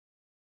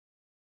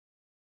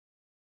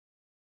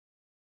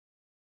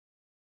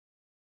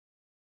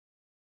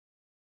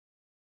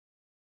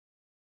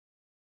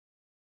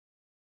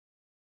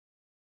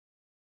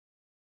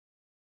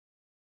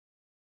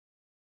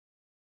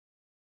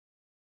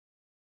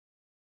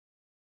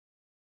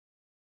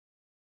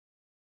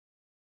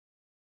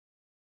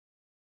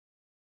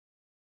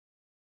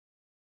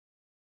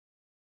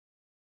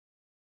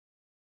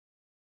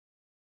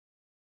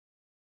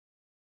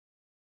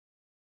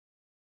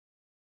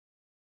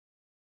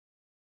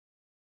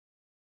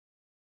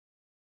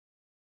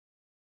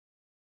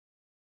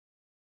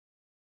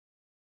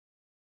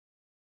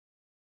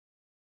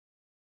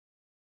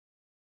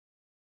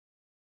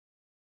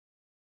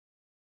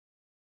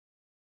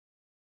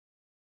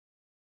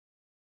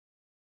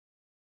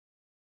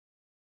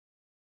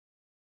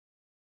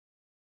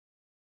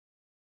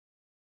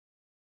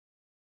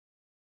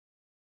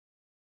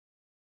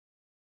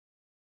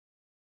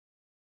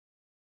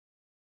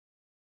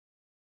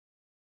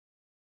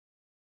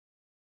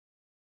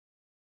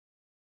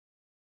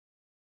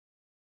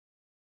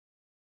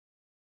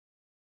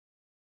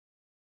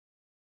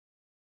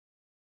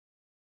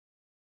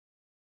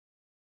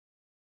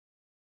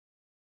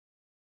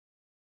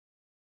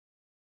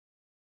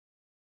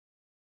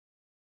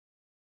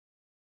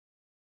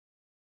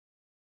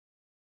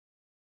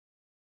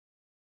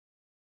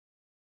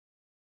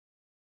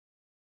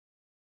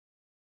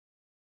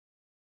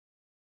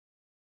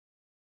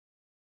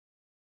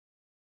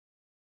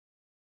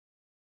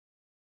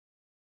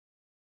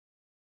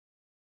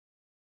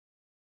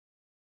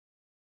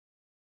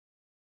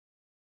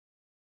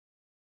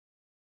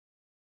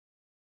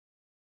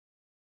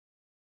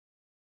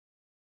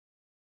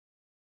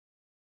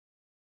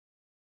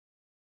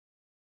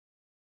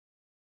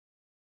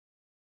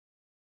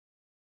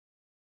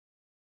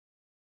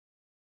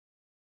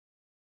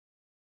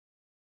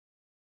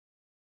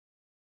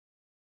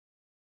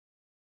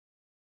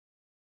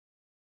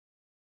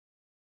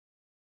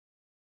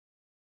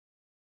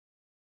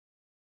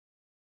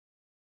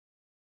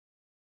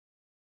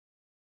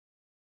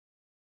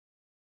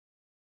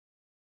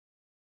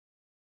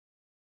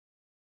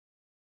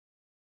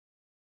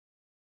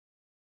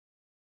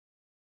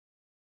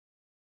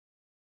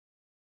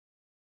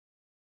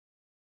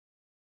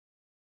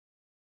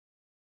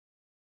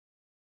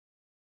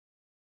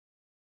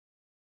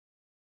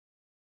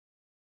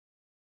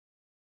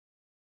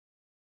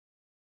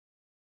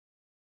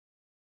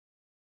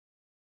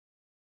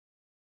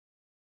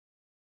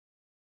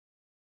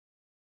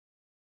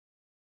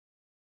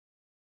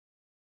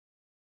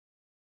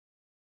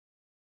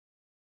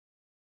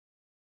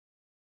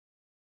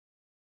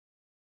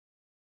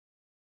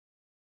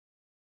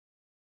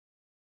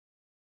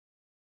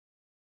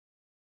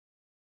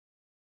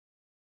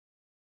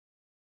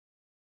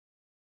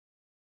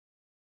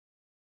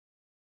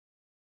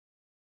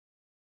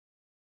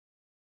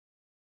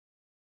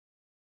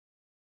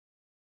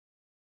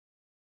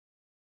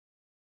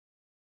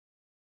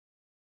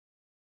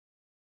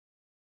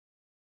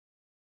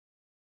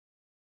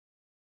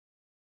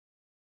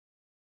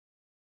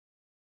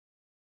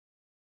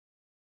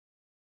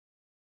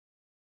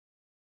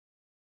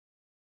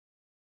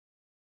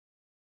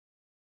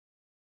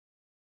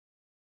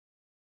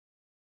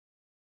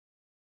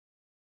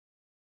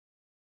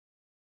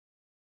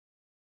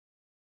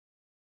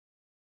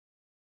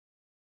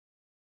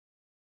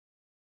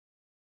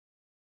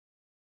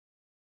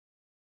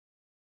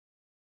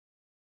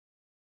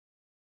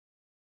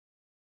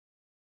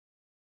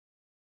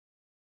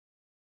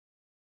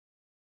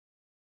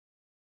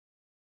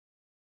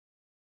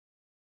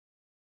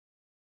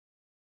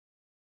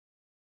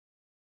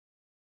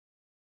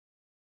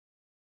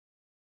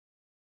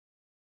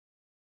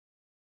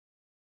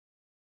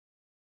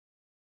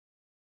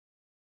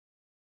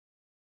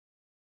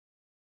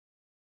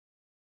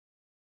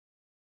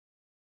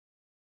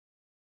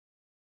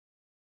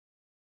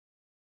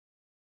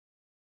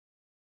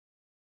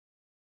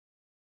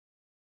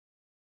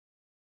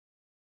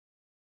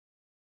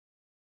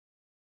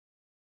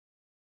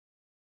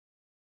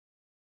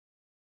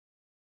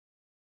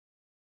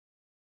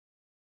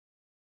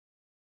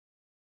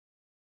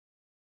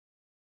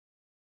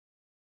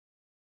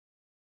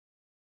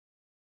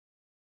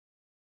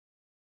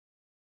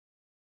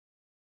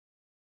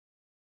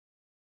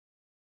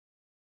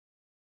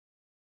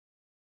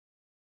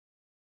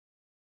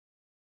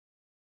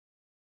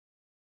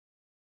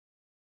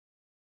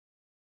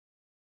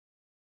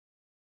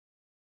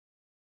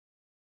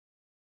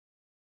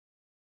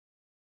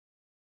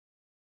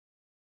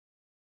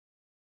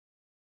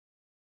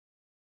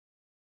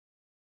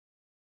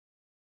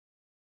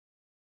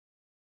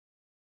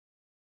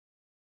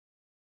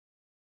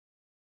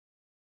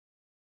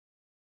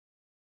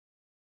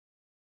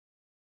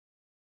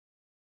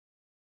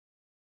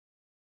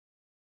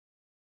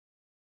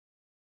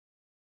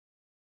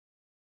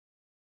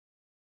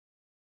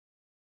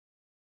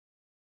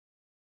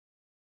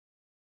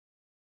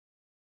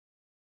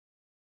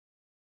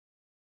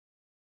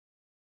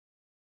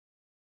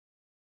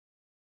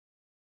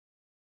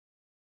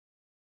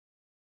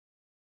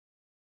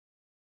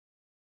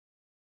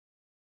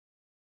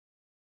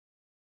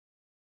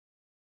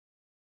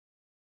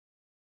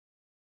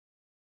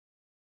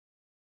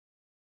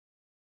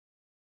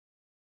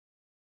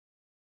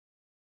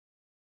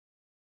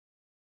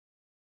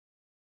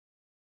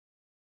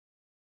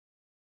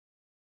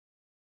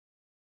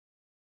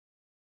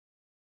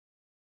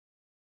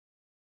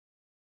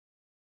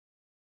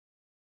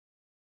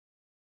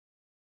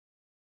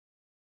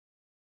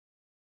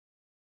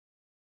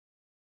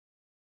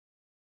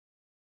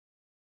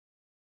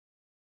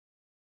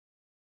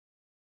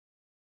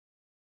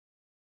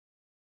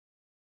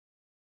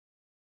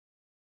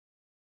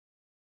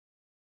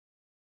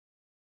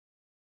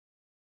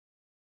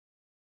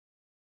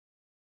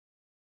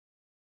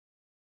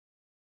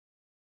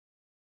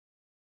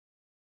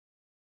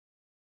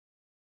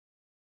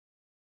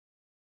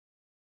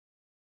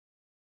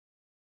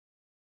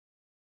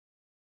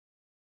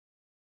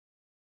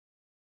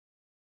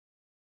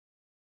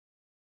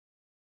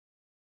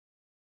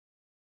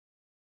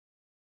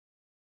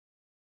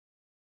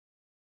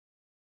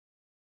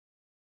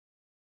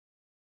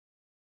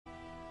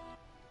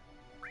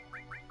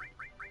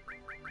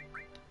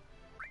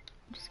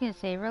gonna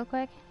save real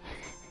quick.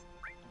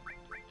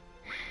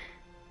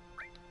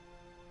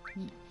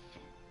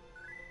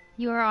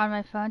 You are on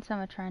my phone, so I'm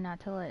gonna try not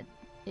to let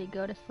it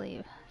go to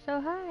sleep.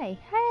 So hi.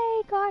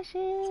 Hey,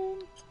 Caution!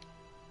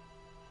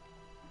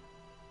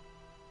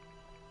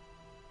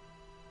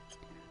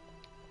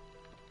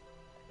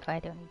 If I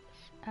don't need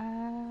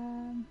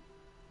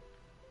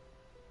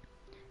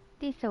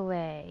this. This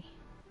away.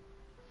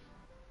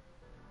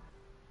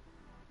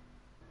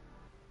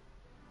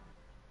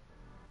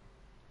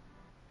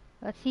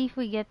 Let's see if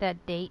we get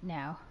that date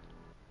now.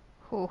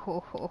 Ho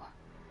ho ho.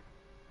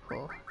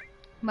 Ho.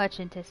 Much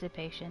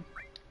anticipation.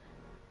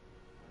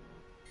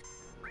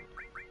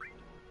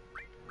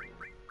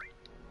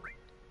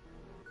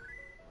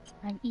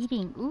 I'm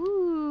eating.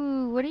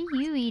 Ooh, what are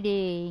you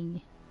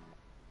eating?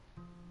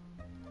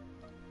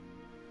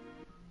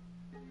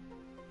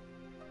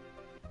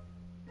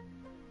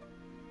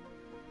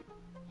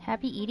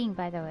 Happy eating,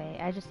 by the way.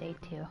 I just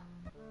ate two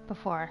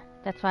before.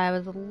 That's why I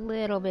was a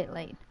little bit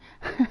late.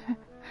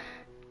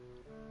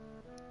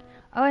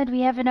 Oh, and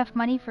we have enough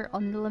money for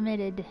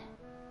unlimited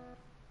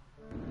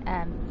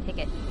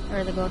ticket,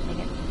 or the gold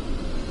ticket.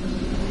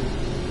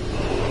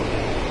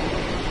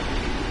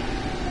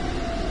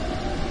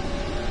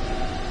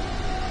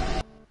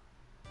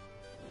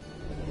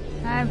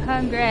 I'm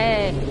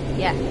hungry.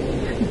 Yeah.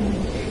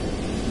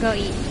 Go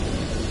eat.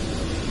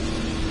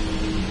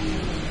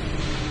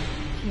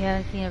 You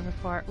haven't seen it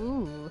before.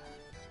 Ooh.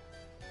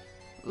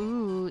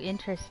 Ooh,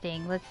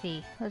 interesting. Let's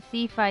see. Let's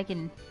see if I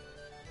can...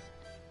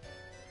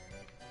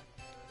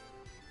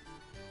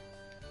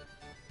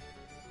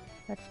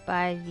 Let's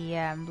buy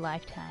the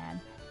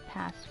lifetime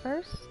pass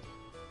first.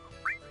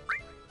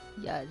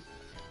 Yes.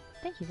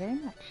 Thank you very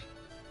much.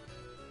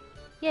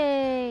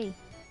 Yay!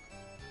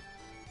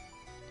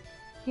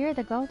 Here at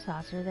the Gold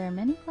Saucer, there are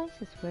many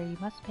places where you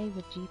must pay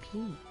with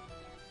GP.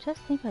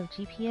 Just think of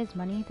GP as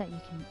money that you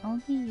can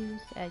only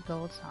use at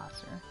Gold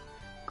Saucer.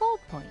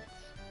 Gold points.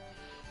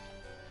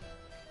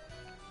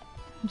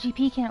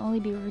 GP can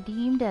only be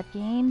redeemed at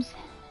games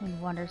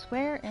in Wonder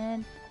Square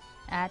and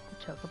at the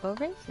Chocobo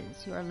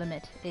races. Your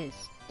limit is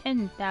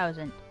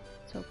 10,000,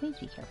 so please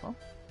be careful.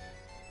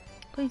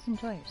 Please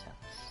enjoy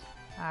yourselves.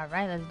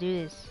 Alright, let's do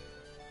this.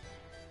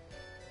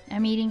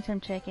 I'm eating some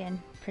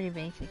chicken. Pretty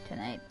basic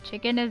tonight.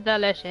 Chicken is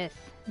delicious.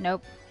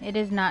 Nope, it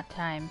is not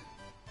time.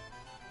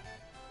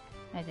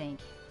 I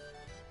think.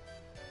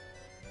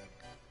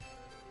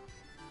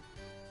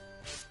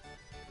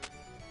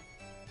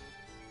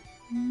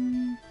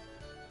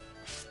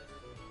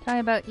 Talking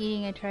about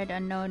eating, I tried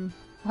unknown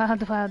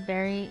wild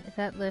berry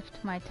that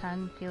lift my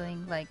tongue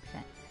feeling like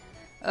that.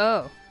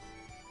 Oh.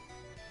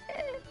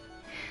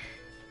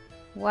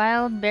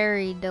 Wild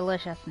berry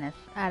deliciousness.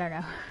 I don't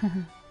know.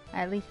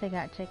 At least I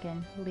got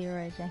chicken.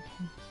 Leroy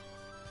Jenkins.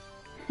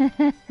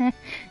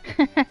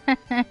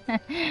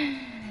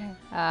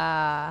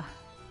 Ah.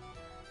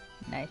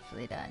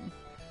 Nicely done.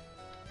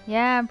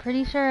 Yeah, I'm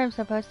pretty sure I'm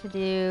supposed to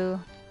do...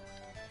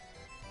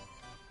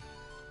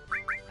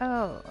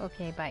 Oh,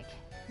 okay, bike.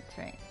 That's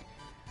right.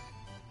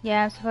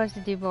 Yeah, I'm supposed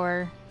to do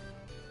more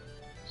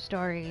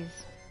stories.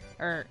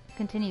 Or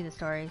continue the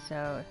story,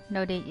 so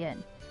no date yet.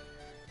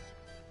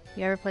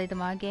 You ever played the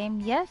mod game?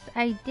 Yes,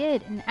 I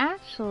did. And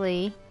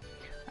actually,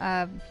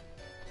 I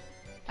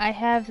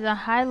have the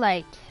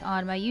highlight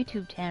on my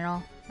YouTube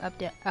channel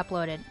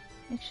uploaded.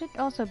 It should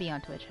also be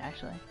on Twitch,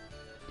 actually.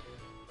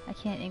 I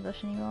can't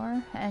English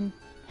anymore, and...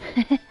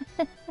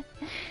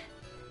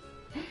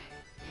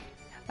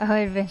 Oh,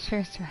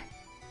 adventurous ride.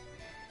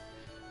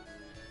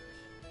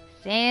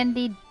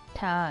 Sandy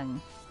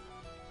tongue.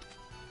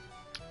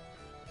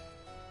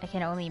 I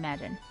can only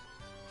imagine.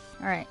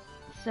 Alright,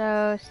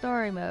 so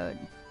story mode.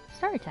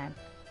 Story time.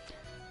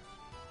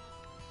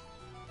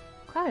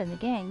 Cloud and the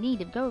gang need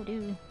to go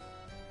do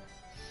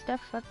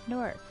stuff up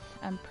north,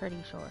 I'm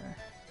pretty sure.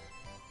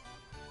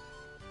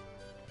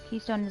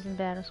 Keystone is in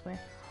Battle Square.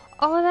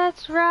 Oh,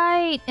 that's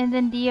right! And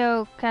then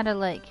Dio kind of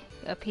like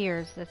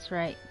appears. That's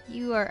right.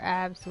 You are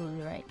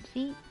absolutely right.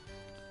 See?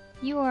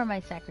 You are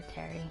my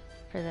secretary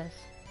for this.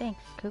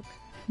 Thanks, Coop.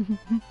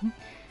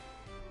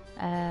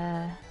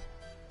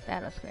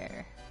 Battle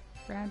Square.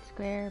 Round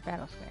Square,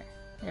 Battle Square.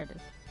 There it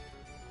is.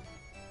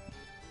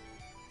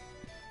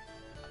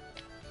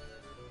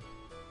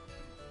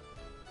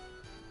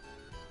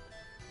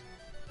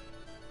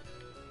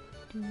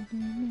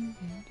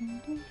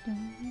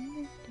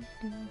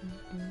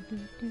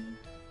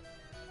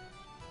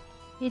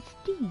 It's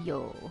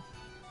Dio.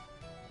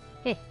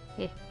 Heh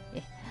heh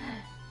heh.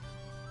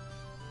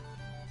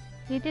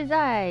 It is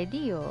I,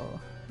 Dio.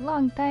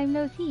 Long time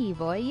no see,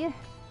 boy.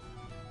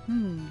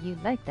 You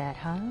like that,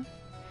 huh?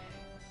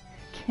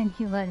 Can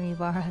you let me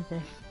borrow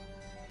this?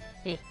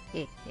 Heh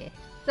heh heh.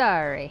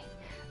 Sorry,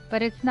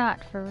 but it's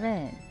not for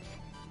rent.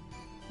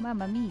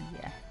 Mamma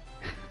mia.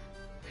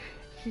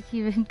 Since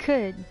you've been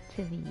good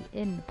to me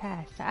in the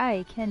past,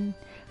 I can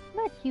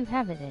let you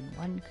have it in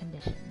one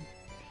condition.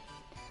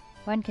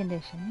 One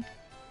condition.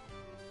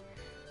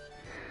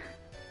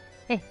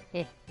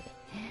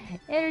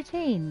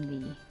 Entertain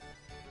me.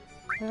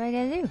 What do I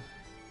gotta do?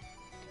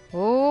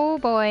 Oh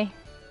boy.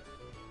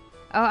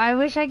 Oh, I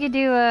wish I could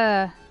do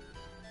a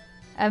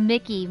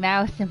Mickey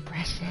Mouse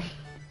impression.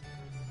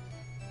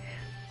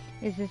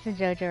 Is this a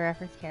JoJo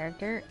reference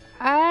character?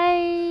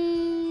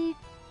 I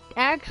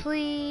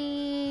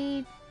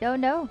actually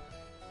don't know.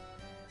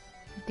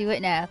 Do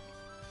it now.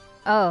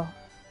 Oh.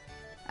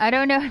 I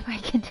don't know if I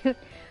can do it.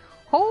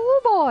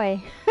 Oh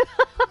boy.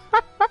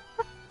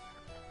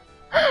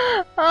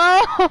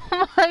 Oh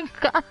my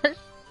gosh.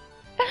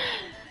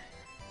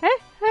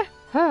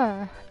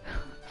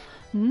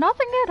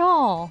 Nothing at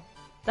all.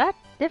 That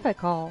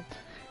difficult.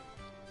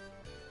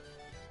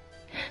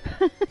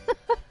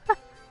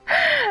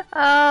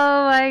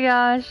 Oh my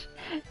gosh.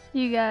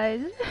 You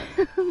guys.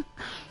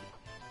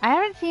 I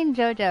haven't seen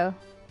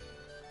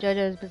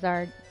JoJo's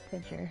Bizarre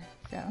Adventure,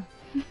 so.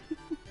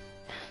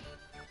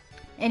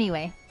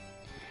 Anyway.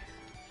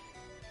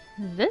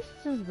 This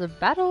is the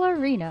battle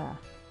arena.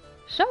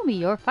 Show me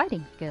your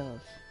fighting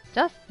skills.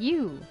 Just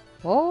you.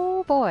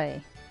 Oh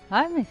boy.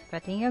 I'm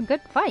expecting a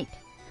good fight.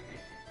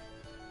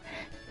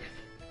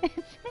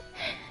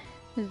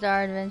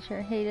 Bizarre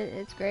Adventure. Hate it.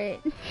 It's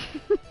great.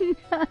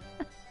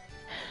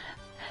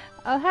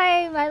 Oh,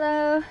 hi,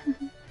 Milo.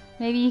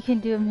 Maybe you can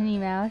do a Minnie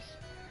Mouse.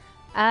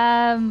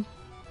 I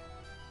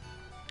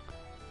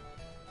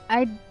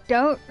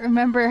don't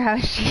remember how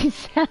she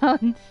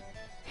sounds.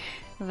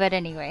 But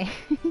anyway.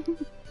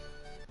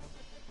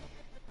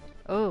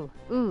 Oh,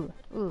 ooh,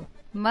 ooh.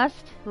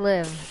 Must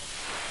live.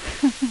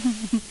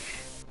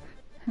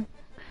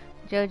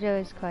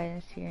 JoJo is quite an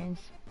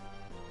experience.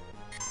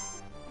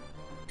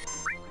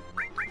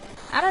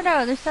 I don't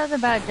know, there's something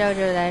about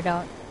JoJo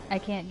that I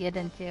can't get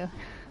into.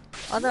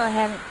 Although I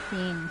haven't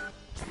seen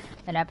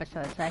an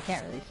episode, so I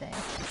can't really say.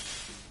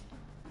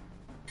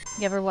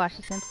 You ever watched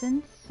The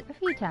Simpsons? A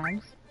few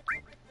times.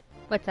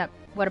 What's up?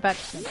 What about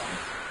The Simpsons?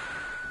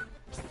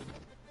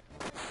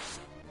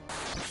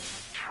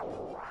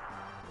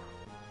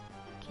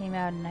 Came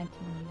out in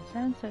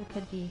 1987, so it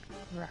could be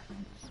a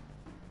reference.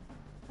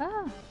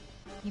 Oh,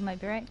 you might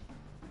be right.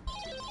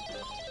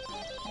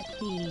 Let's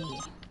see.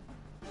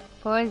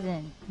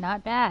 Poison,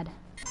 not bad.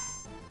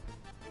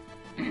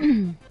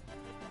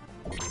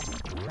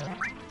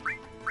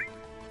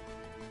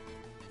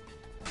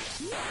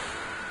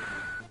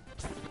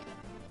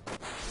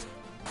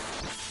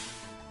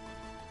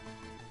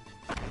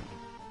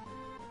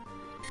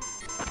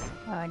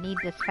 Oh, I need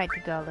this fight to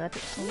go a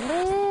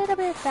little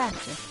bit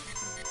faster.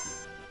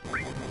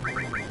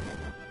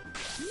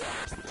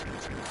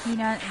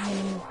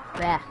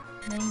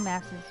 Minnie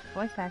Mouse's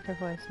voice actor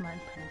voice smart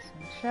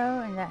person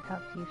show, and that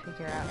helps you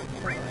figure out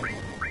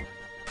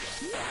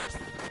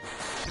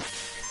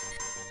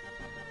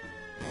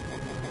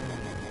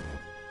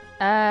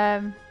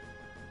the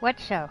what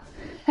show?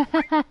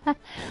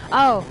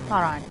 Oh, hold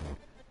on.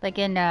 Like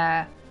in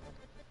The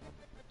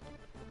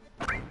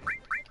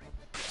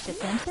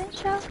Simpsons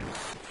show?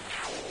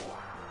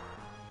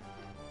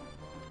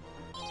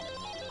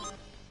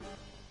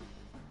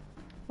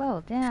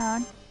 Well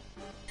down.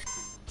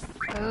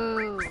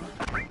 Oh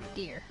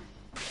dear.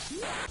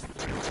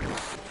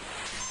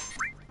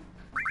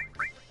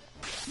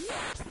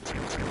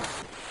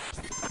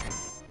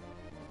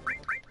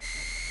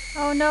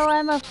 Oh no,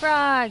 I'm a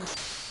frog.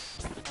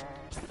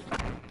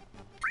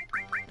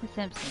 The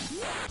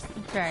Simpsons.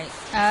 That's right.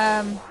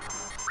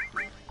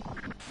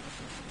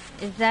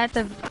 Is that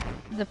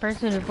the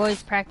person who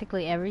voiced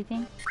practically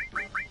everything?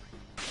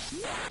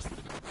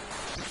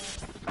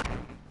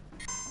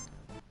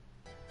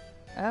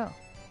 Oh.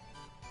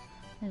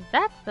 Is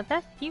that the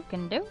best you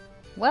can do?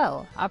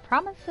 Well, a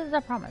promise is a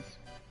promise.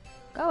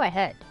 Go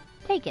ahead.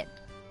 Take it.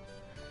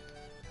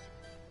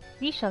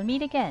 We shall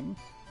meet again.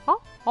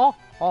 Oh, oh,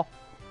 oh.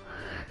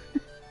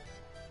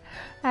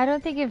 I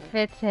don't think it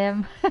fits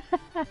him.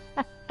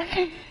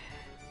 Alright,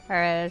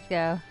 let's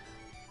go.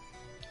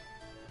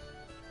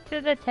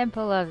 To the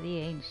Temple of the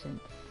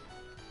Ancients.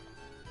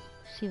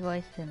 She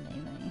voiced him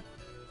mainly.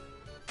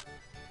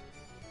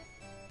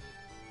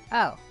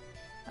 Oh.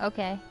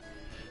 Okay.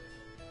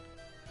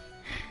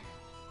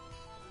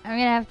 I'm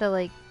gonna have to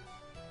like...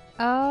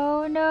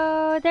 Oh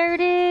no, there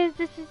it is!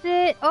 This is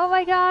it! Oh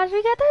my gosh,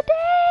 we got the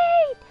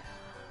date!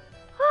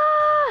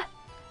 Ah!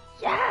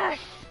 Yes!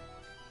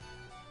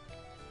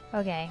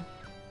 Okay.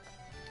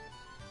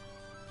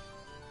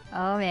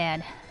 Oh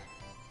man.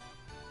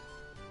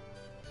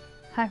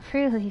 I'm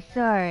really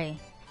sorry.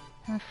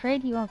 I'm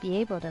afraid you won't be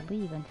able to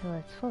leave until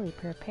it's fully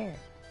prepared.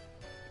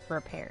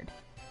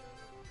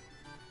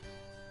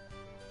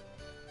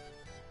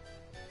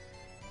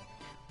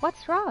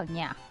 What's wrong?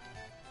 Yeah.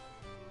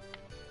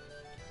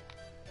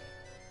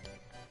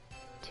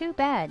 Too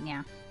bad,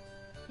 yeah.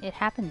 It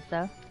happens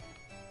though.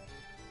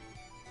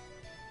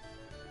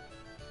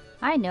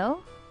 I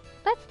know.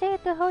 Let's stay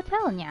at the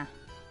hotel, yeah.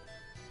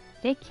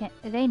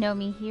 They know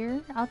me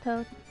here. I'll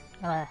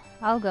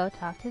go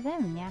talk to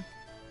them, yeah.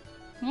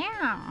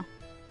 Yeah.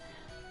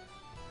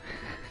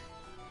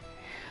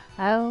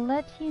 I'll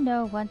let you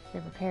know once the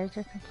repairs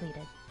are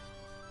completed.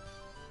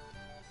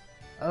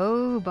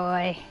 Oh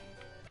boy.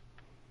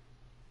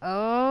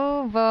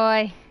 Oh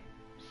boy.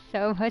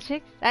 So much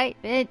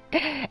excitement.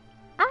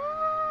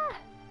 Ah!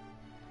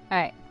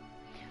 Alright.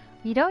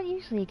 You don't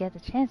usually get the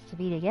chance to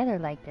be together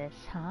like this,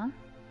 huh?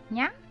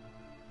 Yeah?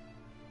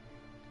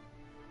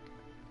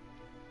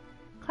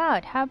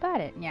 Cloud, how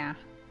about it? Yeah.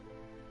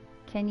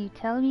 Can you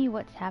tell me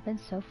what's happened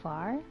so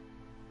far?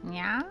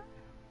 Yeah?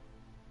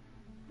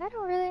 I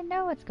don't really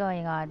know what's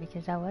going on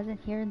because I wasn't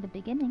here in the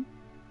beginning.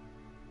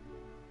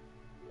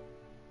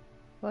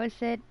 What was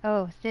Sid?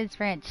 Oh, Sid's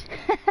French.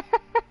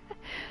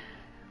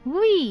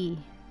 Oui!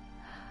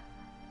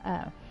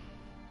 Oh.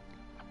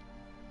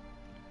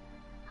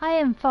 I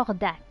am for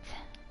that.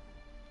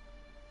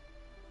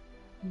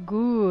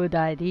 Good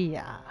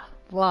idea.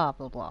 Blah,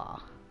 blah,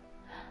 blah.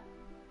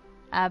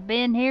 I've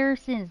been here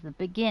since the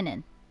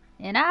beginning,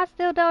 and I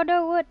still don't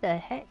know what the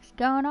heck's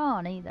going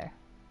on either.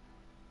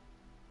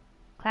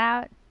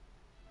 Cloud,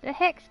 the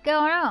heck's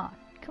going on?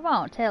 Come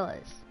on, tell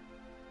us.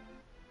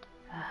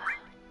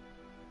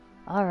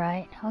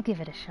 Alright, I'll give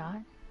it a shot.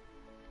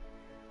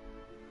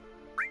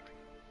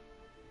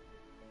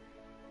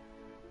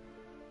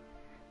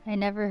 I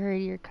never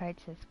heard your kite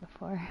says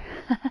before.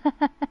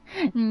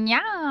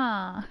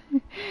 Nya!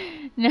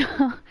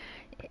 No,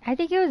 I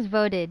think it was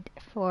voted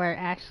for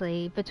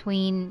actually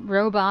between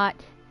robot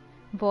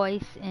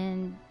voice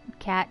and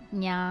cat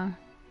nya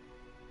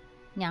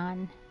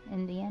nyan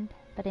in the end.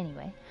 But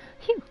anyway,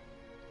 phew.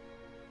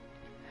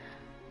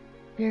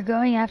 We're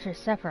going after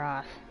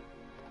Sephiroth.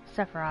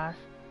 Sephiroth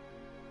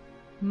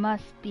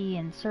must be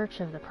in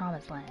search of the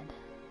Promised Land.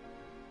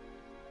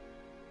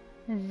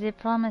 The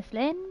Promised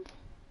Land?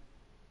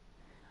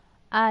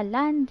 A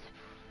land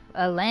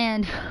a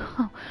land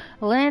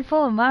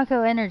full of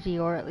Mako energy,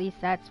 or at least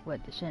that's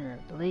what the Shinra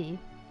believe.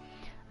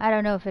 I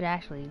don't know if it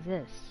actually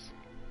exists.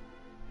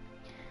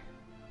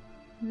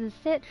 The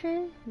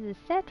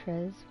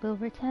Cetras will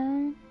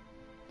return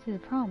to the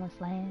Promised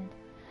Land,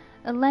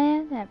 a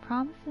land that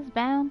promises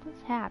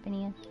boundless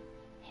happiness.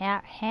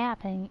 Oh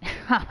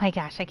my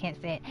gosh, I can't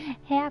say it.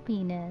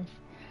 Happiness.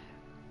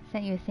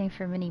 Sent you a thing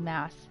for Minnie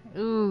Mouse.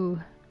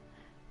 Ooh.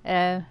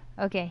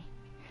 Okay.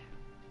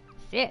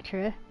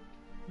 Cetra?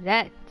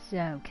 That's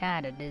some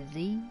kind of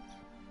disease.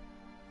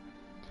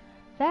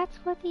 That's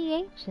what the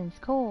ancients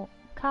call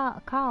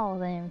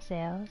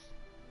themselves.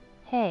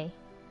 Hey,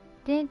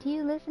 didn't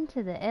you listen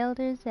to the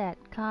elders at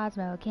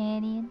Cosmo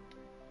Canyon?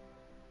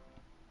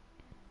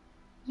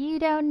 You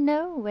don't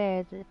know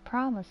where the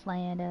promised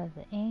land of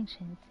the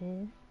ancients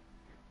is.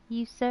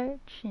 You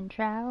search and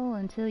travel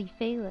until you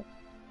feel it.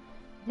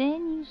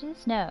 Then you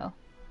just know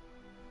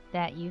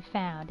that you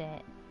found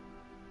it.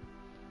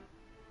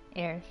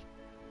 Aerith,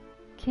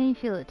 can you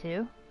feel it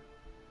too?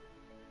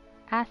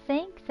 I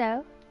think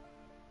so.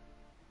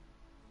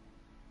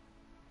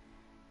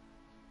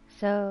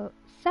 So,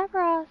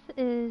 Sephiroth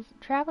is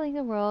traveling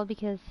the world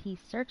because he's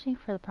searching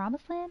for the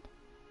Promised Land?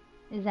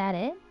 Is that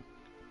it?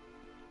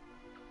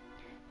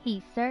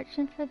 He's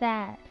searching for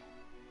that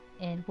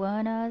and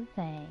one other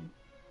thing.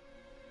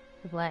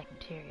 The black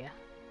materia.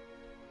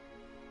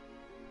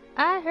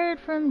 I heard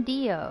from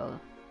Dio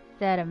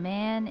that a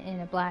man in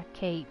a black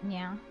cape,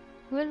 yeah,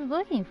 was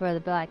looking for the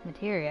black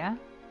materia.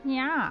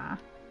 Yeah.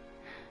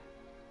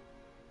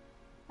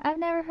 I've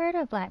never heard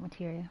of black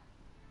materia.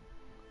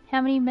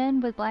 How many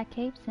men with black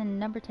capes and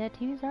number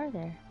tattoos are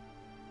there?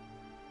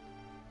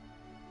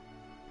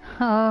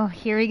 Oh,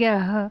 here we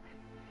go.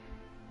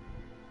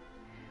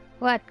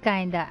 What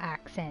kind of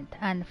accent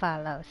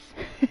unfollows?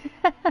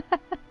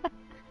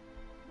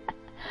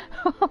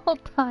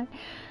 Hold on.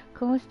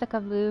 Kumusta ka,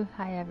 Blue?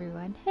 Hi,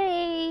 everyone.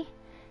 Hey!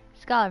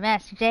 Scholar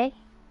Master J.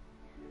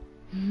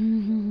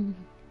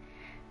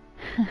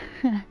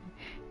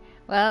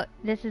 Well,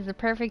 this is the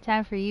perfect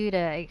time for you to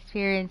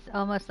experience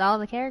almost all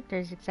the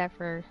characters except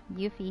for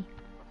Yuffie.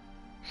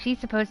 She's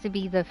supposed to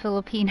be the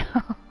Filipino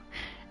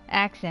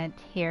accent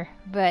here,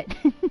 but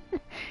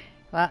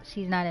well,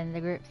 she's not in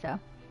the group, so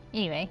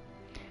anyway.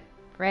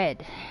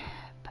 Fred,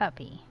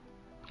 puppy.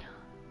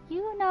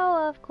 You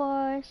know, of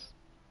course,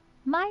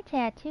 my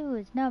tattoo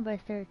is number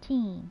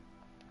 13.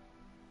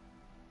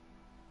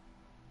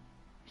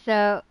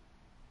 So,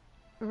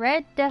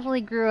 Red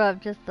definitely grew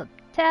up just a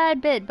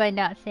tad bit by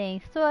not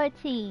saying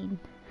 13.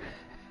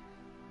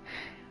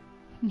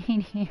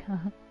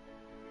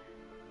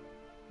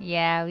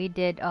 Yeah, we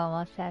did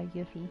almost have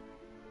Yuffie.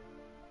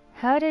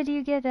 How did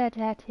you get that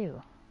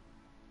tattoo?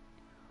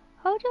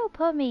 Hojo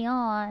put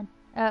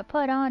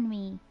on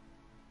me.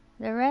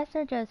 The rest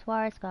are just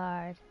war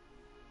scars,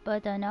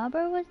 but the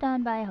number was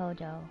done by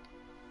Hojo.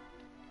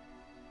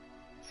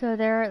 So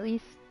there are at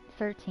least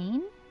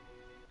 13?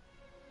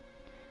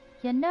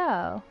 You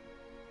know,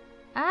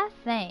 I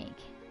think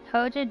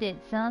Hojo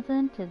did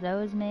something to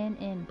those men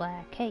in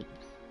black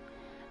capes,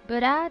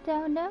 but I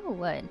don't know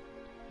what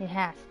it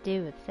has to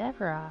do with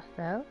Sephiroth,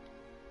 though.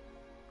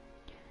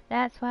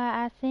 That's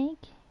why I think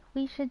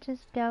we should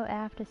just go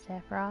after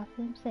Sephiroth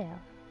himself.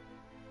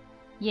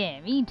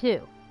 Yeah, me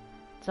too.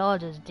 It's all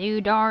just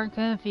too darn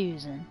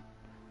confusing.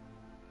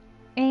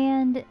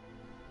 And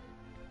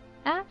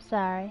I'm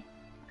sorry.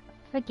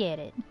 Forget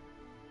it.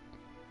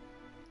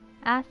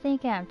 I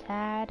think I'm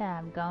tired.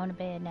 I'm going to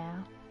bed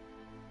now.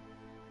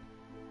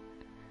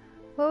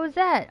 What was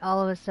that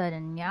all of a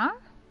sudden, yeah?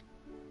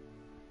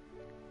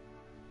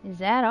 Is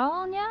that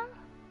all, yeah?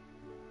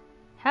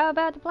 How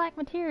about the black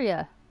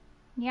materia?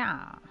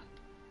 Yeah.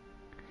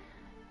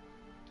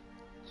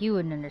 You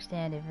wouldn't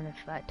understand even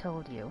if I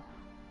told you.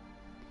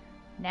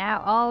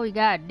 Now all we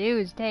gotta do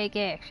is take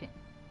action.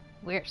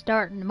 We're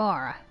starting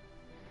tomorrow.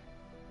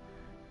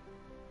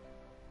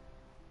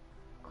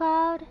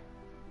 Cloud,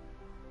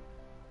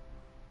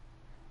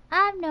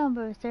 I'm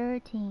number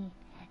 13.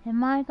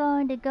 Am I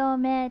going to go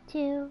mad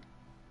too?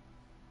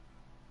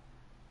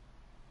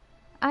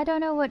 I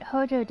don't know what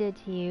Hojo did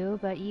to you,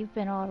 but you've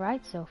been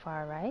alright so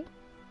far, right?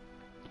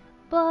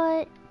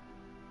 But...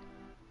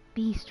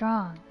 be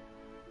strong.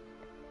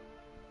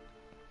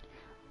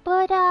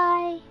 But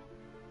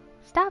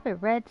Stop it,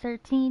 Red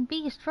 13.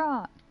 Be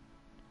strong.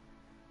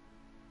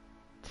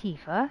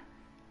 Tifa,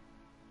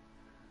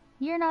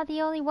 you're not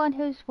the only one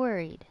who's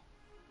worried.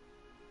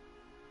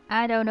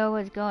 I don't know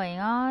what's going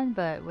on,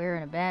 but we're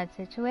in a bad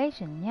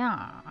situation,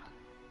 yeah.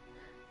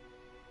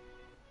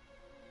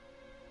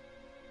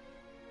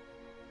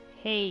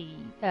 Hey,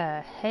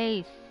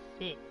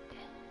 Sid.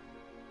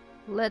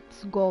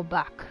 Let's go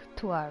back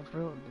to our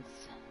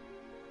rooms.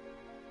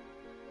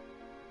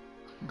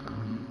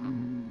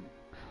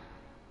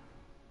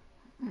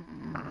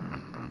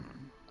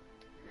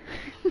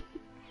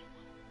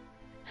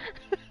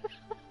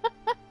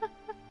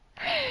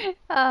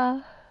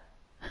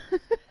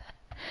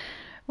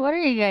 What are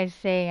you guys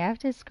saying? I have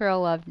to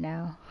scroll up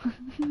now.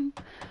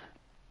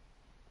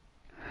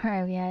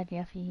 Alright, we had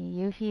Yuffie.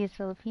 Yuffie is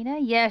Filipina?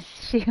 Yes,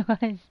 she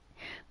was.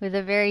 With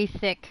a very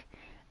thick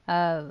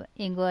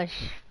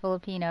English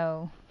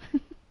Filipino.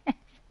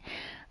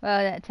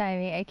 Wow, that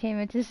timing. I came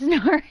into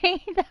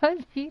snoring. That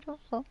was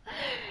beautiful.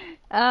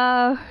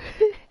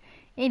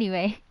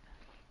 Anyway.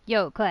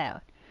 Yo,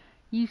 Cloud.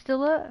 You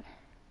still up?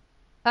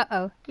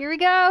 Uh-oh. Here we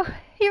go.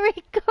 Here we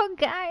go,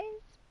 guys.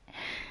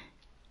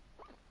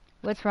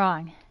 What's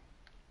wrong?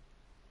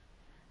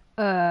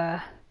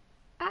 I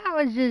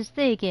was just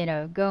thinking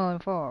of going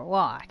for a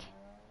walk.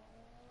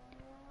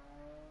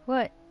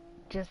 What?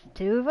 Just the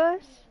two of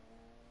us?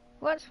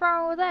 What's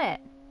wrong with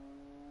that?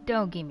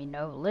 Don't give me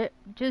no lip.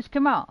 Just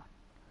come on.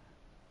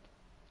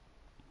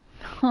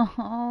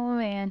 Oh,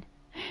 man.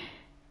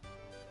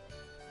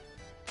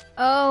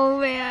 Oh,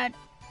 man.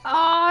 Oh,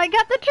 I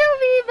got the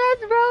trophy!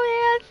 Best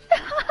romance!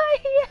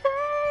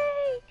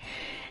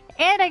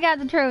 Yay! And I got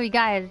the trophy,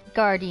 guys.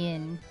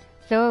 Guardian.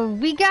 So,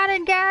 we got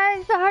it,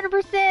 guys!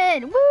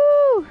 100%!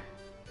 Woo!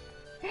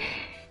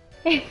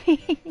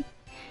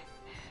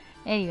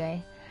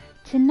 Anyway.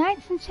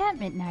 Tonight's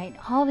enchantment night.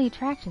 All the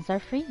attractions are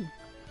free.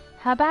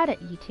 How about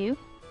it, you two?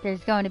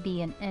 There's going to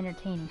be an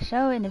entertaining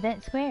show in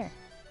Event Square.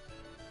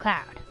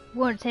 Cloud,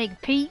 want to take a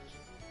peek?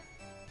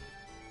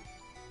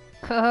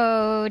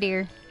 Oh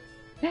dear.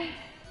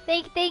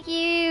 Thank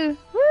you.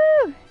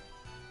 Woo!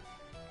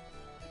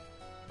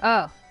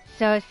 Oh,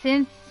 so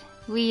since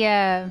we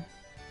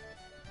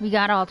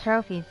got all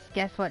trophies,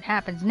 guess what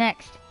happens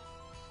next?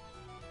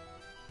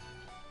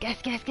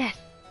 Guess.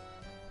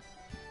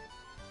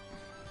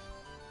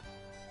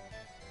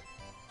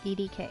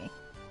 DDK.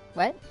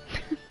 What?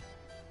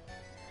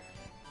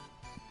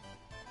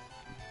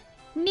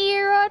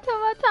 Nier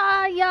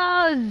Automata,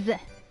 yes!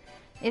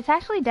 It's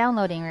actually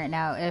downloading right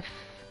now if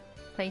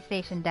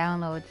PlayStation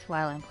downloads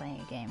while I'm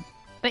playing a game.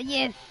 But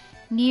yes,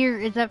 Nier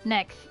is up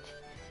next.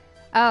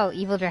 Oh,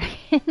 Evil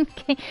Dragon.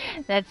 Okay,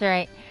 that's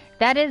right.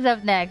 That is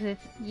up next.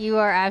 You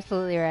are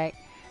absolutely right.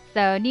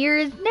 So, Nier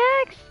is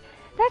next!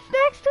 That's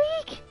next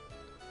week!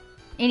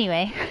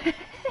 Anyway.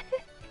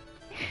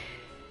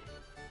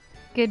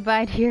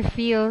 Goodbye to your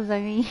feels, I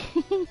mean.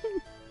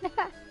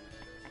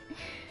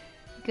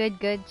 Good,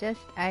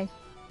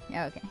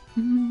 yeah, okay.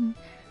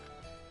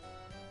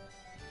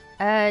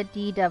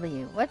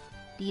 DW. What's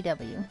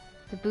DW?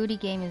 The booty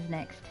game is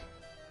next.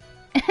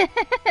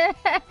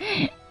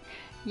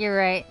 You're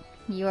right.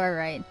 You are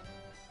right.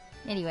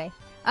 Anyway.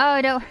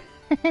 Oh, don't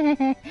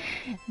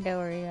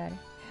worry about it.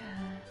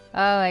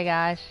 Oh my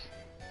gosh.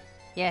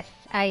 Yes,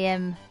 I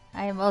am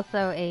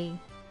also an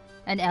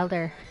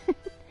elder.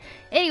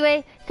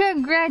 Anyway,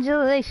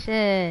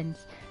 congratulations!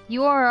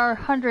 You are our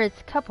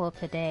 100th couple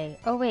today.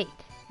 Oh wait,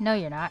 no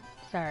you're not.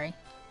 Sorry.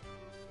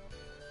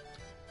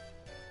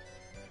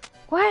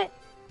 What?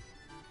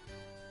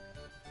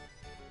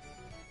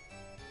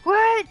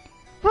 What?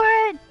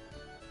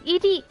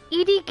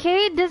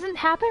 EDK doesn't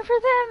happen for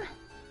them?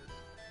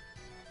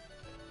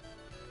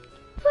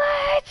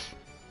 What?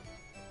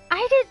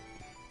 I did...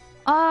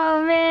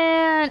 Oh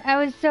man, I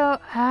was so...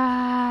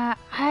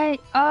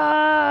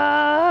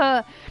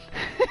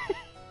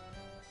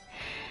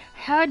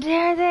 How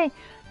dare they?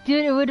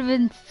 Dude, it would have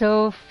been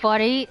so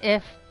funny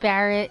if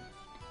Barret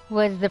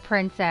was the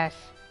princess.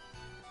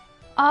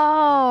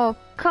 Oh,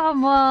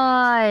 come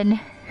on.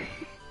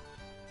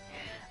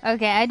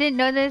 Okay, I didn't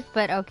know this,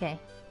 but okay.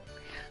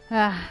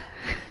 No.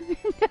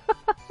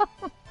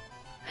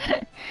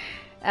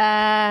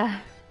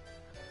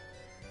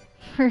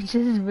 We're just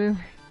moving.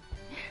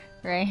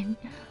 Right?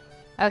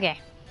 Okay.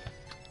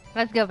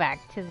 Let's go back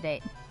to the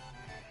date.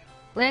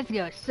 Let's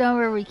go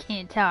somewhere we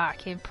can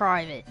talk in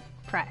private.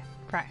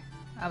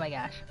 Oh my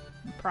gosh.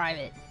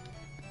 Private.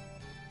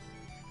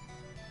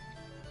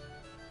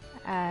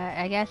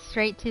 I guess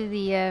straight to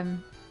the,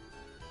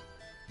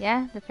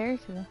 yeah, the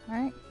Ferris wheel.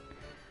 Alright.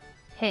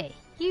 Hey,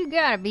 you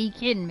gotta be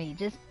kidding me.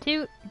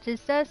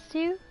 Just us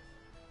two?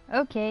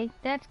 Okay,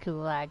 that's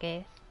cool, I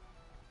guess.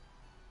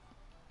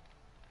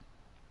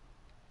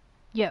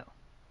 Yo.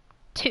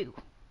 2.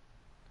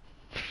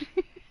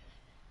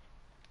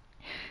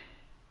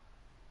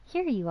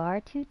 Here you are,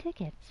 2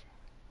 tickets.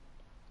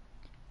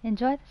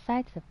 Enjoy the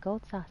sights of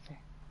Gold Saucer.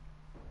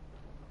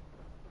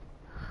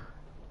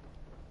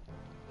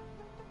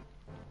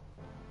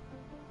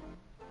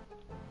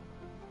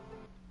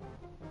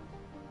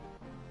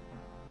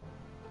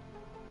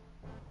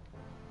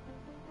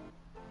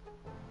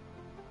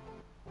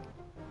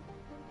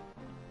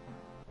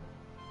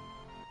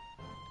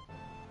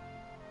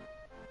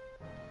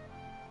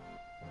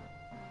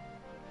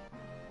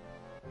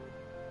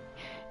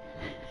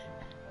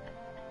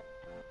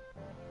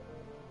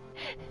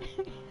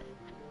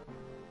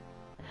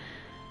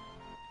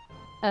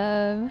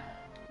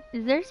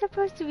 Is there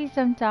supposed to be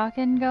some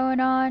talking going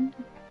on?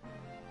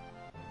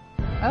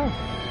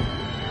 Oh.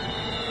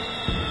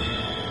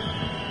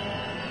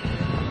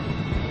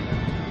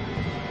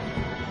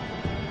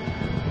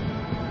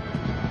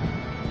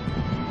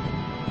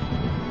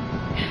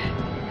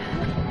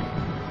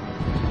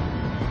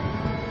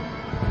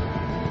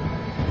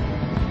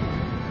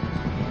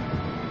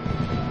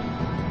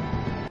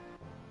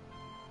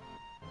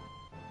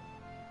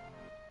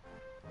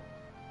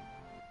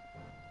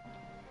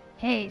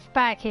 Hey,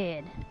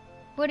 Spikehead,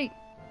 what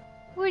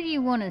do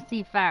you want to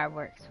see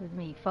fireworks with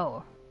me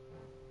for?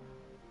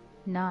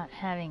 Not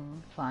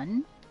having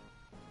fun?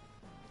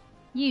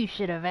 You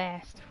should have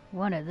asked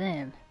one of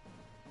them.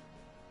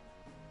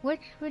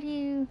 Which would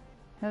you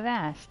have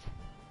asked?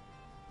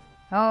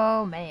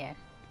 Oh man,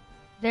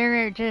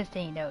 there just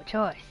ain't no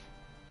choice.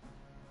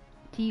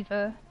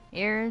 Tifa,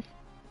 Aerith.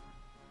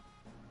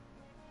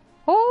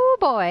 Oh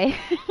boy!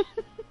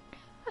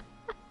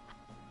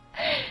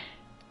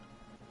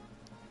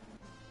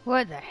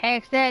 What the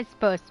heck's that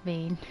supposed to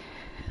mean?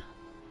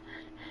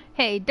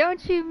 Hey,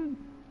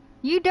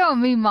 you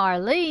don't mean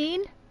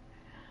Marlene?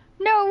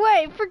 No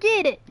way,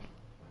 forget it!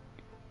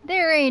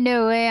 There ain't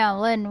no way I'm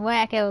letting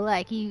wacko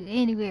like you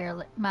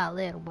anywhere, my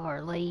little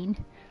Marlene.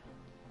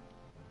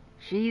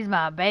 She's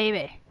my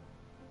baby.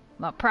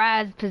 My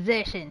prized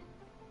possession.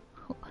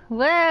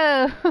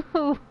 Whoa!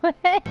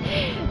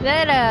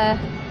 That,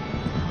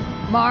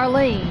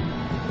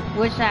 Marlene.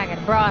 Wish I could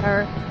have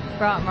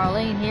brought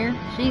Marlene here.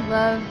 She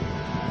loves...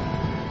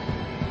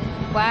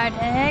 Why the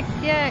heck?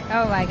 Yeah.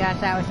 Oh my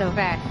gosh, that was so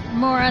fast. The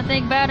more I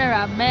think about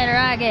her, the better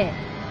I get.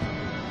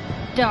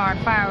 Darn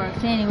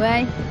fireworks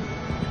anyway.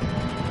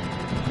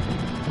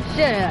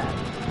 Shut up.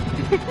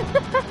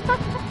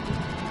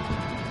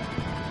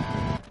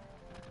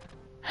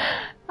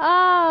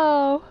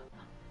 Oh.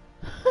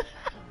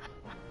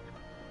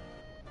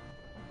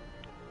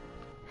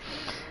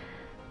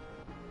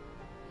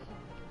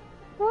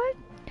 What?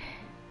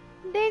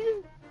 They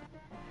just...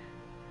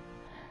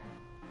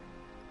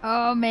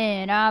 Oh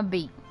man, I'm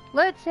beat.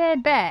 Let's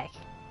head back.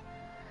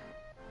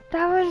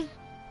 That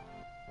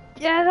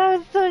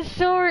was so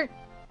short.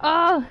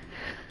 Oh.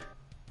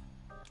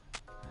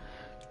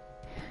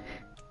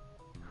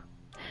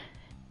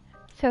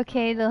 It's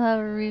okay, they'll have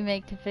a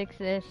remake to fix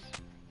this.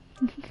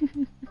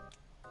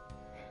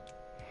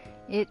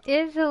 It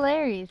is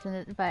hilarious,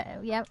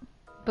 yep,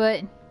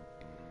 but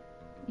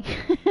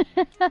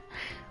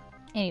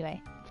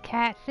anyway,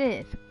 Cat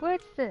Sis,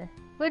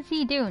 what's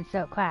he doing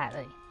so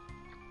quietly?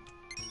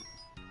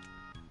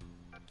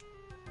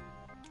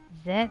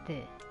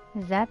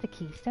 Is that the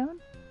keystone?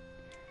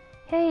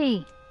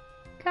 Hey,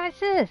 Cat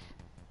Sis.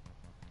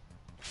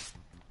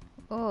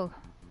 Oh,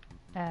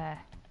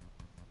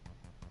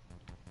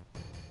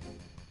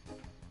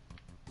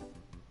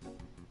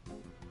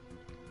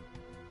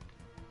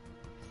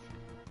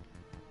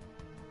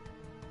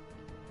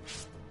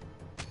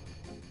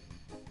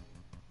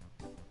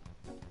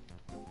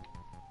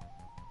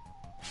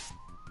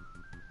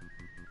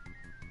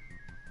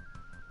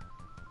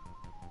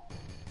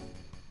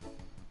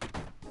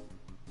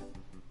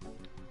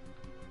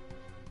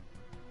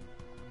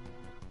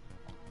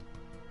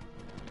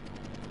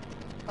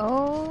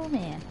 oh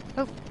man.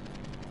 Oh.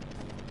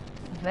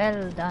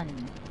 Well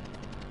done.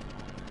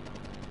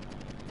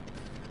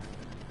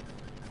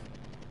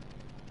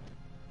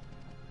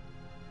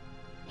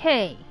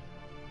 Hey.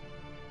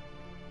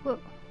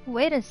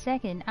 Wait a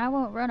second. I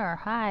won't run or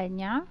hide,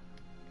 nya?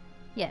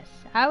 Yes,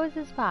 I was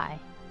a spy.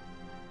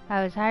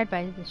 I was hired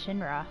by the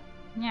Shinra.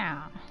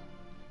 Nya.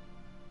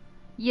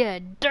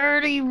 You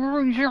dirty...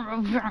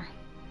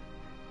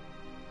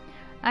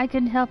 I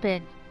couldn't help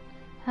it.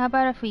 How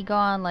about if we go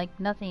on like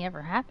nothing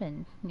ever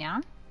happened,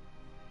 yeah?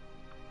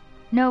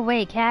 No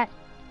way, Cat.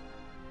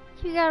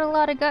 You got a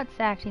lot of guts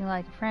acting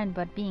like a friend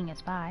but being a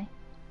spy.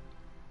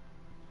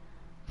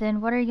 Then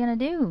what are you gonna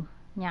do?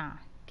 Yeah,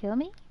 kill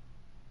me?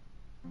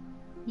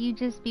 You'd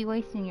just be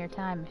wasting your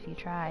time if you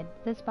tried.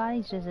 This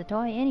body's just a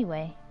toy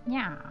anyway.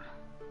 Yeah.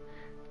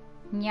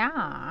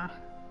 Yeah.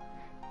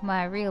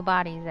 My real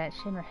body's at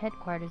Shinra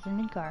headquarters in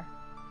Midgar.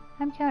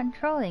 I'm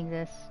controlling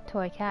this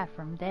toy cat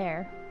from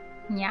there.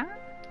 Yeah?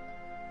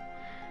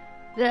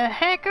 The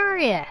heck are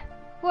ya?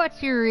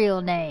 What's your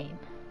real name?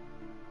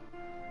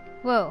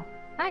 Whoa,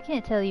 I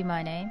can't tell you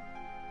my name.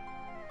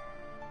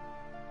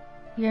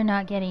 You're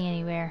not getting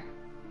anywhere.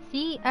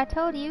 See, I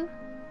told you.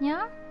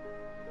 Yeah?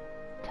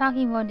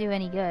 Talking won't do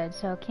any good,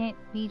 so can't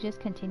we just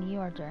continue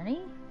our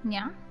journey?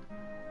 Yeah?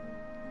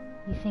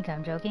 You think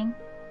I'm joking?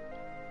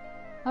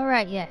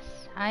 Alright, yes,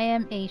 I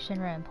am a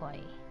Shinra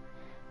employee.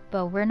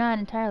 But we're not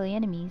entirely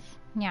enemies.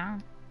 Yeah.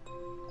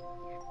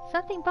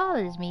 Something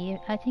bothers me.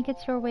 I think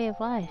it's your way of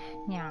life.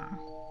 Yeah.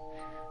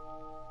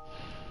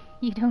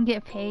 You don't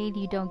get paid,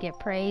 you don't get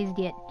praised,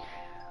 yet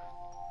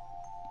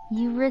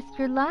you risk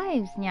your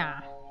lives,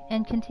 yeah,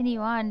 and continue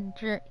on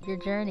your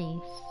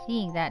journey.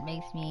 Seeing that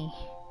makes me,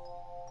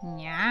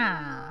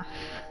 yeah.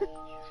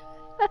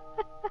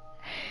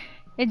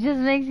 It just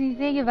makes me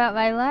think about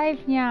my life,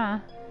 yeah.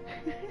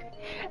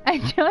 I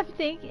don't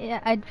think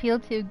I'd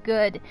feel too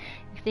good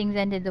if things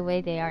ended the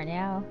way they are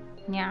now,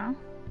 yeah.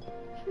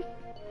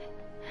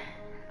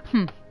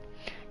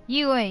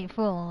 You ain't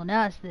fooling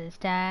us this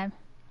time.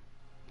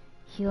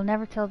 He'll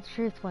never tell the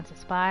truth. Once a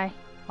spy,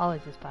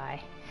 always a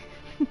spy.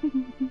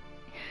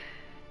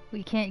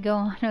 We can't go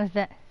on with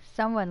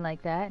someone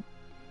like that.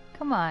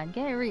 Come on,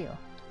 get real.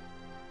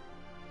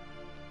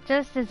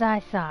 Just as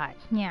I thought,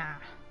 yeah.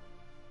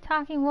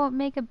 Talking won't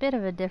make a bit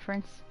of a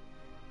difference.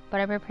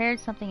 But I prepared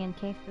something in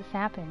case this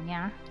happened,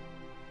 yeah.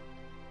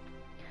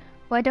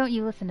 Why don't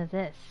you listen to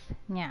this?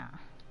 Yeah.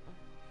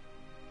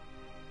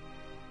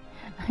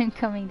 I'm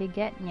coming to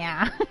get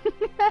yeah.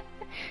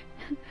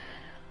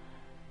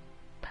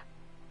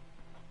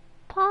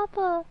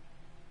 Papa,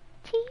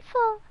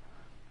 Tifa,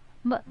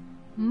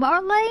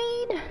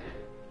 Marlene.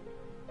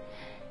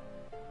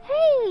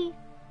 Hey,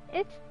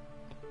 it's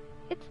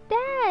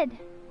Dad.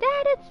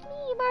 Dad, it's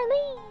me,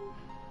 Marlene.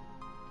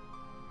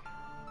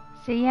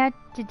 So you have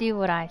to do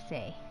what I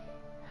say.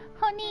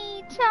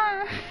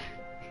 Honey-chan.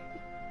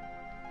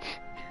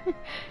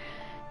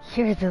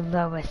 You're the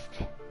lowest.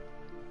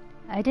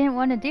 I didn't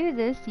want to do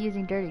this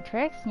using dirty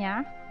tricks,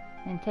 yeah,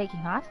 and taking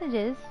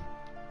hostages.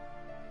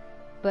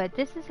 But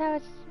this is how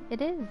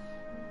it is.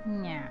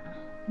 Yeah,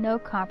 no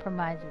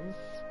compromises.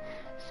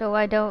 So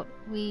why don't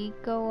we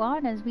go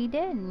on as we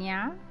did,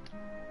 yeah?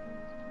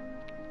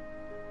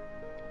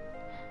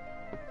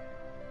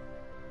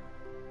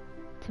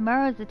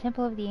 Tomorrow is the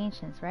Temple of the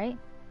Ancients, right?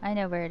 I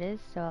know where it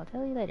is, so I'll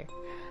tell you later.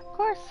 Of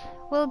course,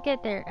 we'll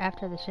get there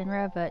after the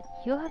Shinra, but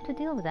you'll have to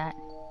deal with that.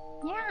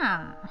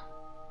 Yeah.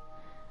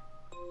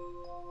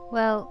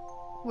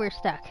 Well, we're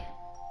stuck.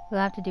 We'll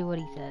have to do what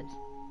he says.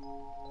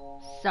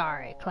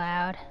 Sorry,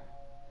 Cloud.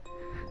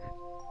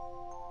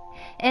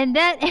 And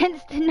that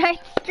ends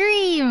tonight's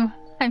stream!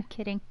 I'm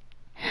kidding.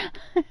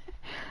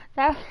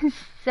 That was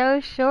so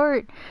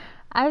short.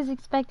 I was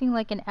expecting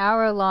like an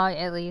hour long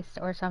at least,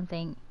 or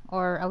something.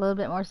 Or a little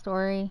bit more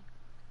story.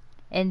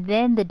 And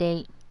then the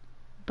date.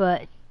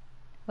 But,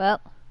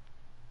 well,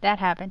 that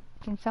happened.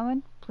 Can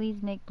someone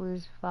please make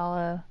Blues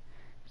follow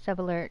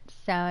sub-alert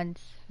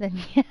sounds the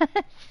nya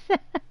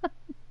sound?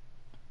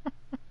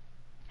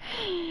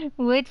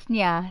 Which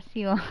nya?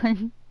 See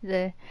on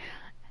the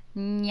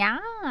nya.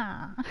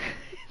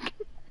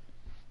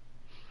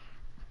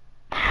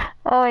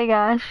 Oh my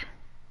gosh.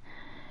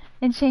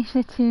 And change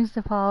the tunes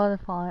to follow the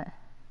font.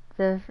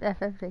 The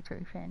FF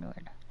Victory fan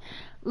word.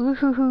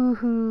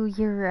 Ooh,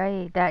 you're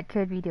right. That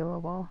could be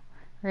doable.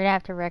 We're gonna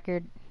have to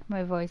record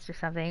my voice or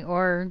something.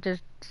 Or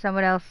just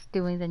someone else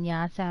doing the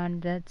nya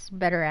sound that's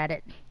better at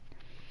it.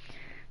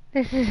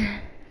 This is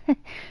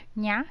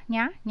nya,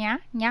 nya, nya,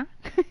 nya.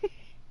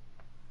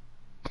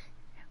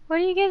 What are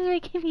you guys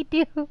making me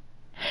do?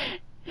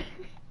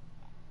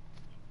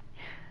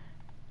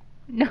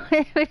 No,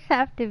 it would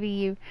have to be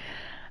you.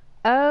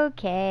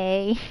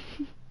 Okay.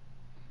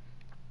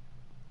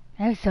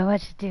 I have so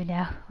much to do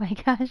now. Oh my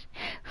gosh.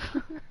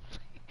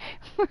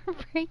 We're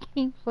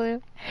breaking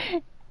Blue.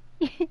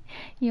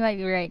 You might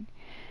be right.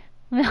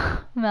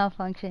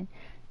 Malfunction.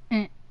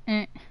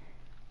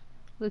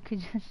 We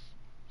could just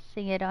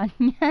sing it on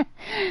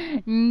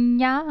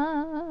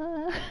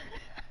Nya.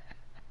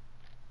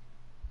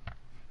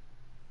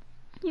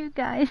 You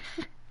guys.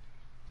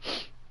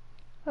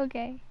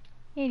 Okay.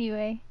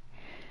 Anyway.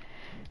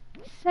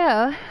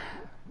 So.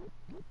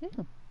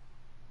 Ooh.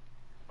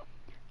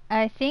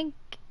 I think,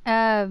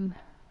 I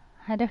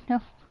don't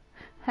know.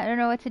 I don't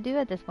know what to do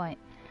at this point.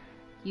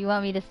 You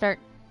want me to start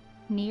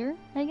near,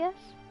 I guess?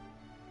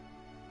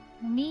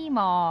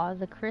 Meemaw,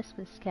 the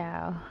Christmas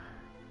cow.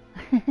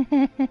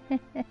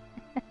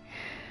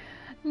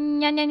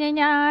 Nya nya nya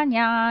nya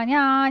nya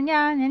nya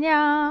nya nya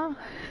nya.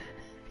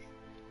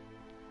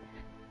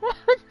 That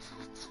was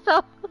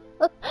so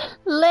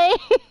lame.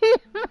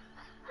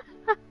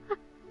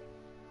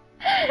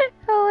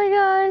 Oh my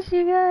gosh,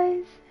 you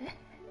guys.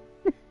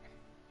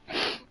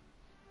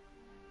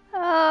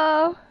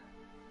 Oh.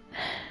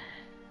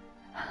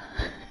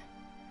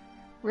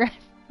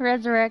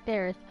 Resurrect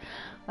Eris.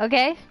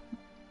 Okay.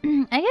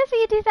 I guess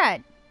we could do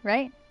that,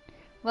 right?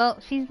 Well,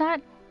 she's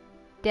not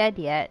dead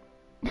yet.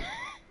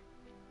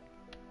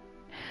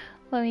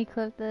 Let me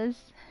clip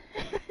this.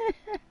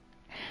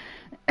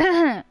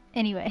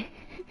 Anyway.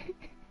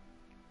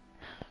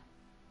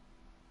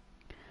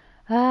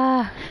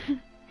 Ah.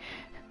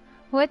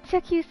 What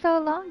took you so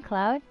long,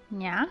 Cloud?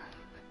 Yeah.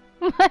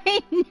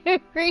 My new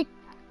ring.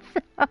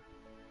 Oh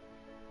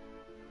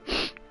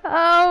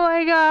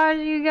my gosh,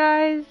 you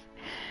guys.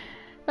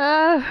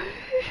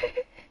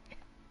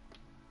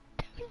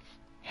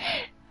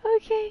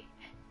 Okay.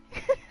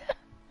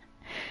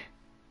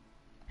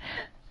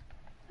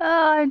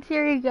 Oh, I'm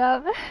tearing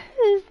up.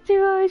 This is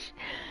too much.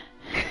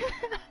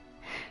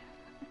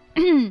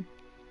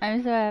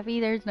 I'm so happy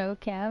there's no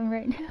cam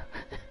right now.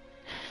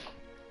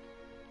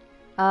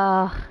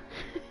 Oh.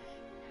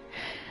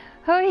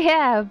 Oh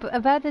yeah,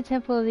 about the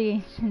Temple of the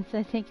Ancients,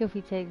 I think if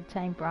we take the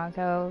Time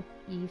Bronco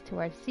east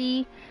towards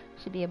sea,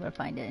 should be able to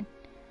find it.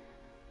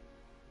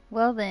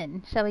 Well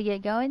then, shall we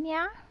get going,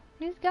 yeah?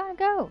 Who's gonna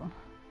go?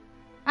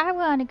 I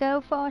wanna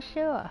go for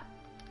sure.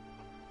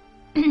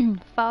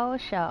 For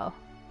sure.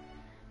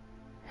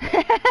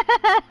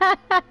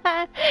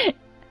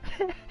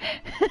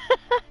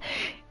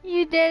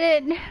 You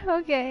did it!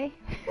 Okay.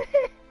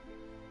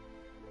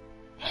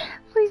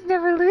 Please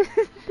never lose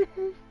this.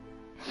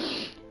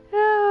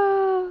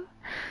 Oh,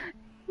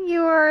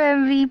 you are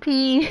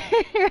MVP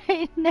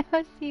right now,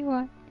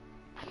 C1.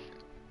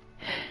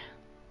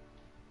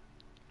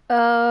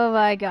 Oh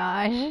my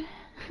gosh.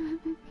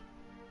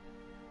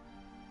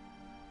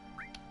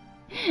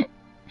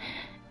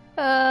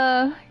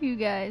 You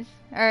guys.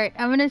 Alright,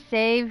 I'm gonna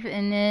save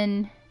and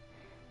then,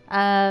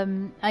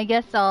 I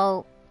guess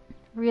I'll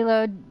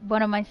reload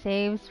one of my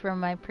saves from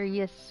my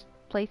previous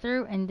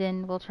playthrough and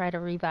then we'll try to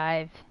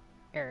revive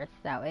Earth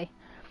that way.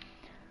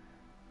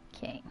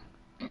 Okay.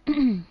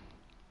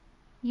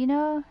 You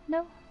know,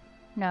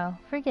 no,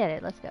 forget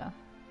it, let's go.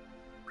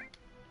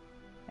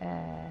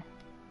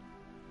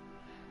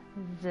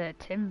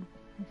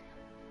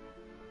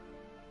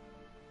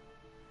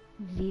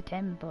 The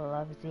Temple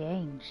of the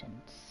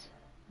Ancients.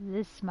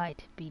 This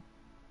might be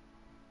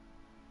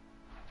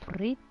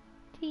pretty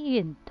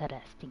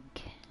interesting.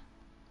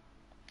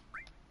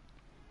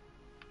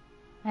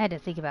 I had to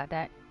think about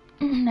that.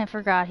 I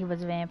forgot he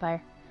was a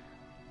vampire.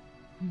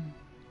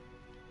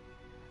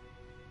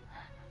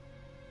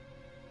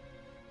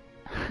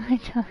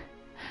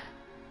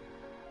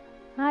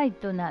 I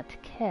do not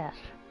care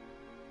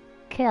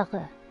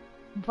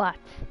what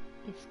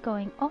is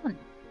going on.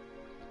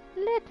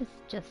 Let us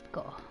just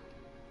go.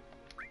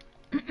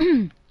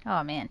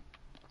 Oh man,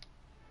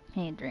 I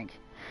need a drink.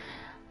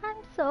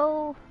 I'm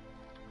so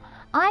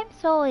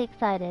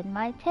excited.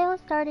 My tail's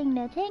starting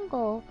to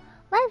tingle.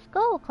 Let's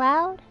go,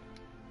 Cloud.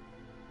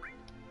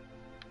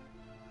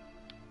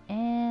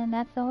 And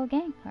that's the whole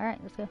gang. Alright,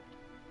 let's go.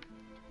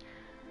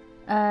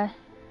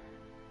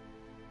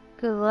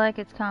 Good luck,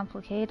 it's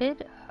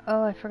complicated.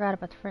 Oh, I forgot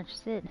about the French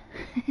Cid.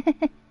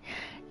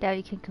 Doubt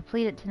you can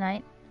complete it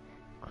tonight.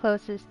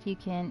 Closest you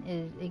can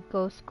is a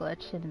ghost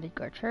glitch in the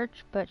Midgard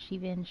Church, but she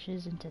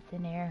vanishes into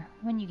thin air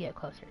when you get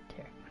closer to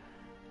her.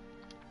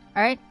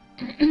 Alright.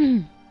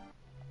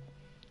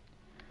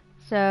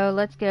 So,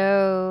 let's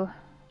go...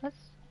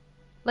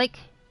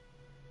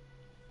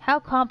 how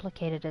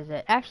complicated is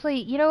it?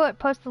 Actually, you know what?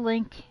 Post the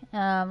link.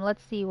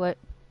 Let's see what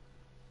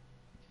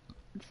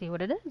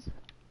it is.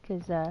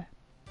 Because, I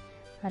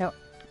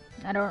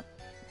don't...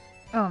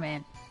 Oh,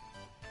 man.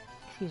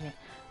 Excuse me.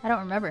 I don't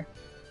remember.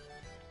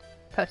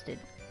 Posted.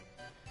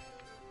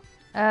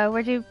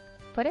 Where'd you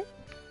put it?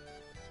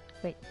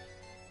 Wait.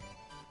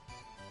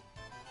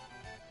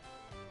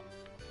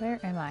 Where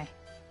am I?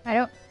 I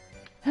don't...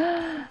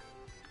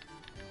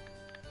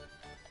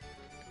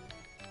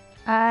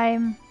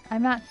 I'm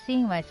not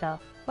seeing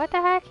myself. What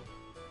the heck?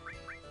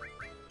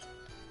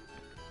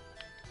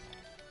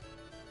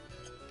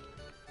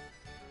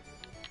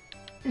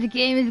 The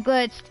game is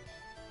glitched.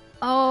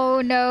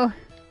 Oh no.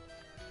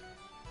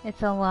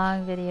 It's a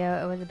long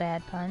video. It was a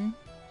bad pun.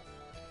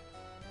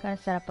 Gonna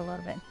set up a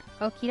little bit.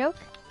 Okie doke.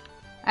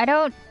 I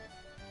don't...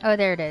 Oh,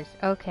 there it is.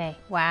 Okay.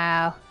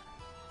 Wow.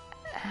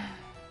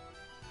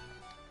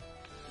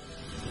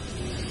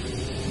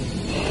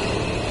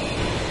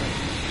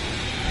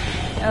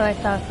 Oh, I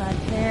saw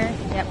clouds there.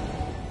 Yep.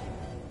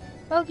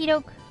 Okie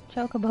doke.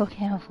 Chocobo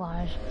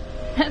camouflage.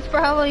 That's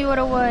probably what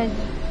it was.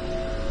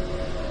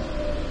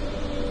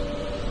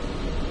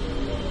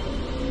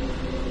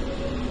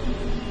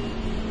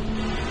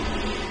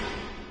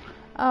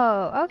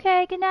 Oh,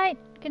 okay. Good night.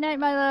 Good night,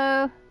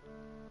 Milo.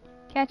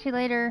 Catch you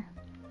later.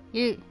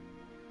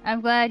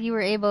 I'm glad you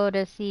were able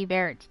to see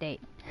Barret's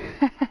date.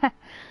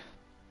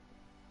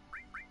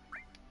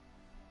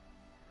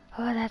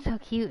 Oh, that's so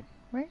cute.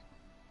 Where?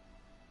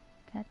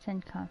 Cats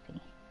and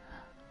coffee.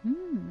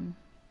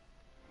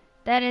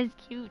 That is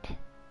cute.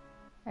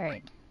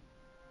 Alright.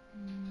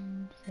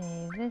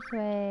 Save this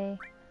way.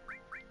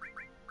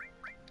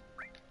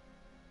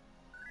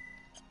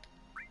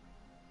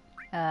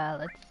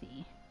 Let's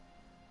see.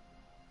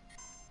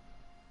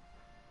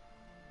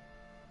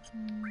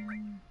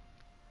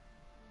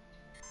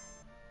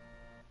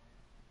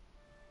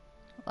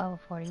 Level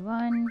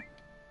 41.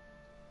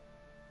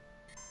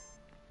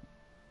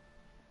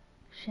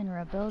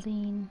 Shinra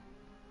building.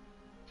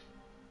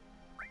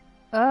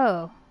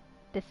 Oh,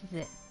 this is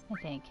it,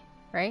 I think.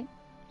 Right?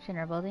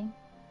 Shinra building?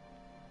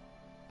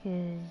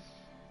 Cause...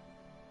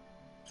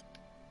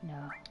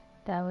 no.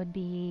 That would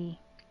be...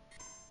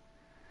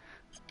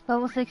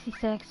 level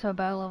 66, so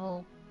about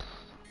level...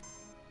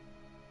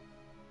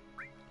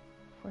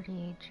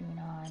 48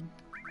 Junon.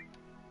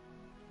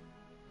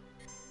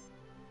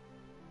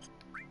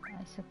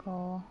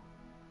 Icicle.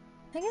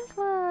 I guess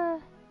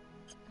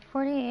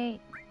 48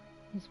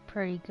 is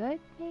pretty good,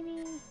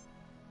 maybe?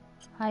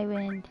 High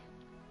wind.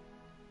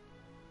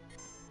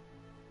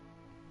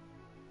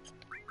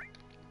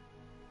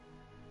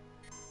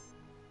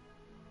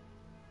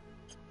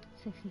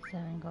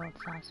 $67 gold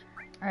saucer.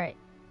 Alright.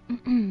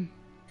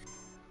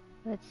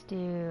 Let's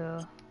do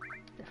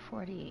the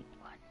 48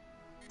 one.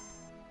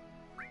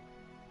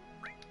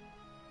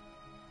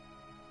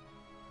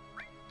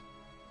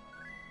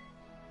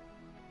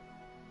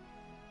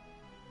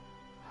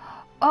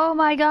 Oh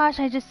my gosh,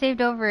 I just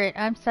saved over it.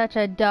 I'm such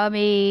a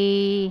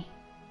dummy.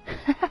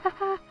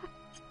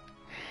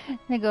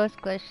 The ghost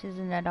glitch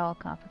isn't at all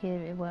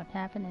complicated. It won't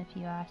happen if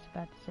you ask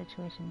about the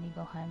situation in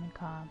Nibelheim and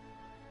calm.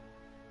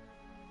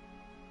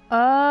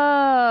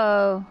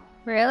 Oh,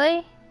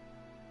 really?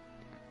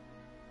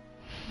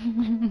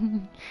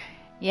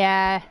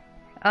 Yeah.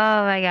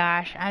 Oh my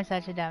gosh, I'm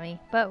such a dummy.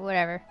 But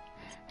whatever.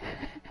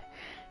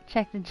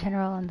 Check the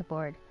general on the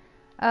board.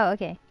 Oh,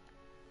 okay.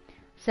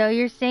 So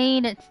you're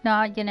saying it's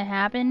not gonna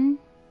happen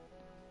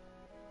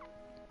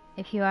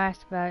if you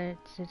ask about a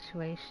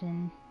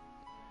situation.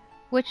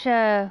 Which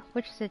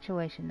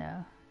situation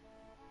though?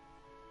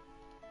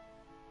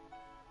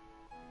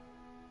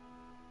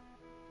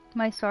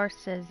 My source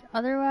says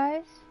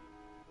otherwise.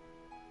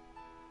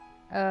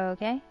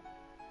 Okay.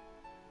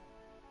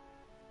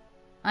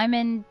 I'm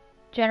in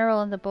general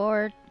on the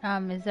board.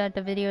 Is that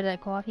the video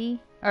that coffee?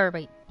 Or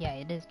wait, yeah,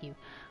 it is you.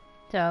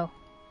 So,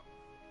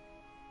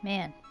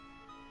 man.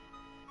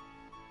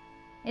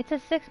 It's a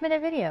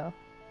 6-minute video.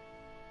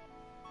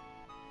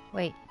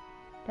 Wait,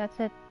 that's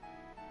a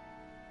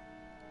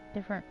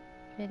different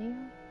video?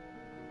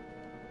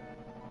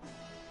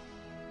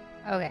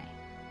 Okay.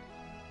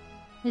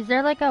 Is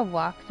there like a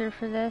walkthrough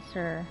for this,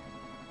 or...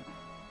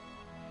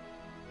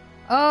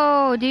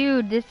 oh,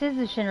 dude, this is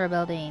the Shinra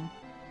building.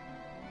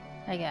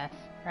 I guess,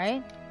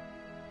 right?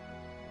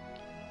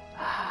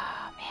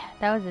 Ah, man,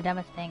 that was the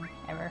dumbest thing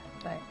ever,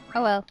 but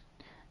oh well.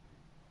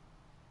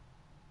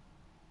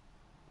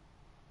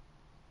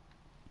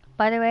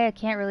 By the way, I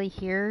can't really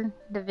hear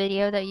the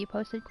video that you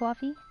posted,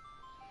 Coffee.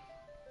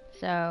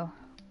 So,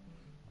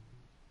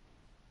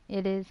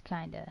 it is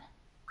kinda...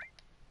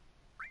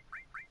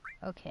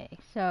 okay,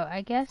 so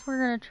I guess we're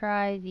gonna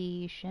try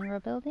the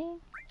Shinra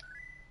building.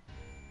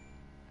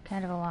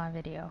 Kind of a long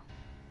video.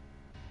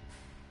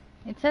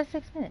 It says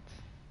 6 minutes.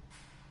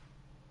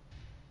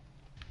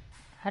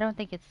 I don't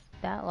think it's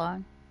that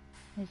long,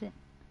 is it?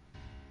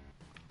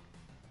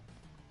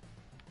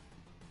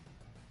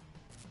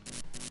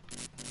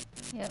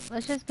 Yeah,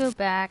 let's just go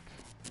back.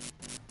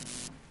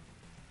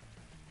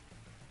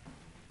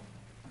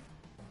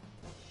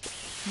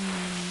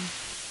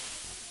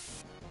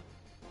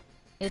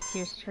 It's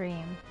your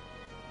stream.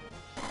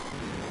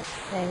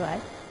 Say what?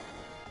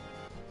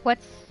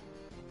 What's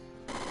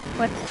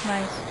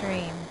my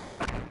stream?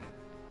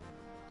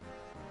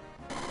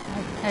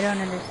 I don't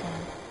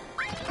understand.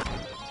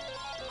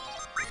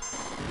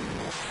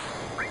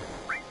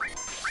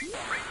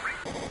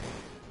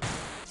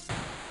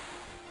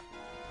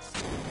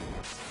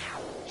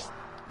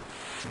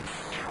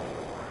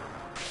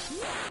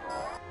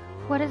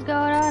 What is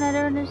going on? I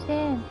don't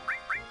understand.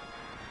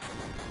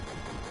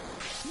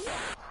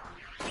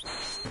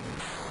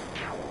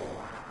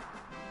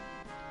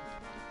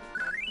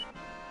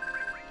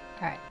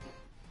 Alright.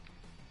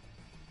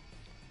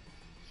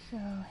 So,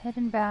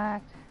 heading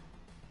back.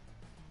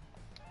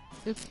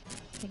 Oops,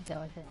 I think that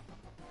was it.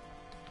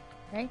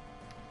 Right?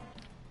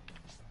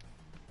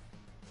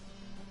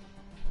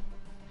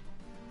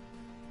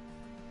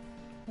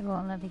 It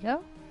won't let me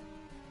go.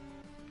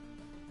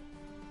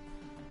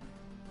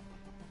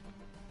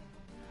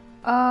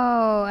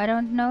 Oh, I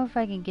don't know if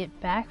I can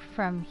get back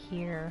from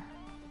here.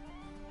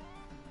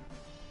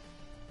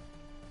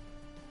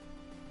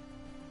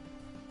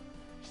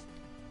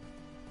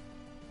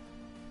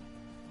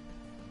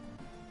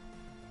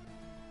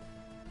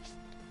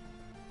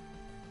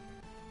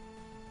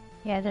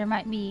 Yeah, there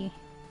might be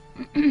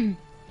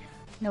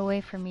no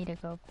way for me to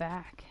go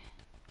back.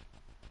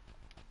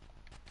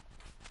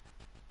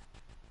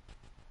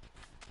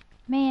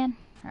 Man.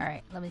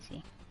 Alright, let me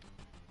see.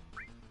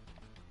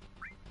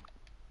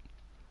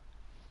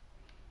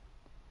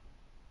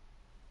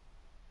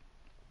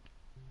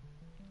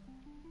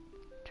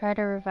 Try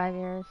to revive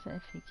errors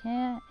if you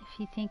can't. If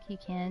you think you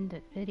can,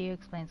 the video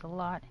explains a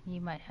lot and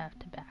you might have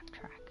to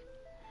backtrack.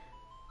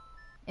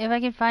 If I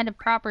can find a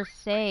proper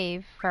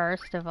save,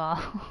 first of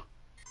all.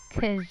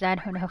 Because I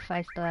don't know if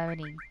I still have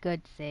any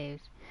good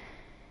saves.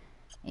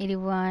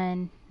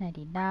 81,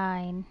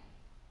 99.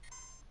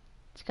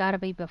 It's gotta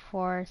be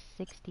before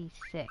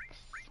 66.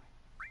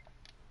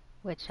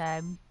 Which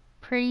I'm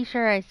pretty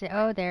sure I said.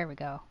 Oh, there we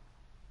go.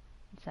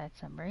 Inside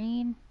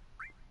submarine.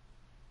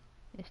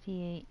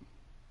 58.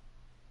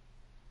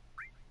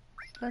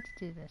 So let's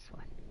do this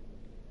one.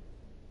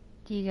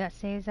 Do you got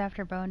saves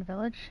after Bone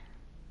Village?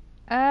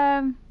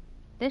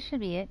 This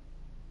should be it.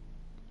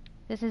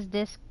 This is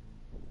disc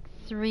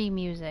 3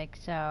 music,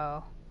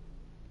 so...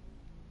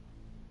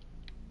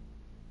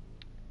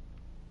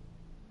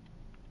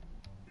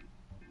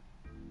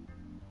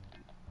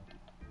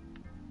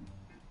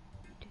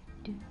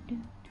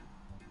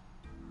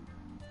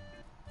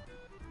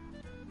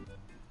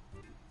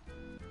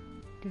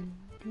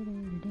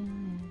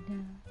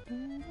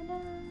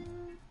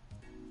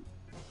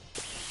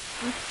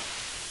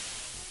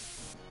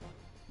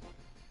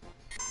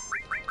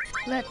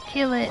 Let's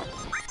kill it!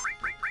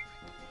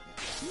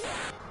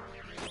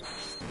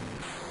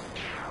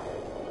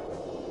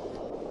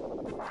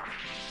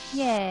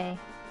 Yay!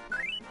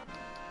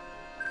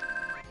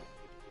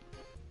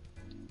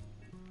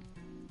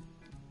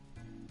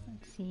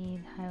 Let's see,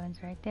 the Highlands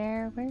right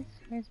there.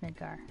 Where's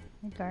Midgar?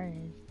 Midgar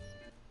is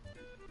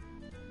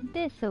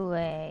this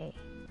way.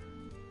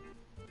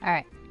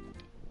 Alright.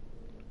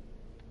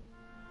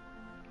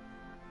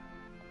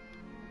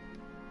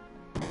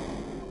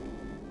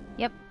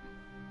 Yep.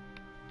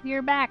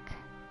 We're back.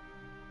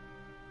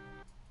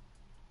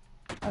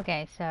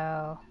 Okay,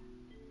 so...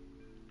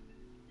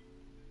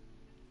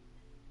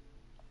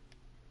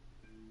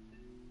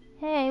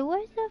 Hey,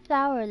 where's the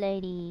flower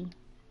lady?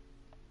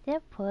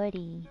 They're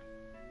pretty.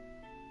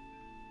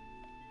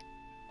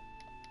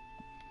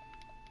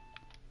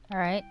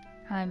 Alright,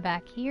 I'm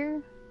back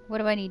here. What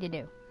do I need to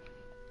do?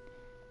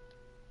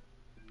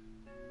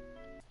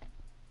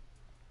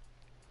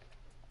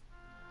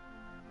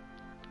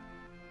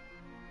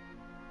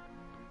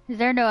 Is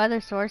there no other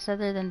source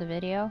other than the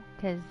video?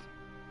 Because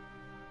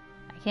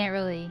I can't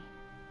really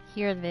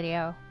hear the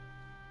video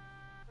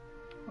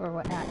or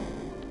whatnot.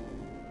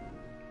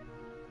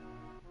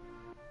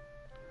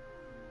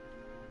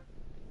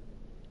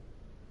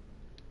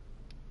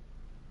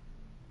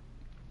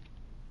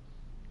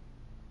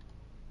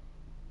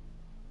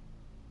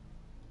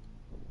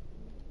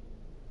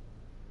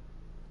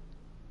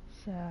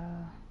 So...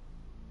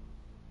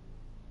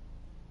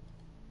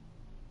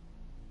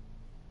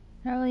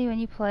 Normally when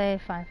you play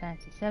Final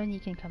Fantasy VII, you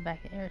can come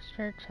back to Eris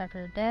Church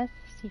after death,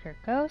 see her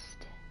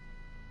ghost.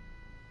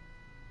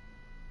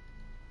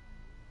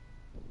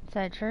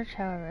 Inside church,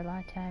 however, a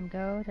long time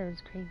ago, there was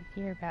a crazy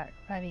theory about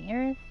reviving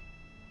Eris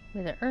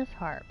with an earth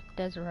harp,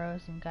 Desert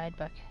Rose, and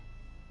guidebook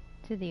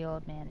to the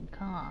old man in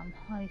calm.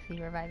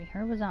 Obviously reviving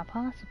her was not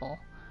possible.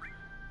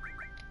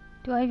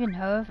 Do I even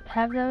have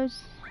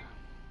those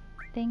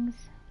things?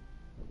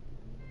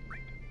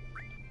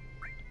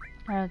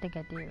 I don't think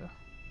I do.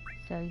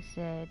 So he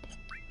said...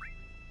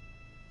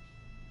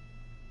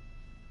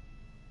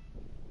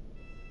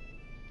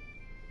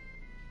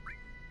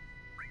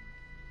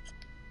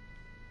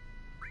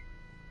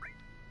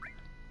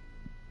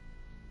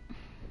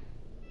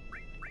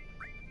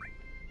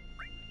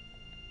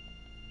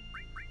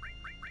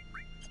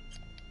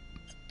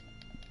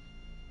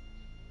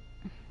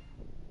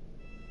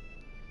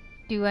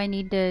 Do I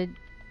need to...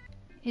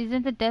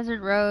 Isn't the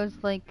Desert Rose,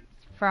 like,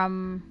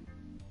 from...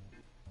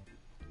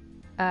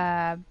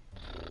 I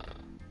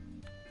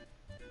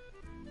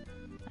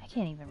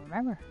can't even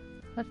remember.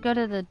 Let's go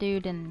to the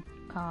dude in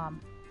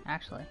calm,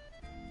 actually.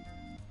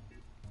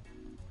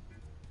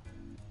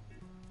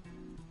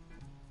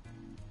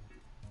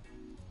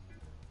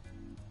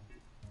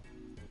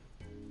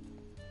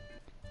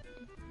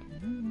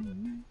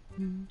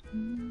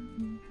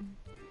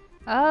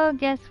 Oh,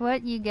 guess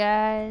what, you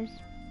guys?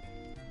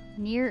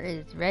 Nier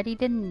is ready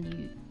to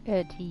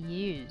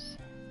use.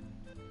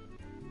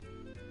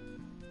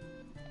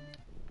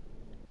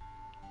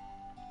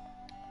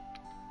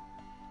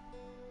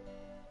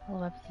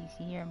 Hold up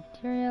CC here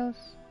materials,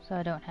 so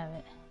I don't have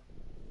it.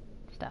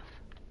 Stuff.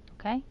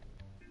 Okay?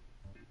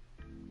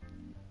 I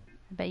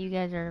bet you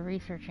guys are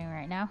researching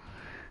right now.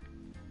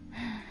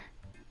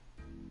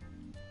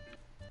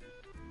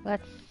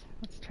 Let's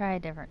try a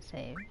different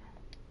save.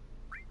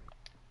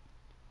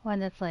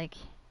 One that's like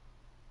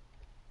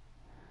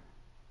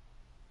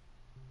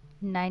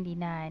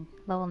 99,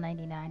 level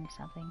 99 or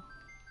something.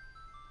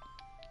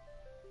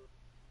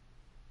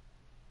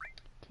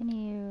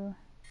 Continue.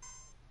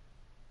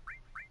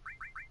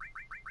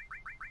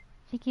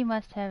 I think you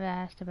must have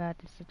asked about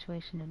the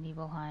situation of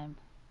Nibelheim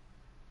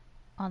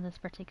on this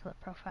particular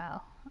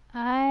profile.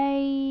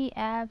 I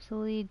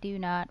absolutely do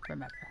not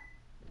remember.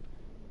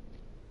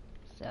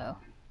 So,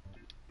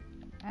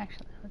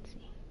 actually, let's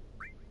see.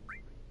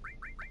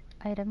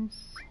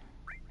 Items.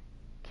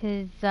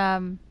 Because,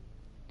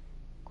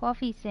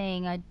 Coffee's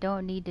saying I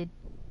don't need to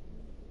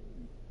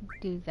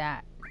do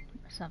that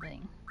or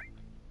something.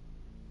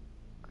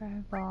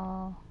 Grab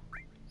ball.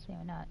 Say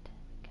or not.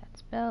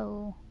 Cat's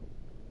bell.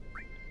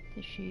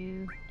 The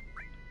shoe.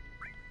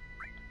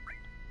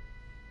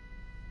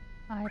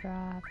 Eye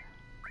drop.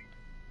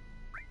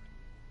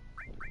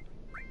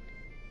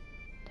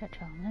 Touch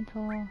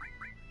elemental.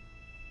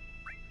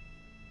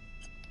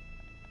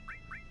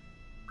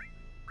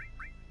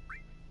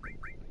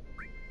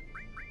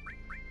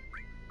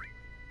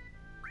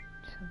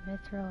 So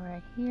mithril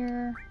right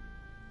here.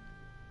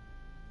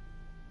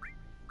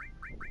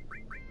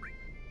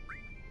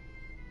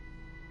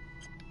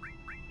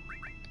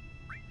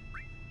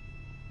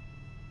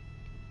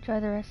 Enjoy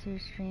the rest of your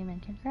stream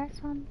and congrats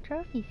on the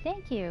trophy.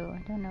 Thank you.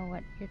 I don't know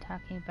what you're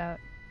talking about.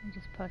 I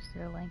just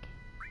posted a link.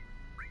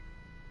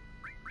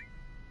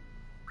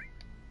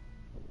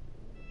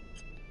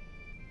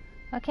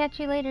 I'll catch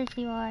you later,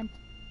 C1.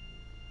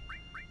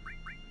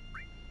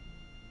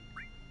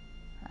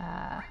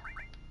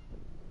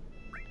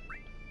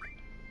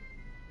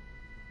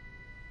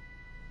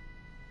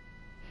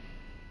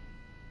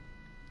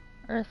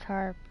 Earth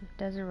Harp,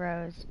 Desert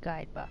Rose,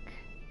 Guidebook.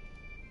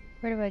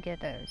 Where do I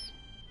get those?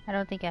 I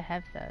don't think I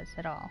have those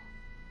at all.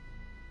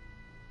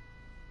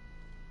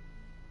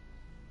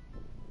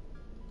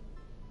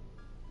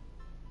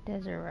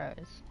 Desert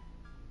Rose.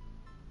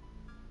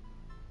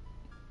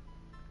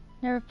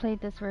 Never played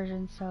this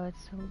version, so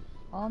it's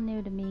all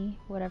new to me,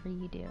 whatever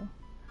you do.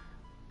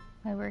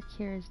 My work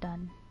here is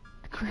done.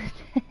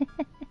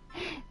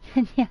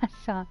 Yeah,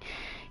 song.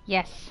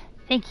 Yes,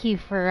 thank you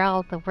for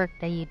all the work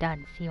that you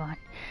done, Siwan.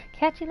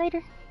 Catch you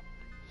later.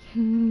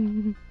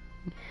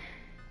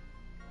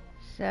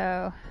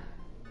 So,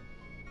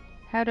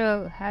 how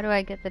do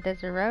I get the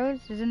Desert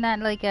Rose? Isn't that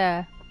like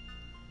a...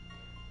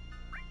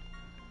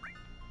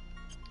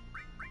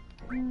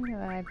 How do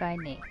I buy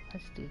name?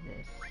 Let's do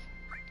this.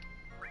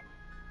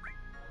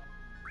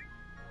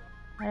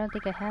 I don't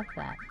think I have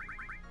that.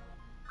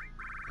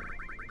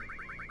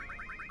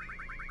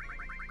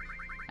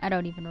 I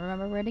don't even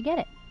remember where to get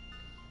it.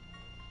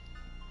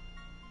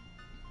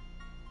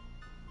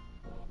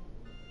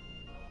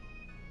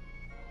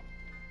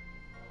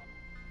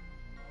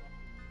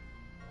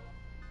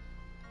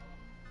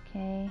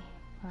 Okay,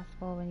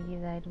 possible when you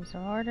give the items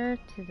in order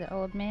to the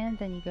old man,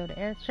 then you go to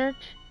Air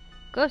Search.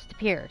 Ghost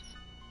appears.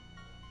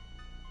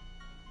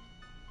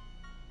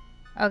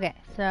 Okay,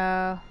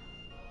 so...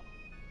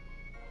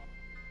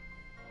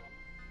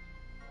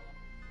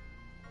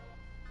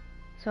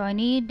 So I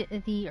need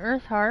the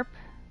Earth Harp,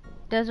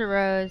 Desert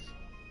Rose,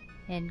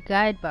 and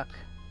Guidebook.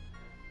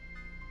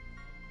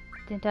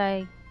 Didn't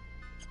I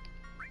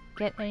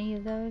get any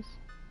of those?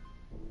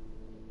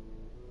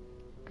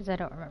 Because I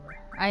don't remember.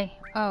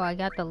 I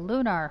got the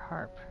Lunar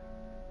Harp.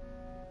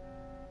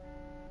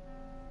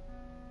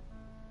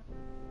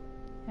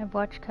 I've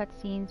watched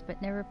cutscenes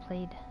but never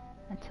played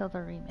until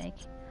the remake.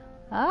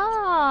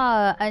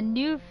 Ah, a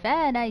new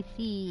fan I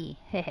see.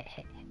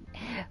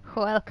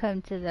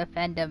 Welcome to the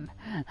fandom.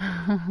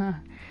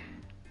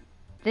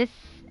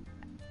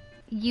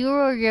 You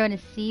are going to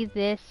see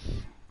this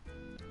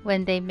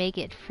when they make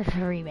it for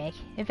the remake,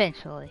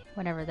 eventually,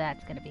 whenever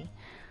that's going to be.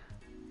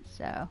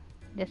 So,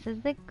 this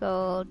is the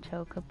gold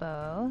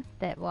chocobo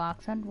that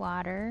walks on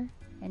water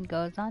and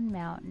goes on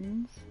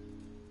mountains.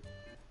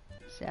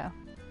 So,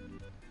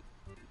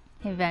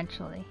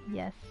 eventually,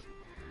 yes.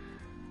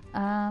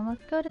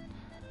 Let's go to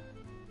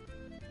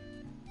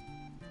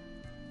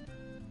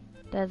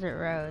Desert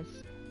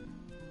Rose.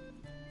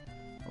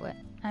 What?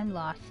 I'm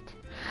lost.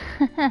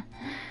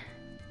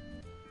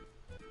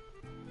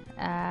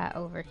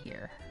 Over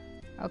here.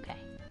 Okay.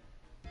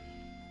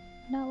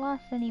 Not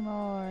lost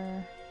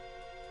anymore.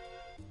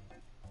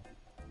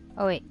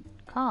 Oh wait,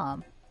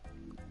 calm.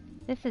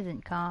 This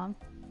isn't calm.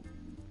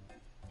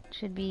 It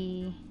should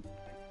be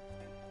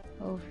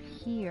over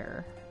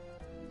here.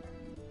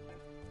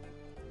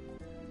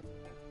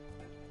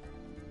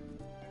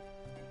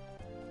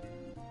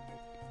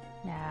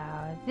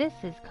 Now, this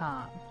is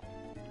calm.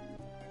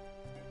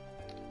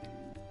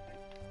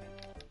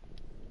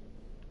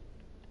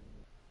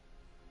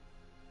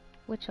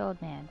 Which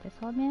old man? This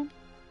old man?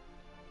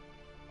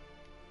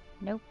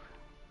 Nope.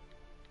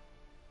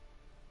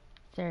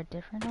 Is there a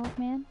different old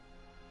man?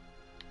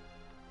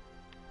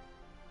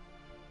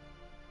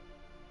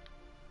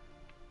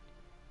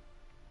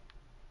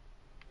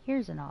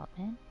 Here's an old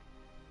man.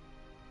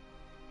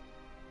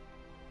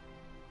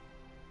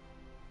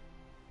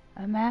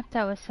 A map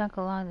that was sunk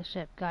along the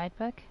ship.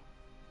 Guidebook.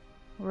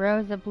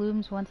 Rose that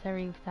blooms once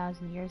every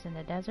 1,000 years in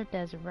the desert.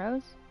 Desert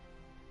Rose.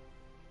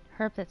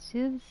 Herb that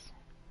soothes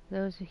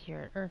those who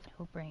hear it. Earth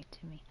will bring it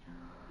to me.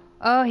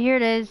 Oh, here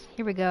it is.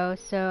 Here we go.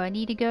 So I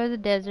need to go to the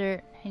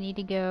desert. I need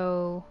to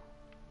go...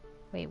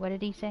 Wait, what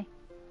did he say?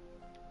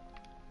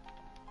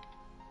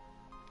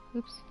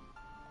 Oops.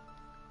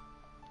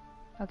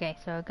 Okay,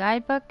 so a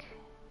guidebook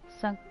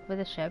sunk with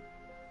a ship,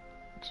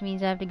 which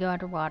means I have to go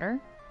underwater.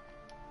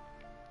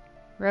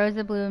 Rose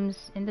that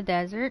blooms in the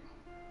desert.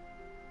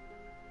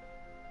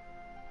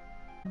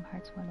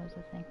 Hearts 1 was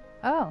the thing.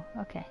 Oh,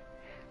 okay.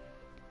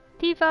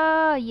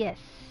 Tifa! Yes.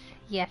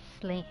 Yes,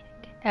 Link.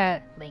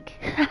 Link.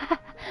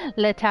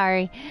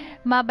 Latari.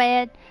 My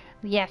bad.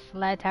 Yes,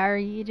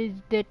 Latari. It is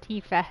the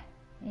Tifa.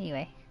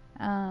 Anyway.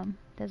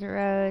 Desert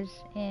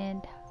Rose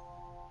and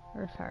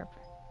Earth Harp.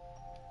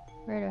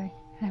 Where do I?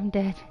 I'm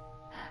dead.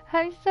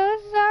 I'm so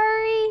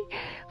sorry.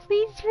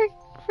 Please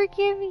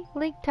forgive me.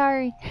 Lake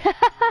Tari.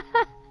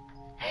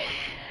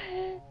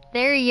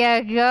 There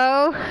you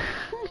go.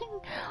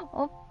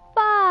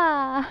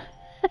 Oppa.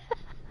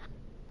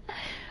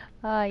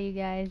 Oh, you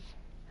guys.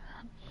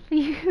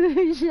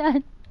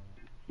 Fusion.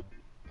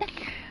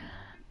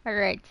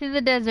 Alright, to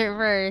the desert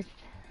first.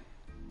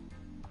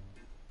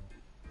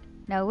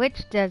 Now,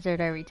 which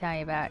desert are we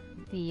talking about?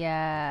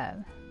 The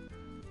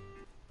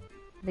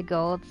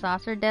gold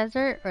saucer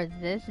desert or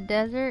this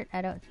desert?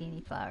 I don't see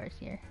any flowers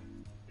here.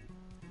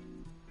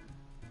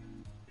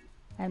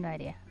 I have no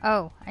idea.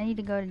 Oh, I need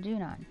to go to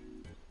Junon.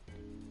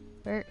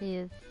 Where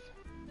is...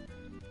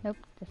 Nope,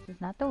 this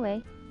is not the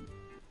way.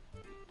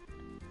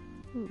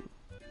 Ooh.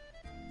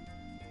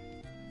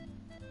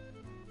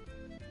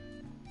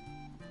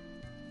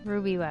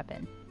 Ruby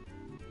weapon.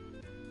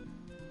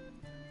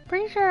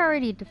 Pretty sure I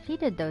already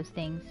defeated those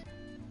things.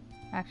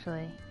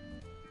 Actually.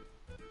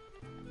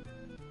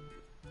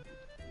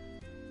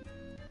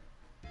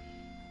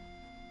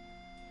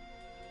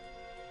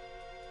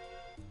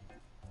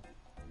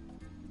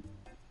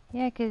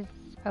 Yeah, cause...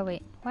 Oh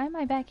wait, why am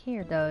I back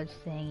here? Those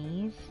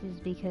thingies is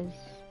because...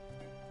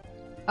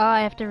 Oh,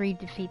 I have to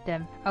re-defeat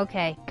them.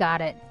 Okay,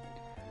 got it.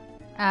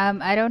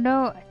 I don't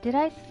know. Did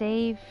I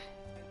save?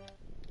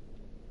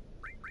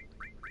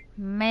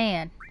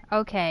 Man,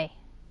 okay.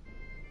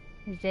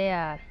 They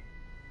are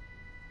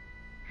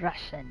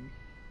Russian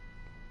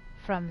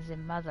from the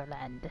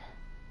motherland.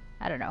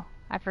 I don't know.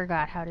 I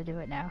forgot how to do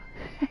it now.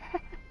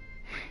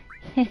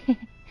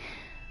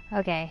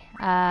 Okay,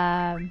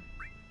 I'm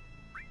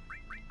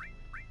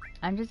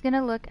just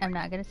gonna look. I'm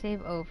not gonna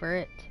save over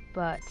it,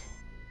 but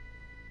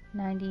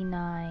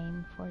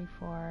 99,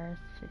 44,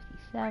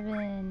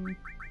 57.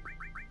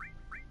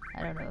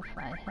 I don't know if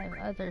I have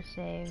other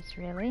saves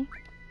really.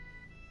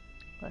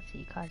 Let's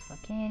see, Cosmo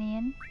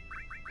Canyon,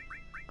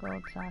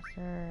 Gold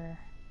Saucer,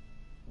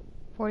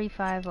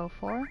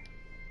 4504.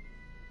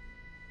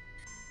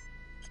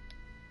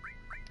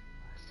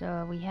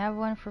 So we have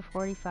one for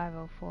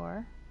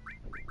 4504.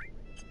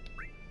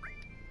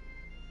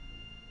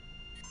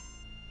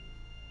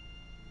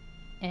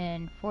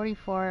 And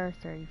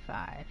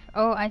 4435.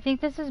 Oh, I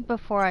think this is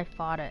before I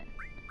fought it.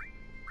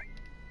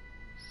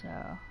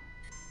 So...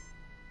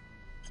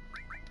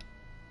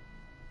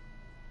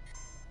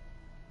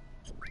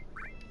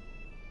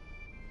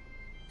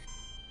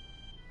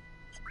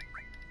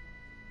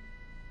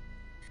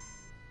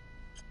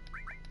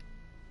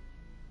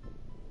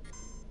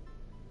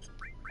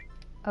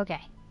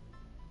 Okay.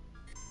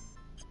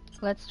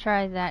 Let's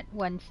try that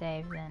one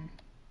save then.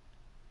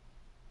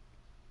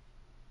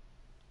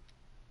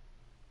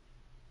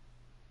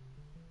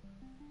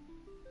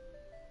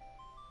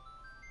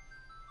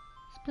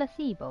 It's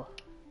placebo.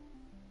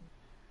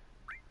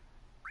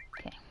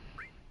 Okay.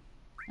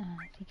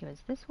 I think it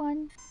was this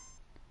one.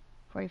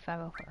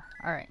 4504.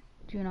 Alright.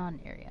 Junon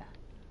area.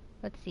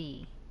 Let's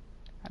see.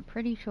 I'm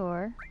pretty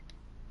sure,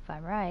 if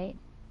I'm right,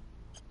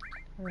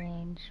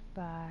 arranged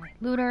by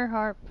lunar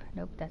harp.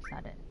 Nope, that's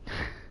not it.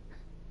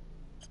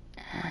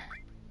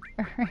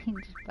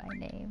 Arranged by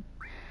name.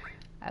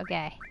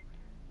 Okay.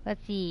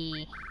 Let's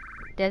see.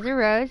 Desert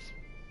Rose.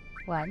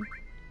 1.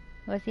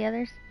 What's the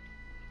others?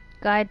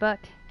 Guidebook.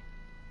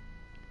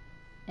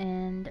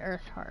 And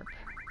Earth Harp.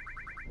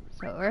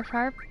 So Earth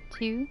Harp,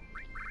 2.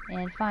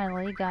 And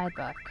finally,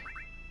 Guidebook.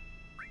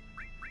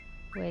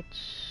 Which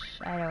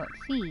I don't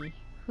see.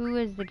 Who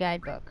is the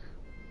Guidebook?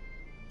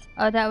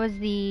 Oh, that was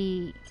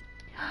the...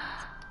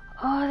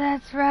 Oh,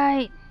 that's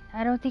right!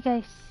 I don't think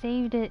I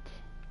saved it.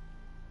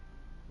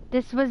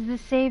 This was the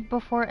save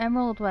before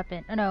Emerald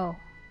Weapon. Oh, no.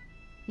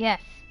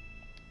 Yes.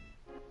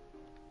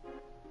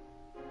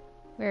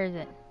 Where is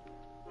it?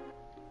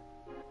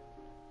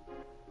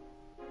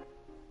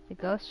 The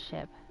ghost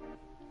ship.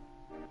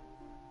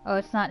 Oh,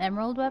 it's not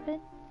Emerald Weapon?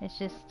 It's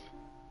just...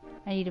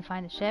 I need to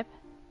find the ship?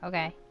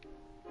 Okay.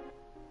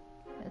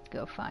 Let's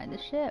go find the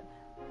ship.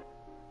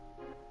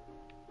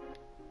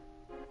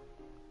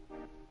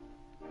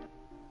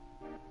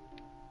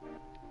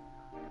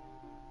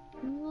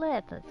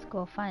 Let us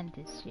go find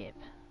this ship.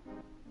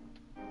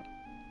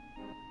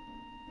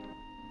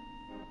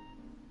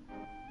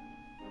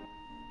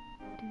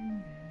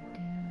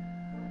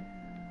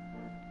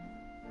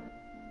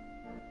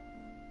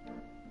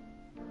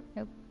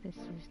 Nope, this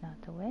is not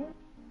the way.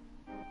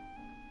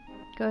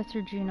 Go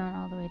through Junon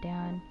all the way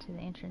down to the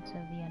entrance of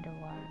the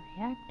underwater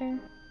reactor.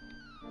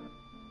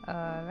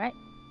 Alright.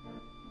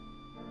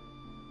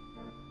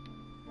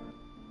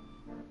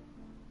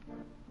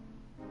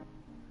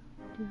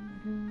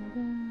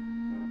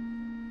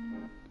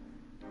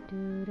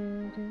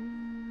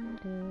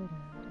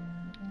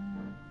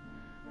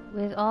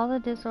 With all the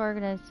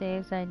disorganized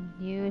saves, I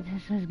knew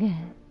this was good.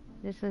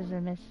 This was a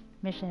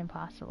mission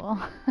impossible.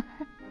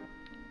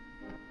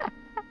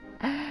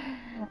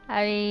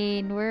 I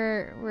mean,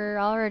 we're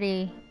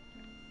already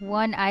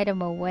one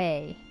item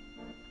away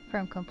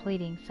from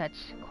completing such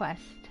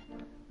quest.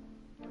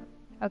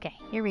 Okay,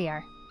 here we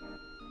are.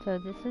 So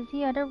this is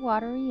the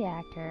underwater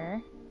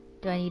reactor.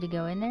 Do I need to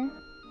go in there?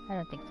 I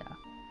don't think so.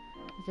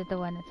 Is it the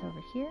one that's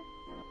over here?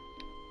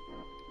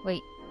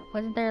 Wait,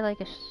 wasn't there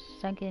like a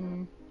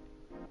sunken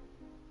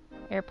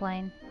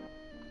airplane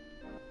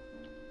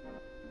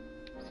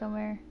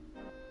somewhere?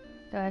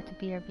 Do I have to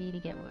BRB to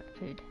get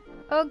food?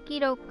 Okie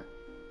doke.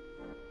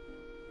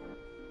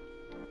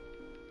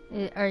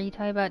 Are you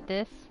talking about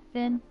this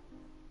then?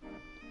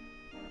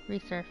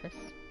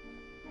 Resurface.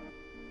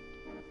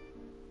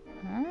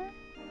 Huh?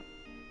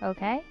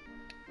 Okay.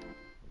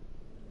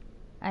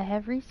 I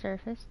have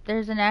resurfaced.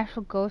 There's an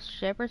actual ghost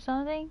ship or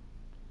something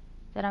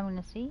that I'm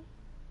gonna see.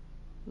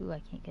 Ooh, I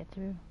can't get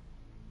through.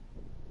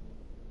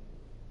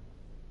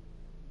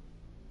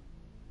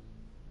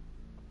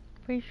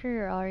 Pretty sure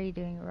you're already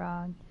doing it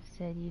wrong. You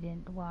said you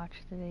didn't watch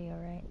the video,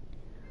 right?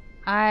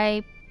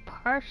 I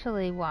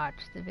partially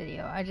watched the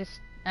video. I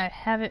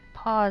have it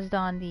paused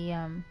on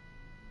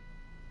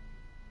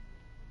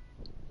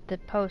the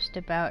post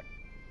about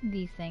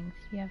these things.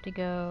 You have to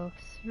go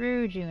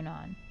through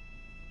Junon.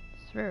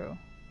 Through.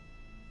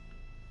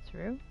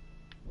 Through?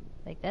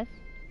 Like this?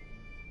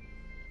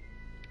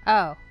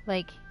 Oh,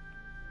 like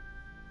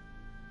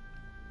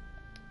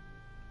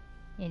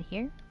in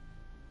here?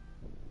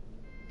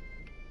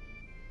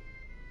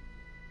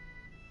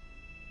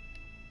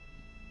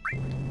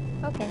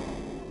 Okay.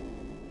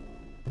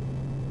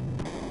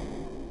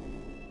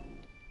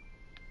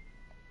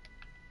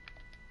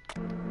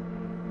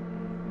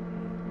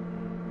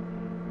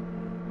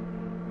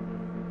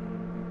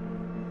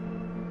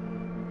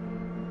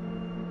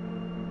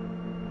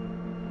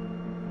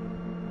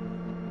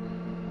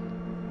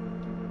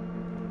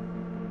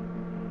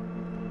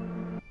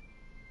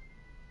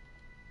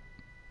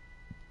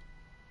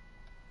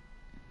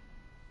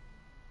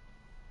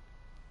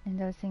 And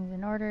those things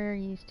in order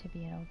used to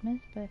be an old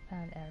myth, but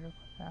found out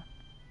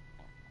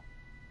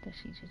that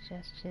she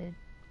suggested.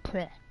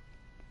 Bleh.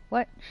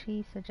 What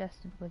she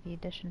suggested with the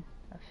addition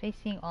of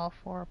facing all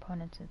 4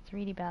 opponents in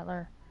 3D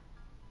Battler.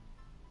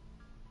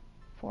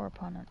 4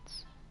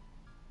 opponents.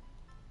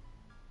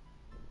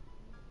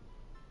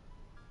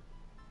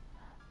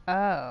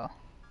 Oh.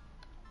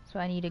 So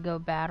I need to go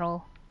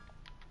battle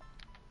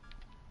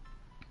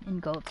in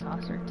Gold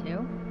Saucer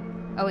too?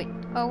 Oh wait.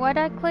 Oh, why'd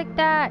I click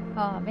that?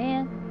 Oh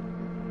man.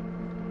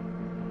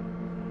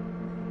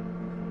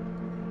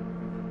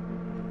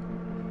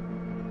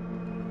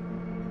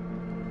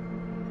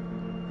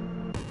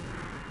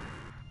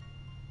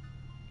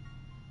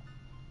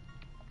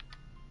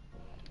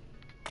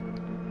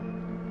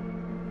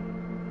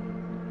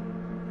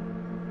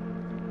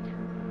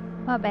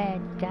 My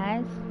bad,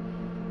 guys.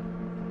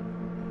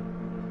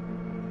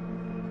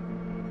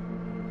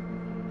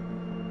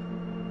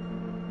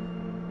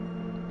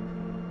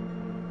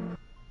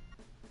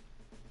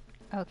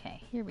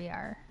 Okay, here we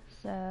are.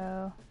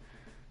 So,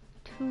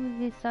 to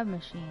the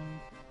submachine.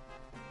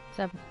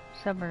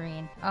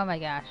 Submarine. Oh my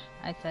gosh,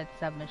 I said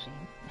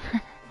submachine.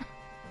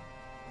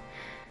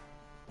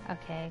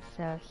 Okay,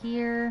 so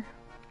here,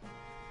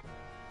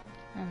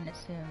 I'm gonna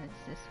assume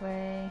it's this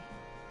way.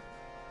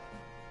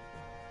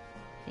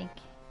 I think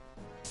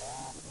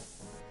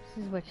this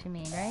is what you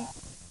mean, right?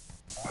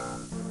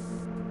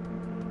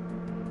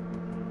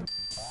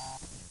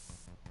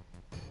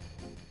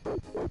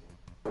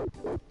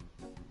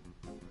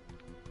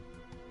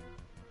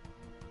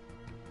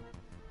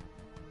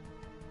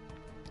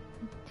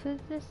 To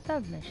the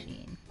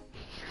submachine.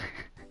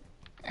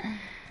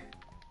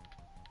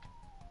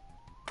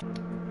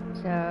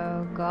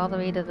 So, go all the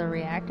way to the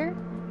reactor?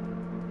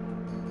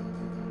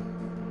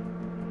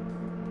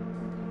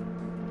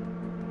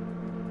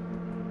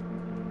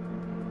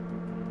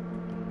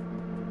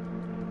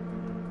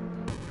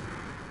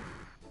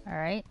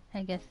 Alright,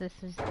 I guess this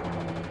is the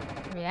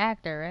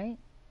reactor,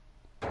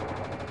 right?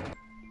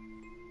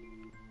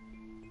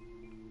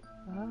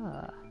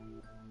 Oh.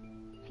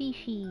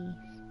 Fishies.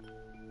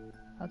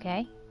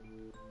 Okay.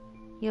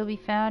 He'll be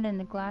found in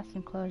the glass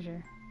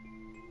enclosure.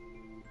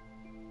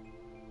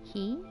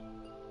 Key?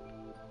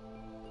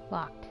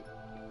 Locked.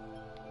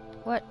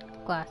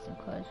 What glass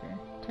enclosure?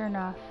 Turn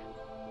off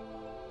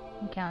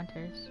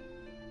encounters.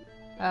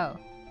 Oh,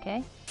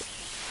 okay.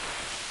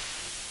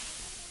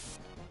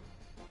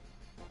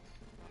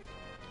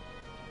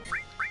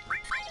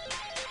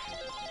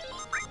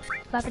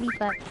 Flappity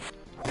flap.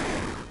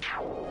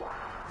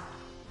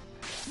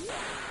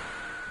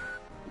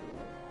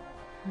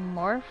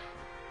 Morph?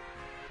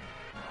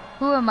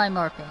 Who am I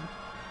morphing?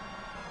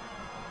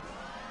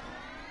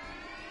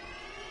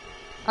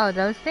 Oh,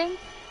 those things?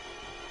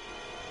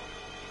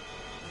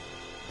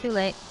 Too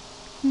late.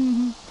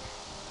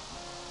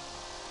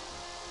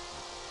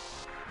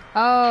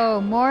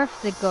 Oh,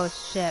 morph the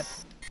ghost ship.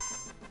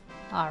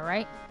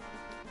 Alright.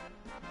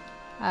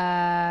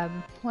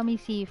 Let me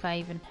see if I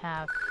even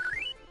have...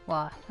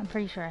 Well, I'm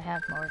pretty sure I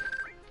have morph.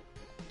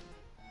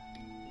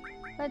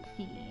 Let's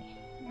see.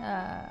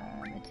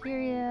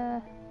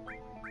 Materia...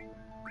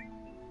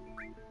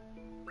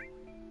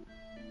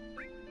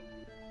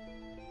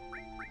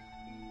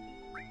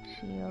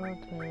 Shield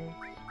with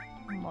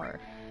morph.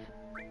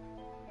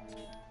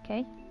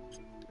 Okay.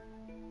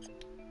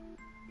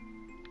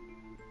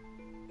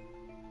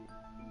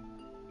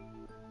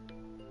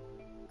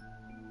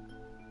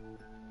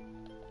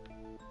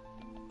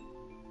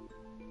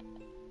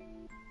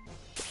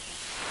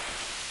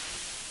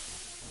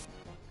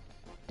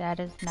 That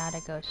is not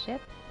a ghost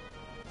ship.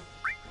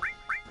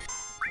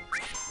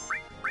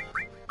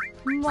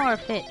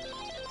 Morph it!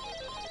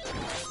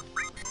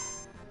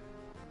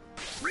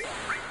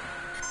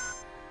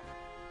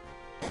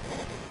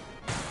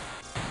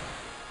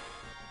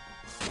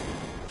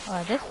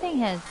 Oh, this thing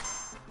has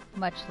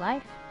much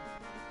life.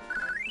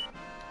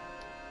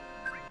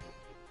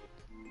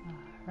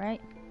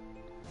 Alright.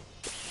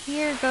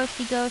 Here,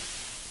 ghosty ghost.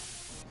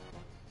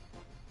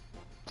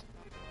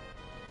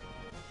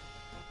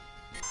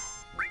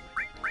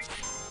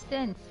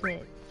 Sense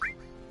it.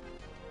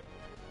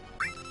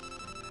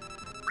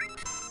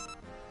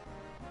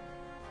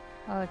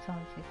 Oh, it's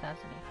only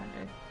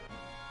 2,800.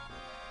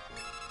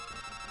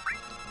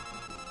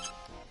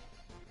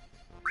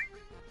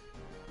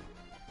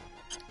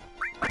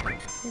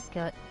 Just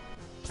kill it.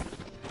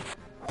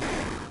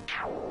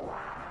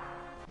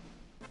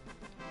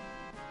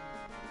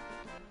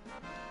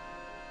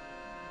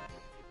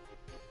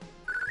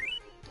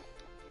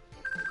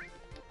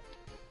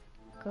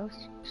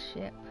 Ghost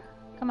ship.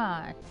 Come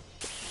on.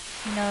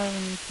 You know when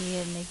you see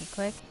it and make it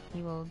quick,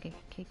 he will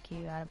kick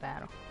you out of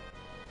battle.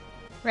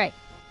 Right.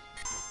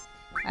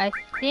 I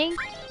think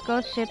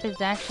Ghost Ship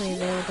is actually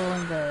available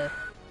in the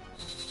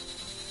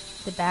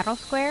battle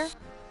square,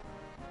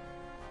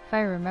 if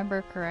I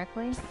remember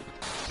correctly.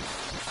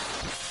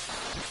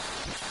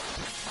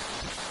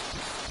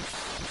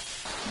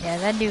 Yeah,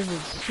 that dude was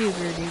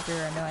super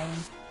duper annoying.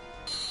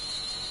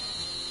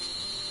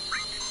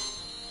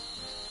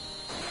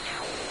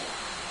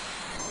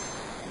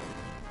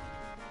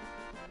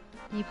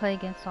 You play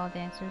against all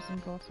dancers in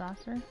Gold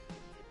Saucer?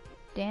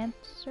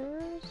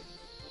 Dancers?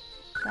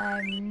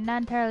 I'm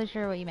not entirely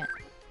sure what you meant.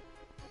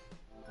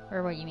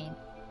 Or what you mean.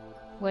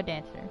 What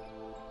dancers?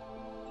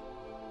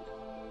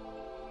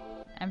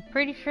 I'm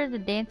pretty sure the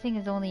dancing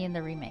is only in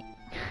the remake.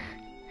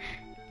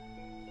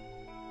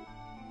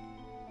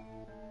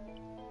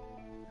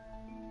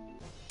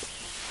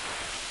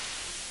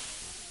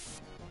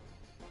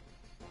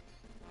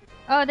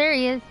 Oh, there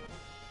he is!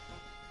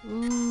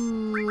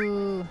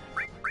 Ooh.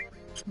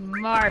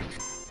 Morph.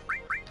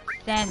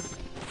 Sense.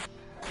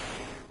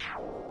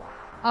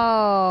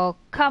 Oh,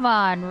 come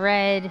on,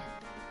 Red.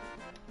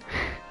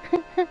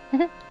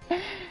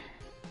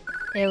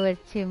 It was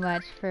too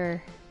much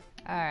for...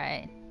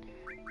 Alright.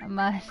 I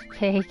must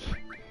take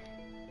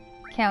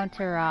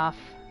counter off.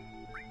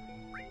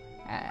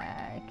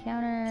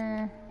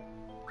 Counter...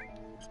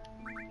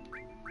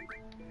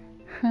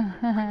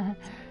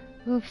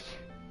 Oops.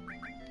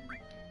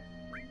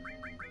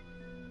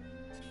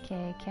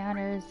 Okay,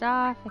 counter is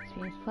off.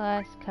 Experience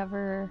plus.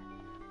 Cover.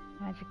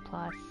 Magic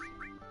plus.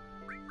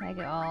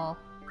 Mega all.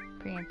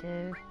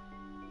 Preemptive.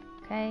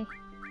 Okay.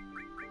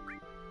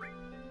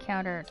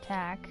 Counter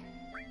attack.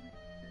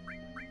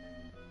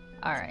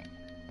 Alright.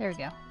 There we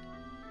go.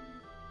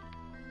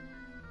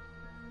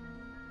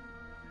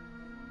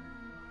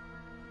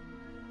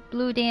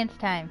 Blue dance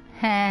time.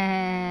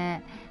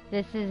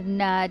 This is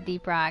not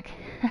Deep Rock.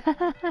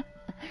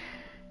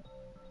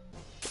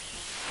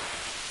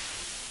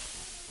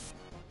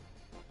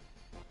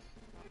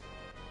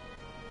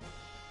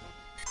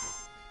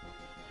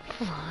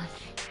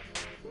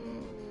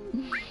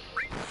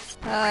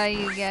 Oh,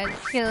 you gotta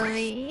kill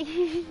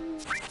me.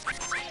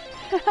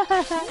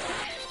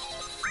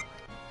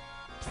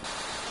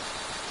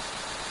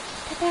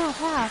 Pow,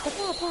 pow,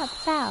 pow, pow,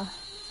 pow.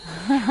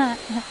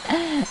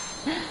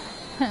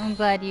 I'm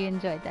glad you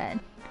enjoyed that.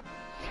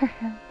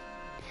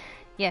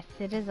 Yes,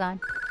 it is on.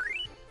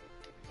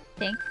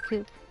 Thanks,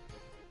 Coop.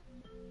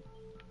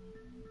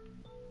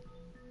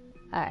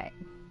 Alright,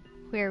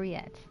 where are we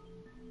at?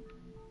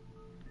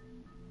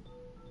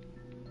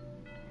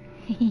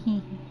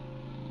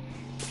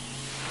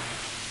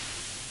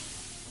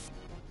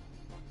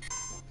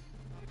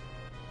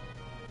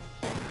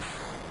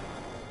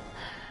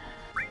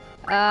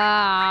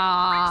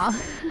 Ah.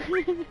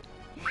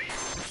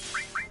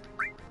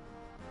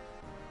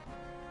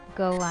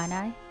 Go on,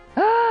 I.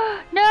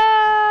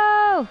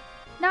 No!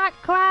 Not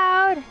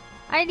Cloud!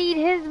 I need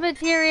his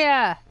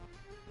materia!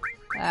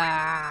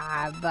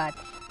 Ah, but.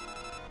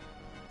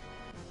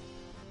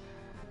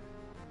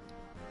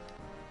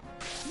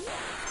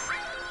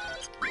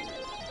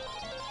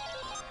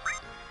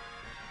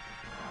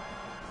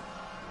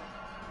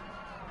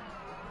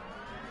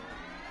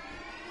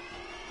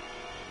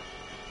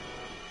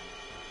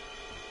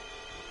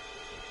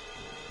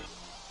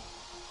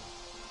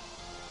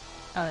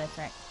 Oh, that's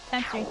right.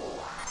 Times 3.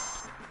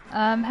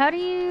 How do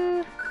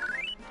you...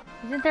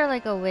 Isn't there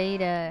like a way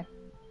to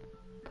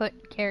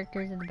put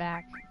characters in the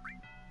back?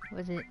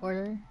 Was it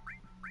order?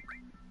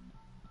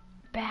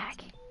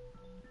 Back!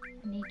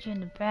 I need you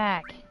in the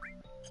back.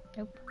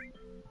 Nope.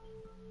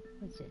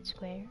 Was it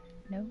square?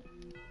 No?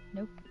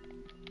 Nope.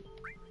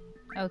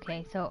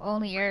 Okay, so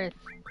only Earth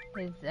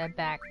is a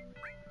back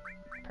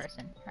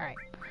person. Alright.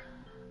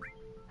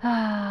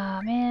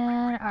 Ah,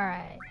 man.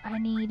 Alright. I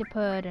need to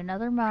put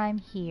another mime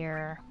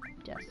here.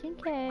 Just in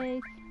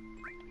case.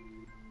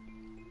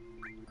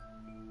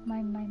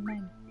 Mime, mime,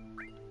 mime.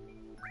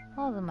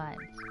 All the mimes.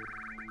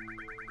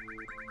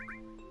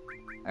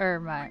 Or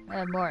my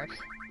morph.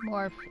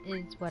 Morph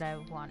is what I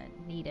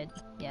needed.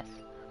 Yes.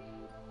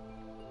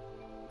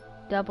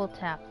 Double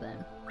tap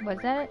them. Was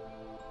that it?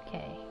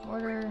 Okay.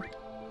 Order.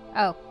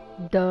 Oh,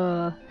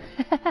 duh.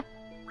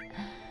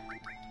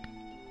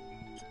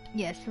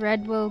 Yes,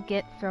 red will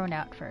get thrown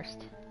out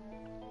first.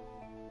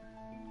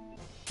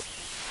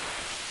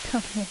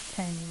 Oh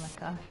my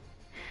gosh.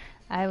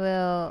 I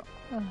will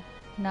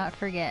not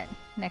forget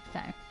next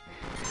time.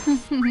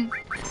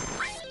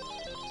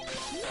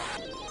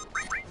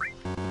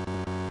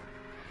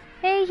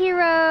 Hey,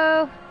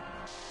 hero!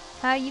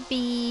 How you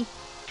be?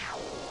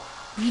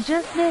 You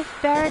just missed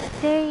Barret's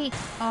date!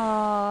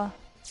 Aww.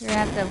 You're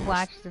gonna have to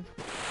watch the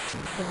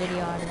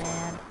video on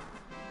demand.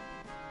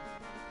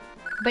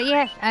 But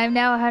yes, I'm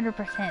now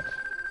 100%.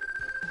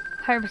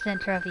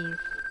 100% trophies.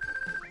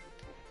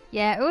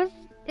 Yeah,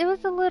 it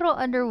was a little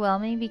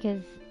underwhelming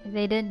because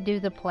they didn't do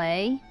the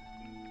play.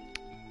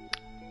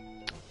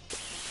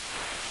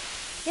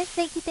 Yes,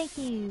 thank you, thank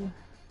you.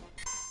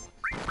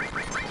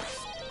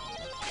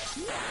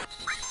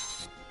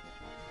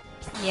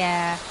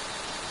 Yeah,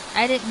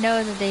 I didn't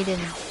know that they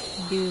didn't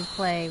do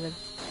play with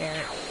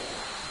Barret.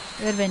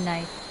 It would have been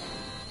nice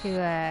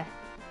to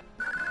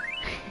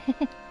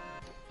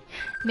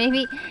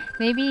maybe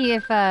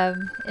if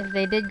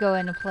they did go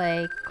into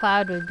play,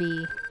 Cloud would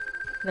be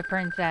the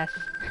princess.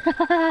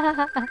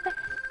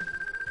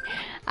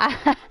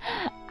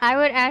 I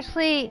would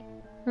actually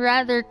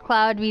rather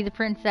Cloud be the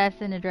princess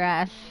in a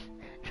dress.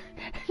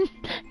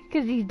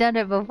 Because he's done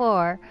it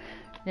before.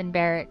 Than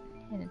Barret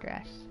in a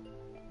dress,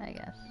 I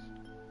guess.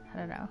 I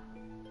don't know.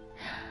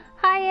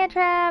 Hi,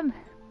 Antram!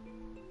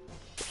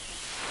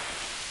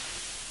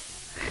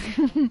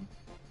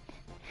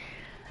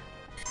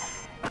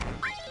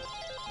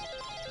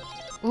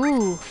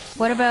 Ooh,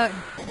 what about,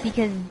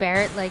 because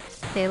Barret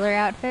likes sailor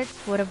outfits,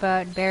 what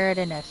about Barret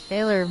in a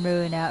Sailor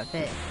Moon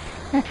outfit?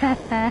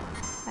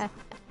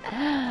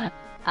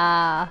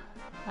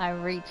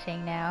 I'm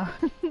reaching now.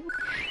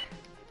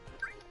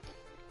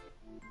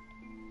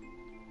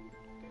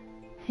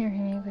 Hear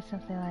me with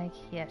something like,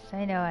 yes,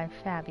 I know I'm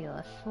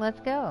fabulous. Let's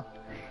go.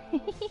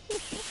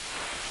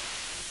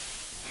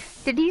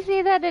 Did he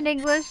say that in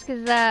English?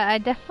 Because I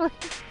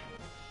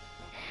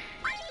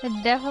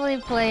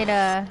definitely played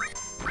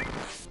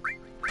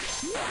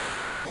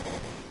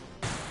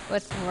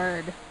what's the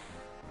word?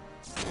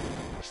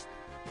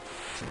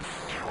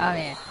 Oh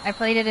man, I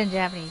played it in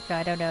Japanese, so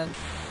I don't know if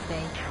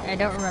I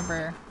don't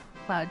remember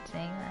Cloud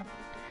saying that.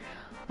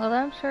 Well,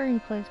 I'm sure he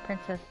plays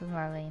Princess with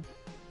Marlene.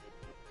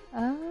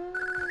 Oh,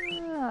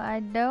 I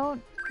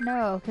don't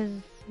know,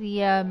 because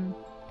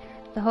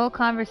the whole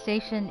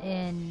conversation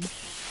in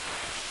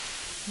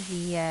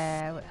the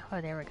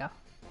oh, there we go.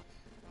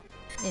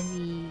 In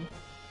the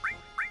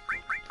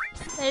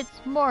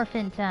it's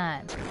morphin'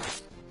 time.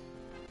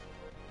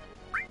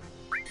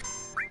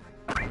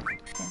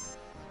 Yeah.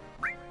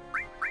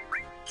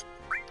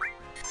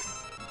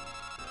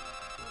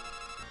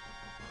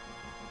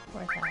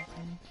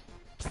 4,000.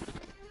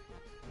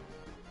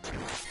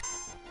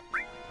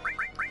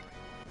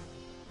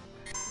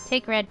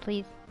 Take red,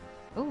 please.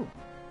 Ooh.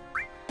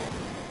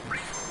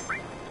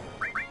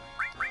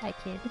 Hi,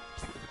 kid.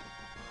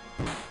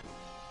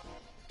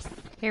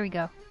 Here we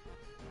go.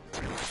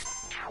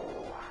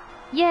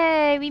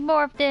 Yay! We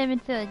morphed him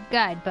into a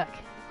guidebook.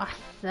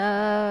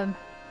 Awesome.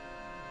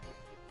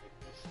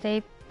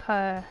 Stay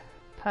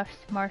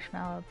puffed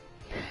marshmallow.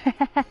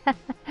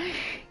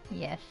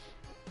 Yes.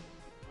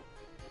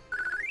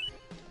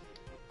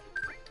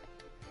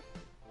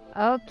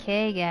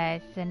 Okay,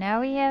 guys. So now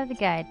we have the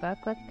guidebook.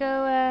 Let's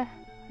go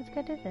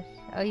do this.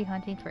 Oh, you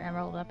hunting for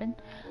emerald weapon?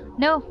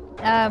 No.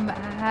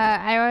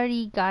 I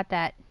already got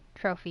that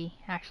trophy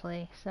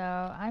actually. So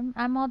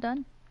I'm all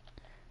done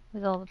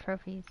with all the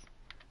trophies.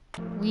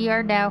 We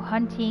are now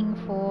hunting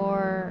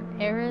for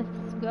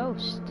Aerith's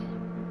ghost.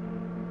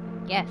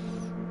 Yes.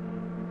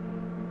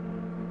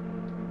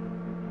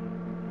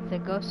 The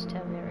ghost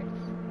of Aerith.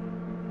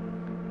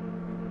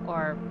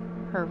 Or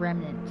her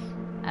remnants.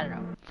 I don't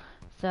know.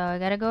 So I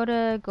gotta go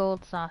to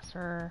Gold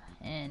Saucer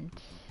and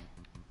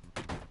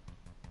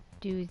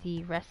do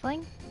the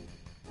wrestling.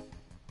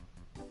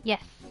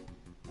 Yes.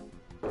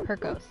 Her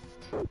ghost.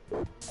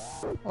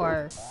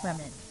 Or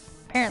remnants.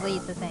 Apparently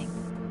it's a thing.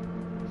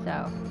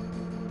 So.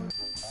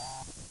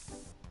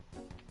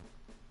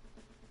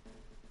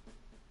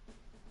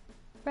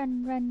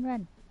 Run, run,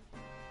 run.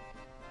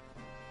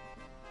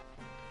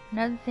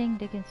 Another thing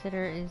to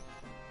consider is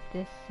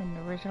this an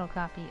original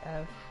copy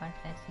of Final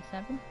Fantasy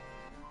VII?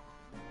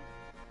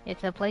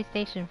 It's a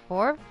PlayStation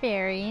 4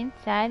 variant,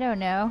 I don't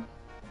know.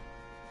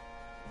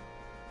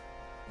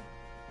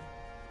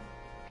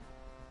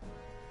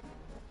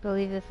 I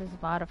believe this is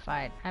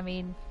modified. I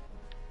mean,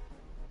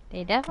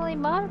 they definitely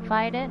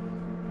modified it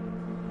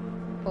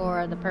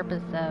for the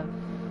purpose of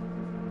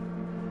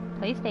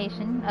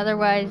PlayStation,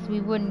 otherwise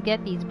we wouldn't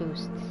get these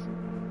boosts.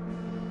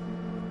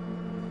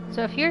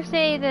 So if you're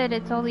saying that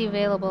it's only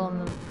available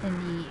in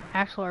the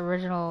actual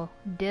original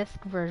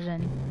disc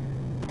version,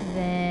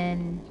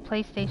 then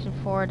PlayStation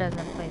 4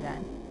 doesn't play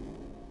that.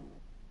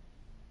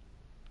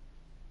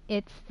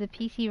 It's the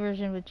PC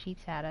version with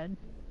cheats added.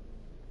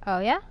 Oh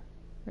yeah?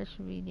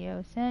 Virtual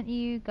video sent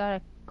you.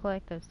 Gotta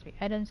collect those 3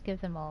 items.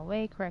 Give them all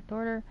away. Correct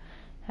order.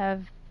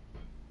 Have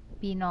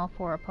beaten all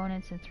 4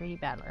 opponents in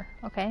 3D Battler.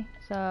 Okay,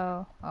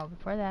 so... Oh,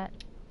 before that,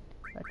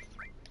 let's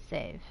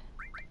save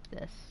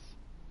this.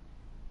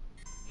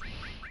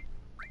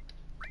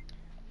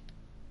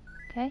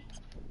 Okay.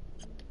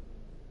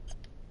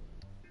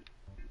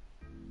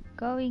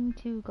 Going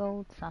to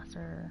Gold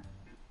Saucer.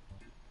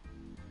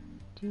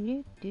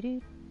 Doo doo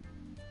doo.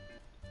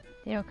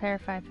 They don't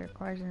clarify if it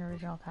requires an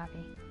original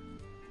copy.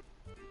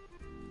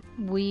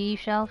 We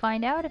shall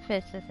find out if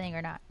it's a thing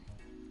or not.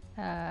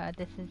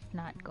 This is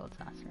not Gold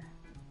Saucer.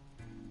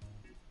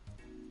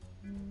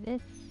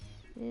 This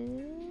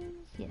is...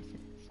 Yes,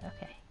 it is.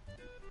 Okay.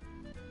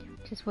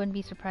 Just wouldn't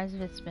be surprised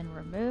if it's been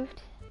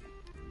removed.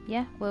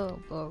 Yeah, we're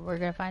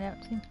gonna find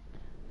out soon.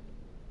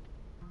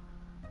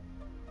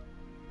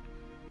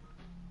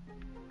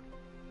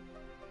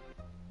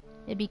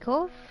 It'd be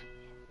cool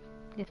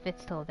if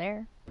it's still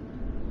there.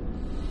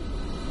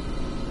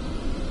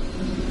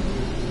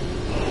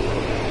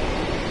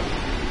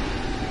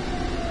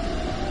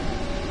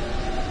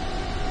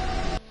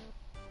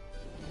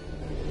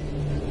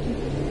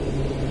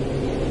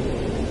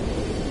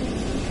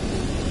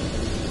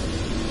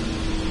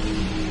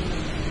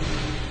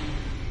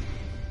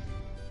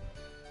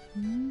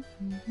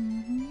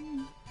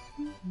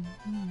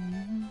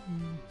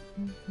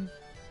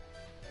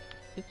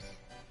 Oops.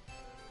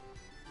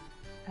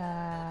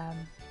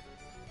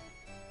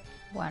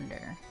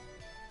 Wonder.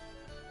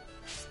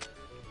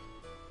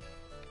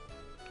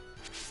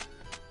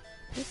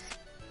 This.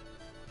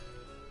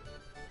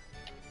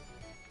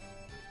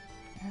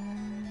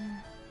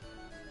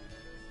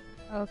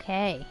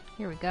 Okay,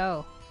 here we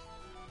go.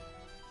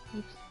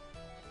 Oops.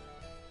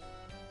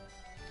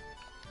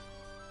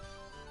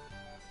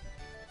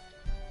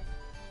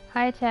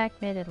 High attack,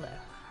 mid and low.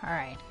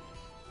 Alright.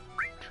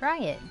 Try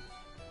it.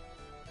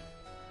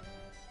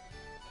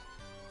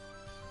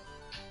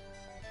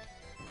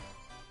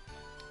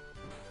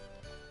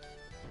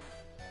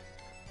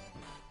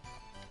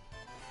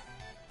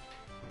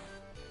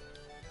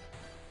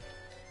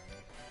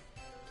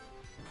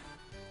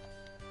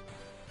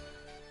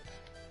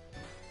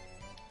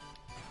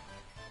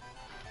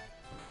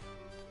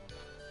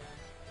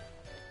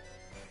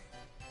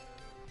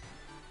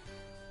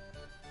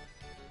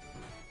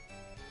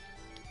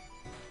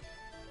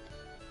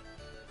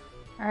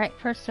 Alright,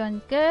 first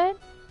one's good.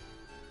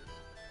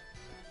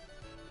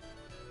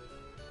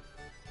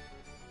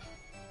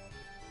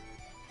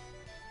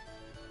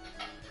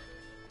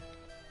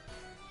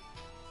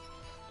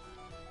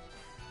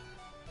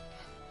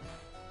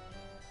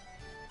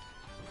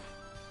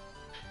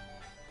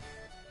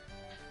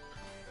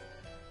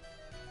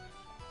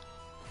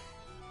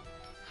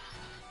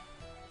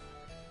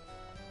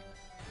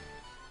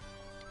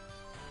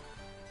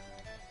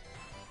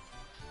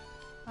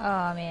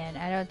 Oh man,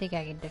 I don't think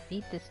I can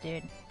defeat this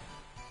dude.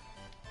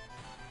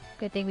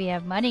 Good thing we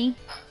have money.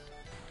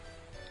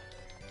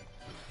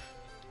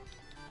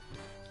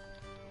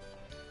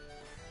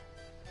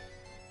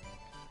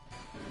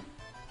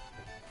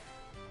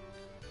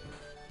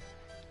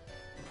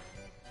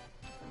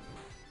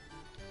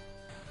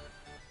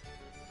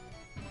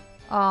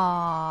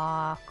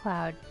 Aww,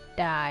 Cloud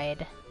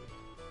died.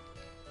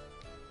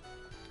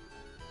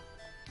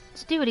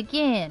 Let's do it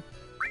again.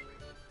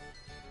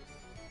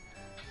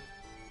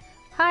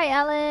 Hi,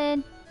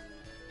 Alan.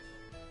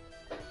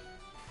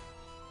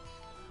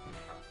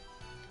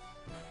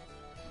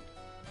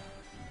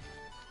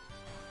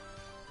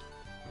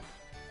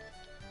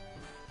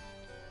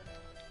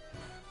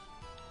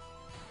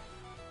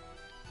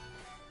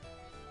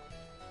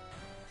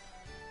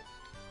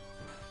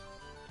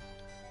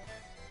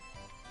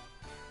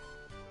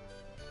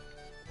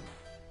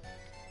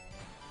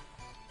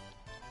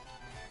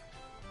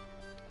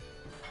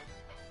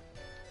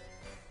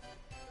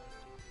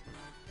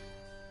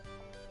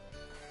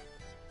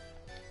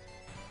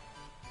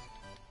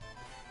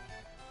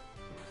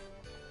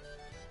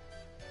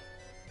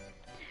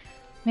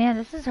 Man,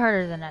 this is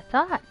harder than I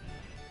thought.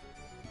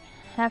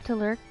 Have to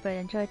lurk, but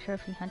enjoy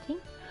trophy hunting.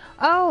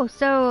 Oh,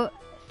 so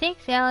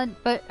thanks, Alan.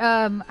 But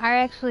I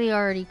actually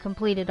already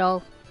completed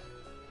all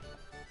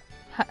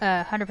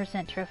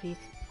 100% trophies.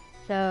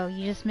 So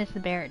you just missed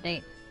the Barret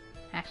date,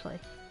 actually.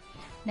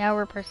 Now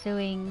we're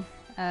pursuing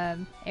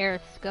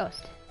Aerith's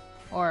ghost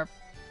or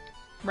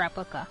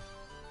replica.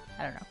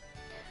 I don't know.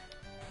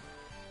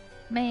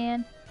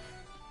 Man.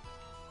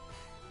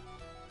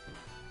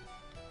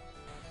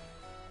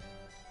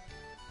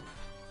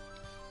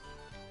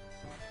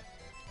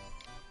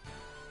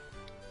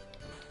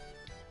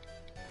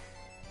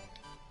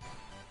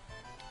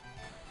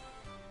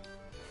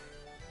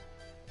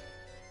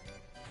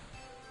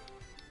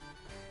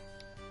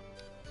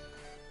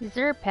 Is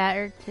there a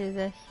pattern to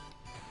this?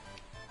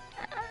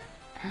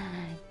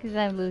 Because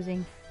I'm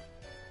losing.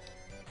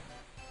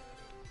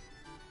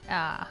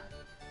 Ah.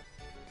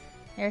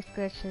 There's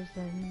glitches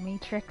in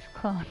Matrix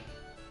clone.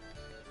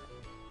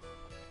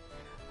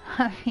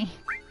 I mean...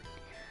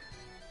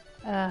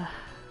 Uh.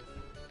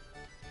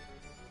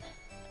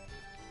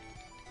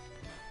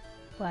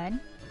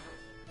 1,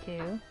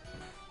 2,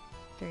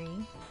 3,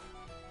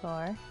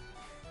 4,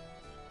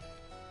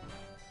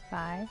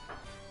 5,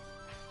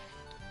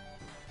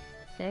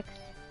 6,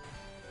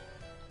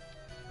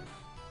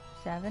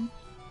 7,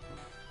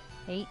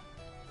 8,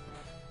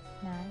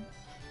 9,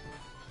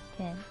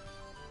 10.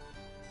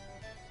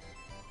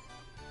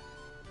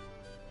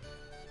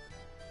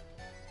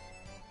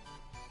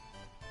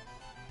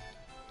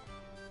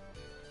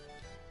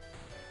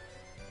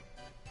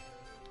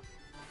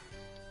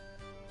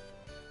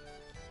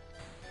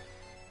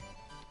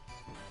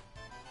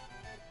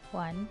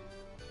 One,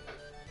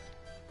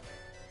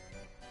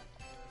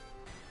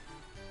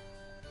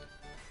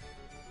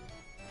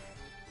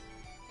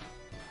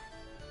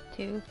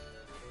 2,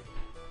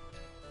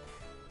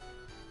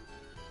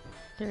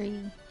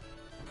 3,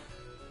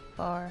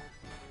 4,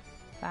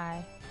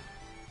 5.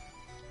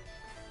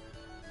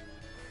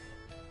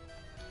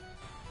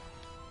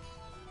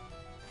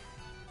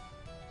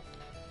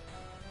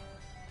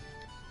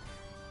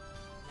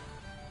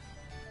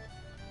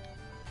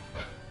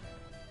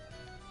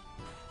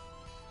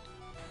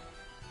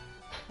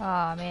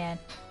 Oh man.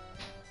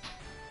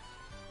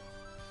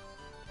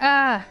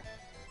 Ah!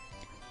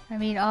 I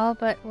mean, all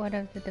but one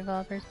of the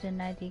developers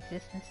denied the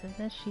existence of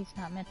this. She's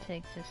not meant to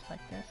exist like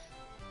this.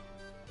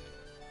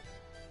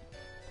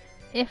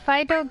 If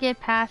I don't get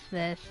past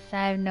this,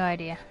 I have no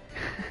idea.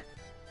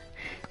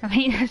 I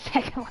mean, the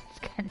second one's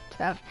kind of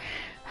tough.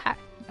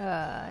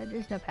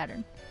 There's no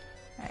pattern.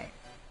 Alright,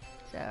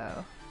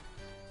 so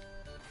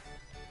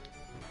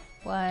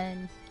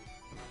 1,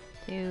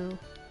 2,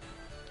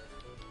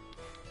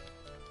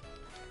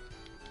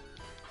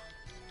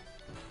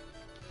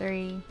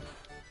 3,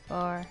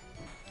 4,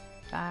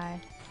 5,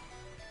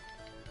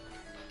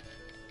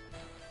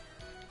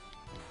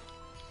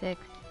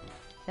 6,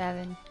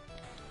 7,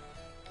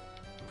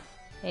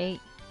 8,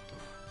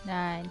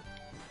 9,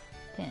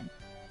 10.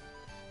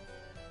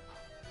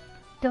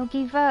 Don't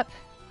give up!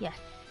 Yes.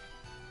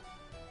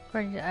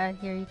 According to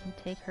here, you can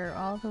take her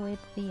all the way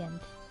to the end.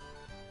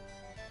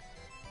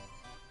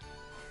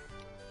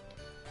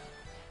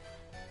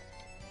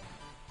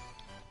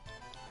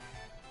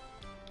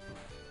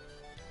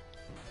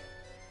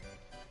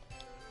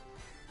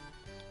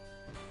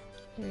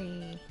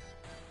 Three.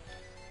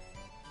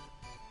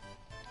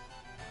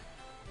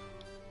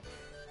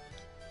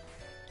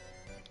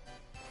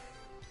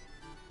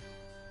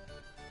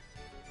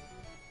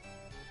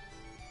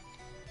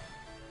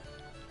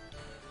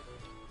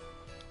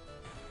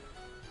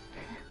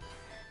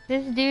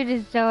 This dude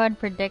is so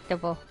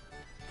unpredictable.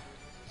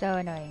 So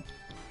annoying.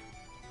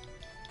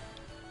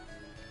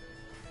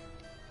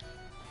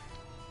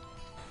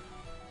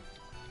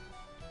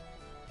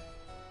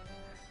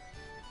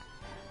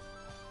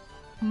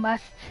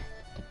 Must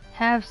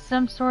have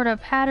some sort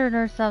of pattern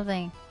or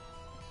something.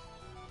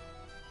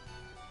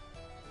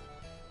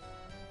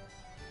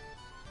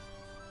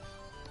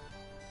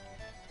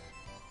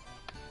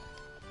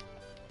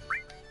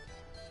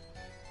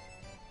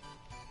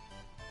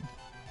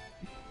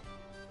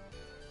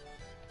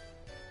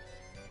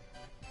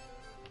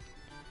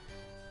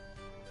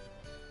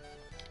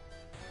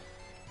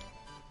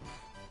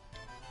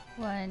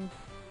 One,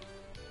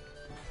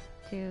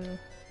 2,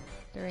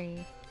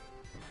 3,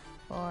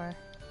 4,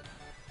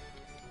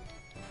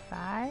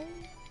 5,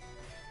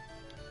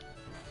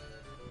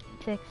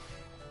 6,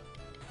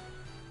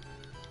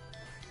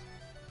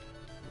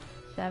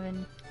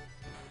 7,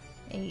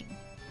 8,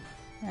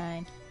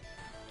 9,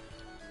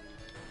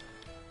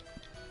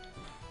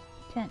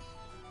 10.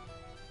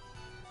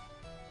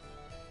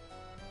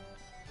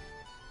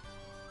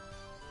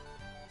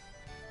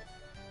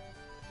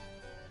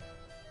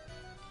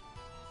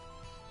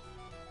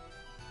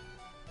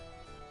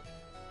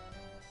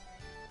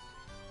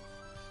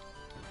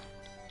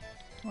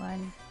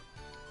 One,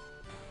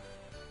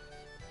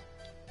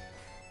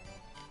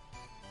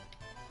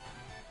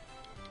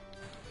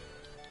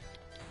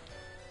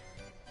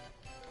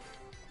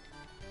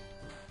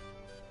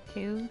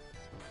 2,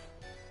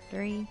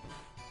 3,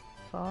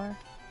 4,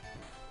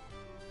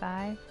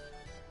 5,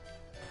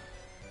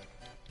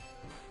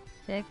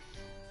 6,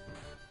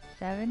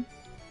 7,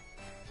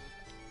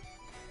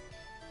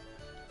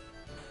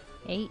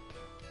 8,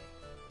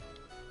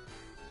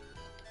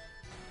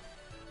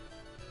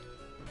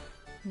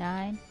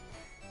 9.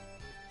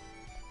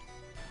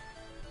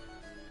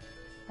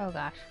 Oh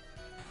gosh.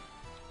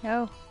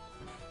 No.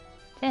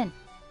 10.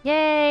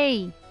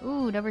 Yay!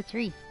 Ooh, number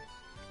 3.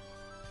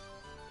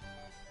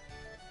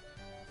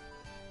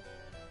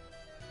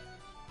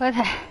 What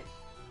the?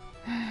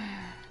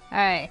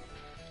 Alright.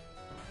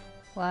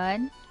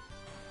 1,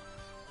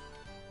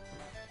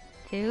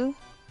 2,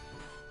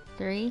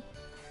 3.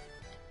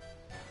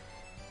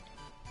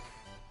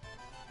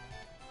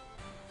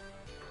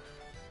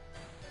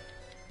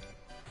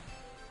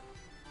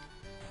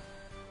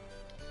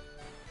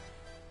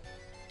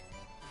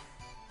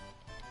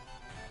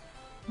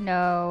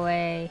 No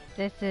way.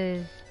 This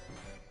is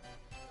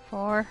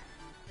 4.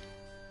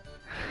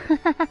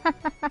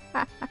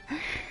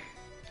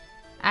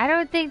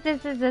 think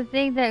this is a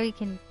thing that we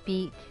can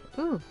beat.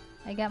 Ooh,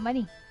 I got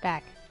money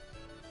back.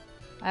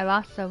 I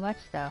lost so much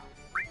though.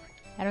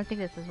 I don't think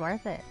this is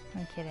worth it.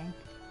 I'm kidding.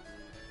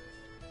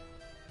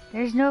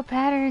 There's no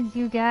patterns,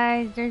 you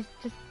guys. There's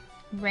just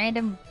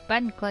random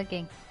button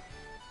clicking.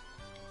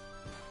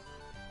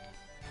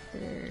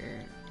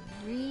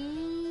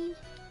 3,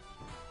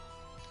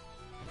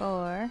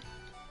 4,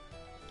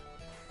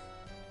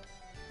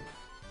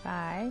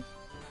 5,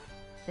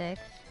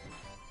 6,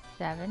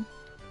 7,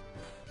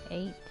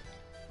 8,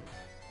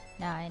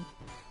 9,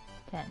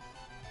 10.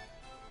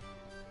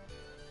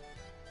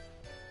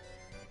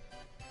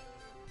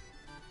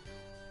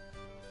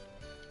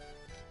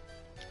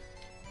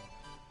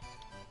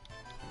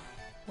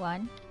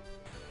 One,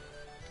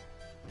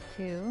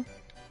 2,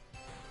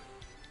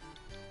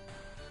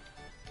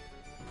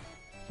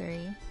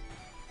 3,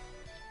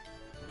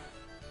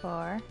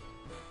 4,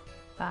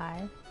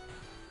 5,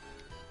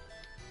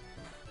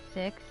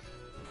 6,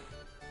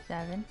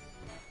 7,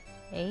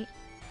 8,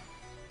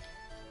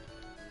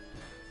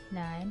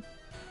 9,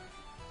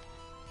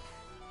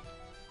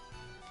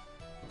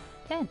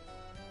 10.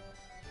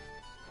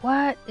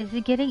 What? Is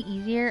it getting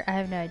easier? I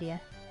have no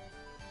idea.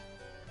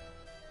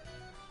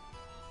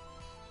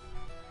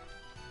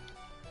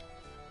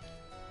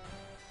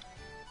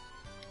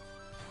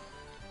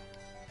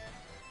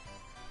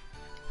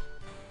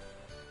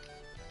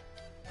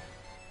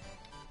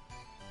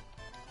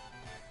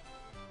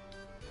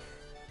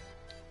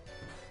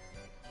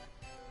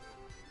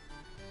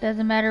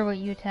 Doesn't matter what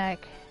you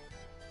attack.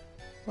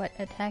 What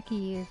attack you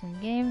use in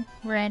game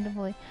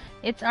randomly.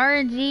 It's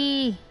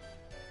RNG!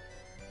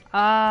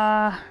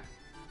 Ah.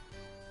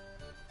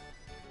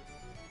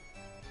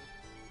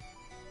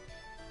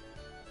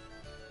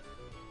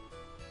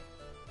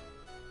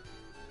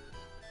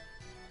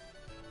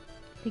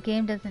 The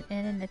game doesn't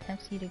end and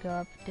attempts you to go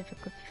up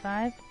difficulty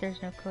 5.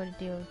 There's no code to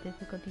deal with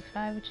difficulty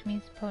 5, which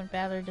means opponent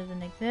battler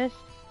doesn't exist.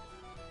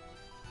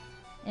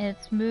 And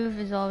its move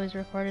is always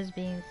recorded as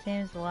being the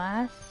same as the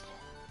last.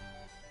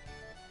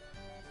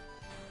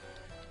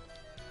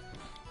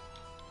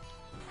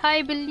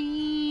 I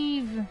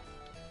believe!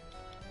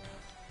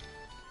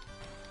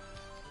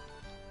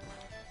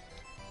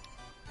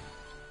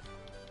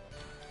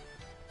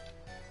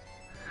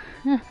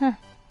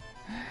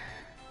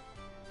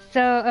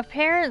 So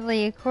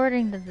apparently,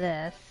 according to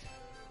this,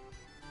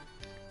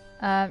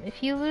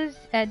 if you lose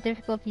at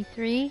difficulty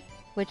 3,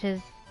 which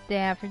is the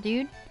average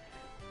dude,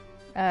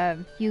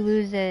 you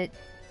lose at,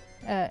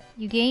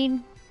 you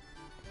gain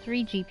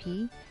 3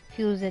 GP. If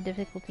you lose at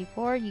difficulty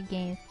 4, you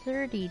gain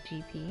 30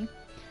 GP.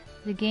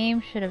 The game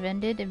should have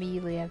ended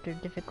immediately after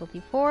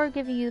difficulty 4,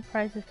 giving you the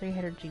prize of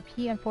 300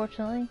 GP.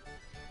 Unfortunately,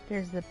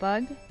 there's the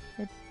bug.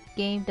 The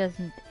game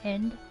doesn't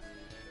end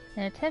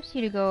and attempts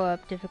you to go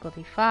up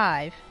difficulty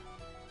 5.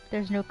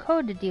 There's no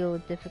code to deal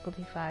with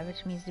difficulty 5,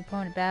 which means the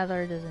opponent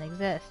battler doesn't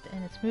exist,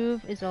 and its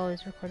move is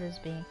always recorded as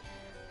being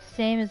the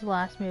same as the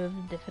last move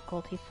in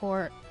difficulty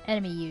 4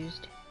 enemy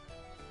used.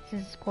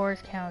 Since scores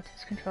count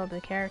as controlled by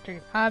the character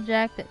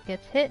object that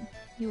gets hit,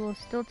 you will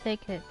still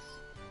take hits.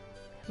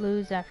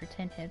 Lose after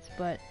 10 hits,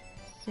 but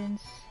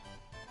since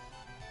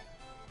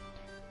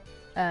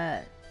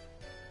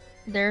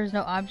there's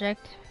no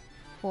object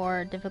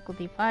for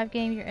difficulty 5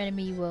 game, your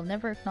enemy will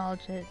never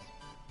acknowledge it.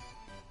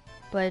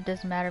 But it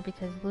doesn't matter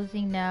because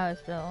losing now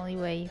is the only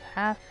way you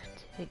have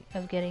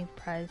of getting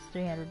the prize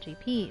 300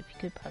 GP. If you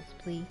could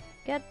possibly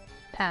get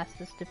past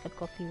this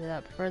difficulty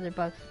without further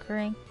bugs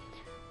occurring,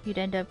 you'd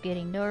end up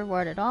getting no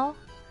reward at all,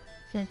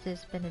 since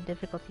it's been a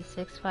difficulty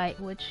 6 fight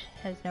which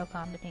has no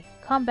combatant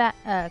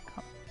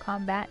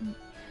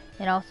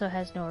and also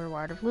has no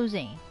reward of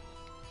losing.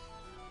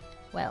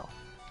 Well,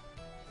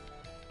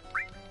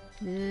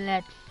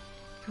 let's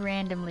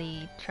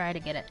randomly try to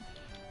get it.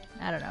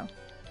 I don't know.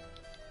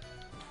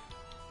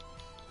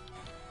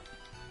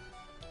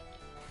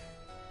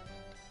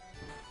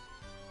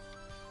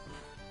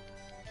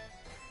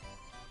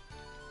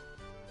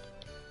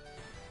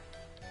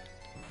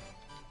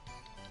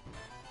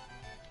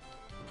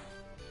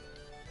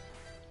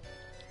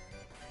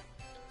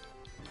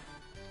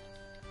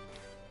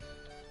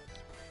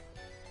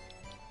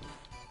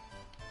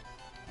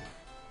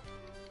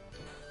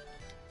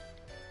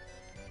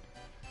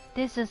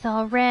 This is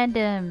all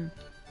random.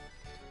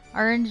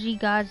 RNG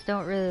gods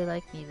don't really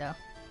like me though.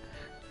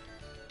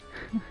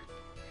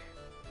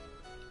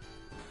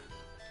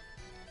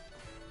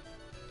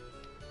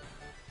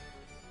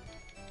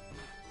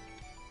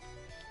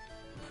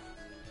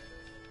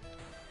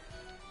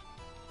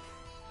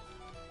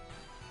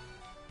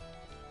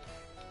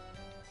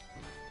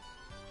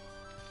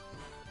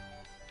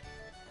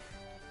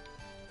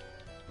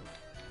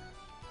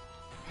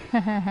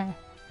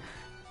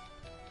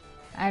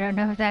 I don't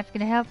know if that's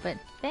gonna help, but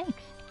thanks.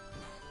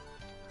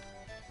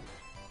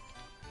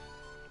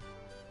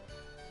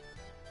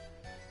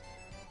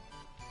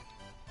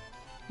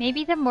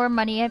 Maybe the more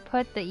money I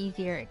put, the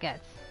easier it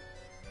gets.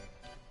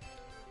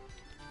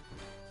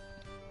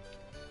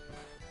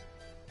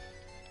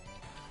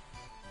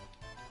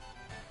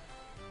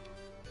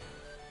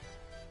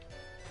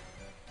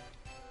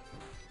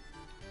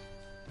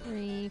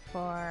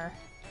 for...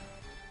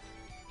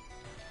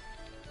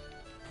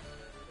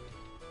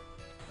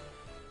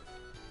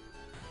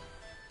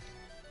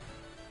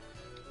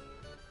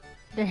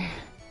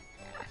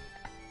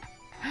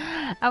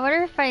 I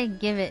wonder if I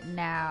give it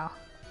now.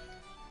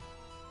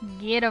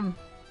 Get 'em.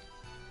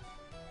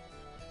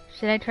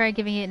 Should I try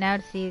giving it now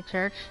to see the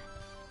church?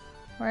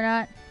 Or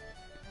not?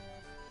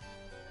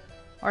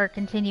 Or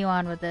continue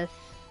on with this?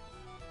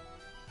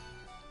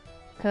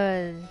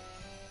 Cause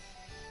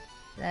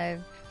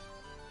I've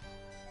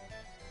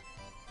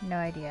no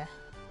idea.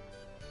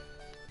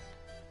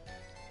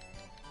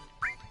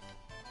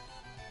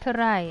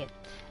 Try it.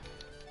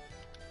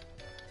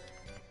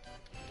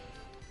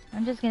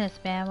 I'm just gonna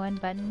spam one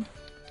button.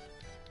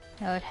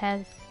 No,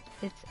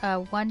 it's a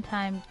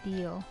one-time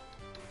deal.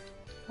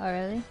 Oh,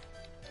 really?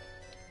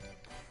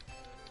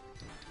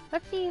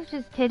 Let's see if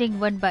just hitting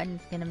one button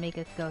is gonna make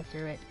us go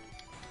through it.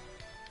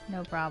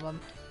 No problem.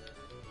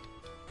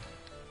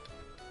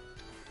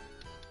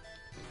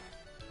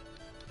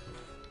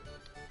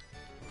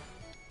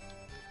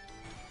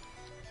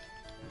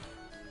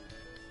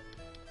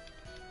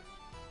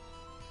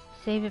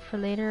 Save it for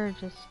later or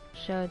just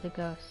show the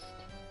ghost?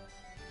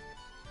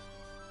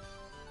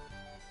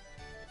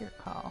 Your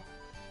call.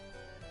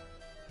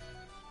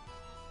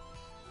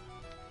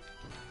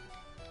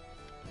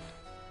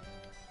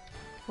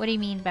 What do you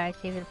mean by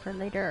save it for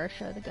later or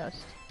show the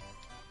ghost?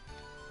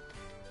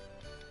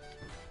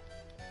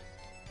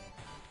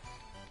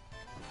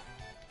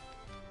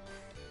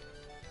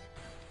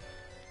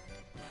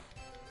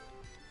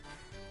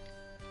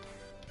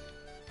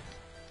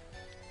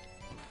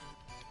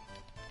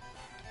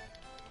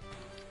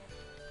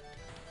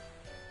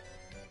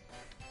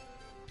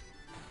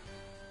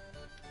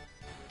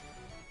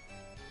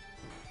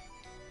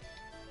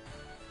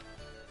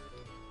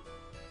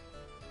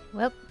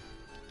 Well.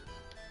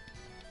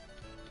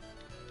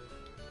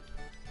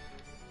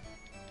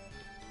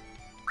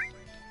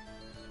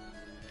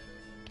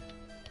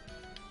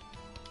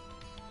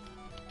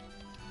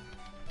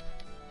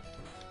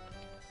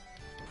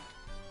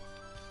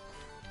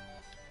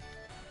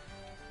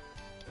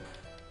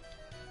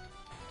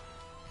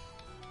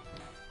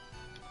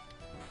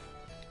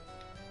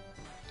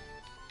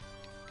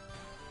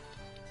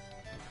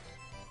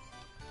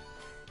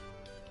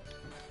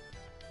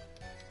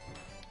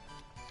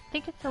 I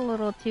think it's a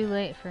little too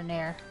late for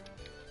Nair.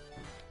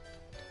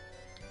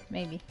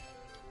 Maybe.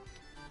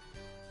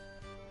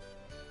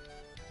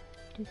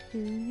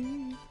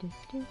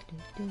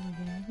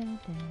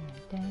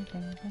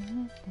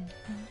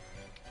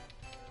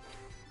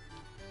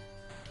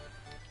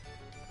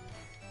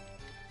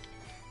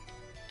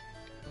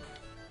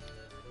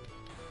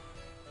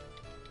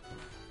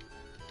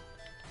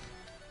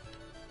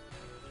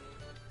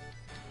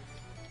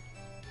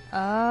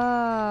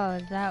 Oh,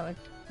 is that what?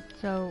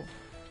 So,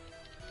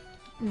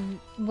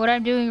 what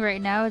I'm doing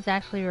right now is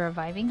actually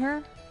reviving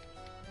her?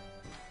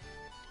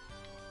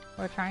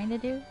 Or trying to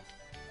do?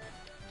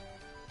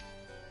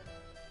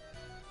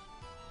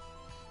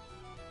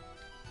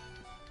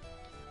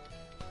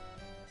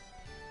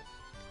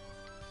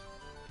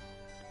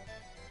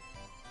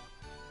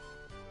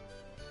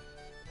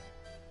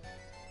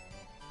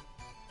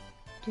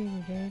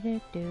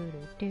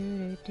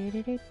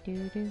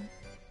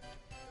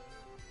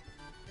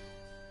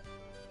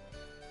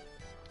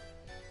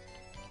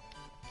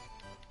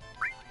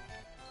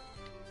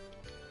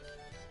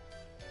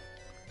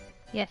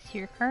 Yes,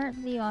 you're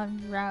currently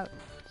on route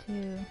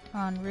to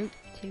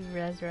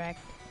resurrect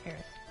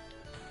Earth.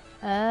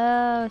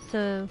 Oh,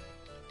 so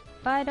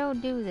if I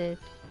don't do this,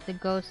 the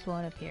ghost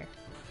won't appear.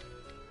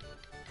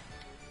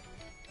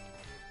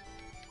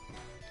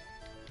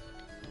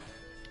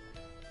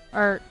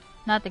 Or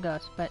not the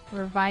ghost, but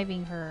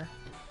reviving her.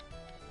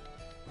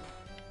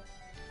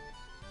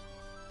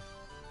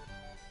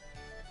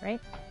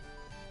 Right?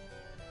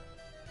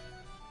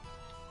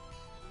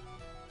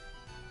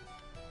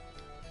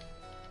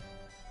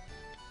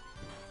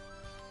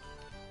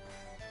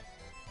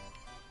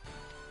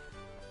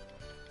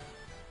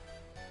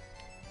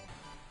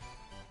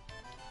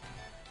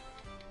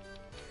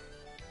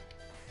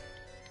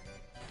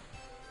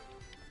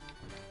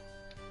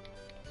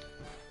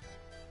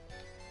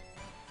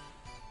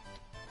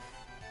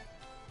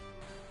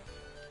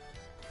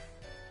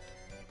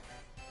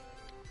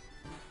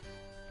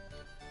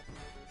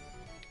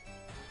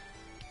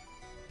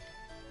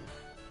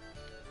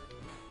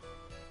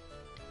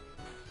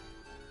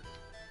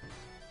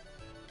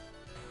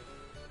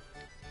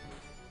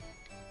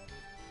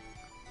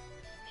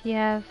 If you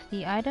have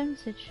the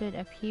items, it should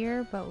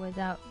appear, but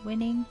without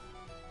winning.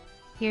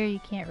 Here you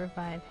can't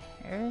revive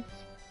Eris.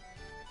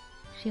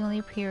 She only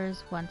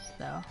appears once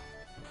though.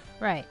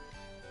 Right.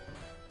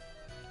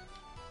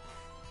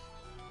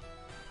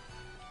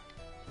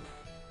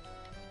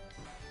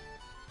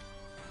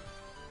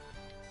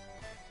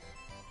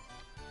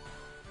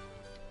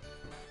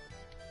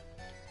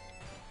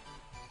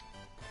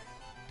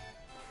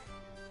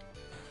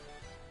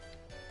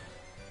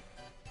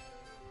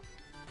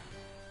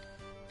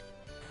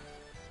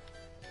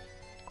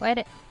 Quit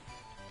it.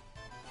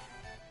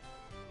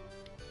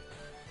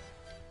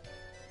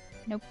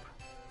 Nope.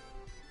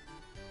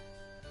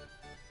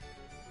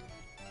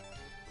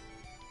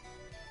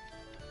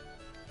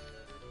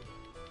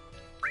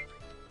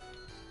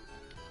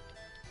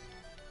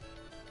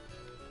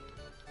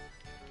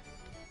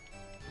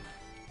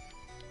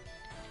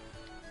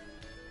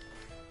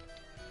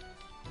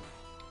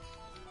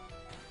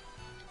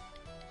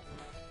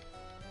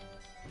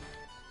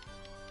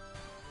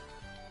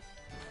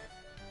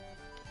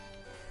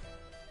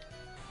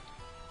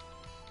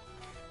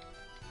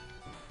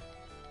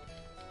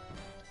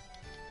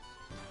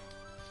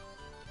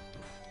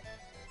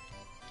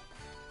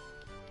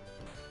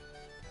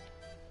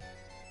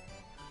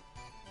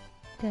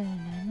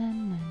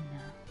 Da-na-na-na-na.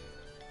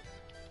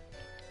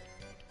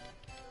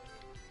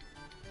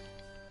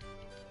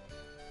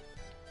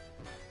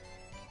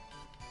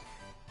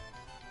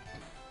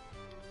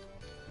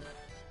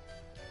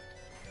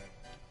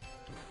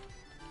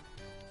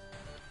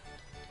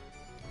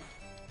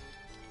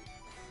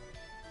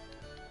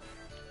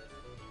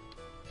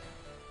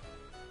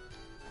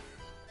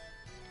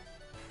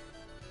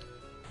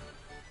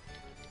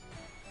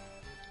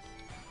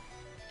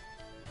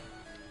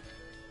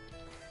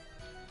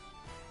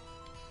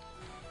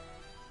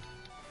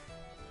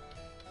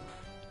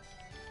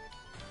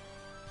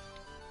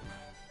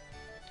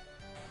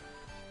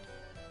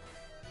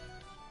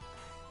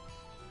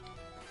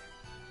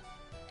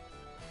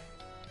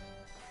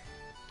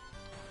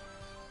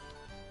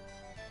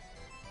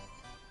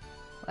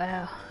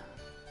 Wow.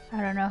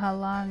 I don't know how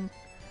long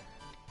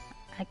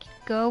I could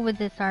go with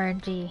this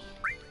RNG.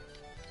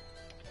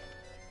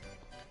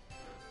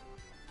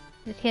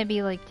 This can't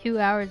be like 2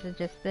 hours of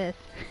just this.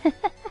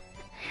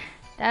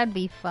 That'd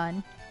be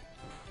fun.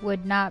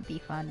 Would not be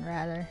fun,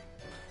 rather.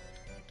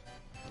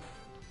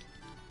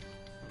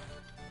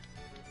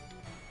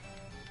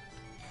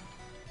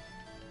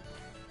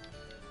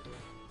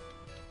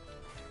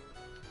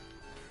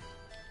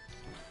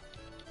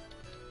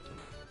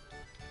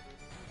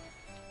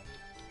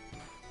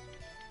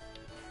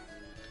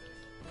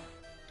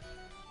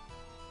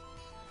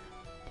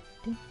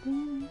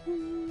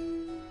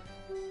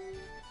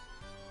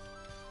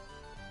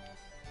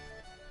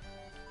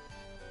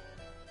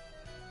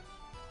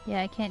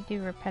 Yeah, I can't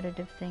do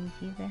repetitive things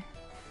either.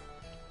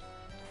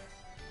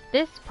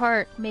 This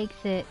part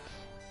makes it,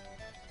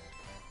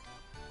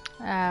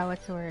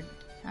 what's the word?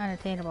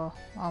 Unattainable,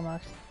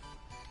 almost.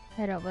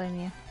 I don't blame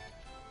you.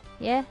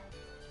 Yeah?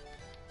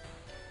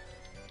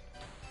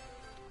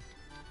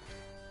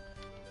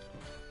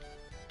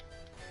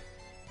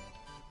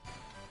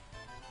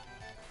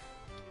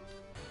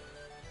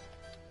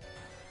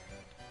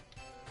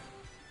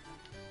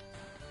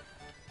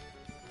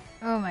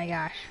 Oh my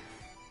gosh.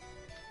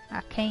 I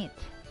can't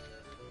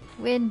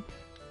win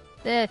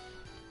this.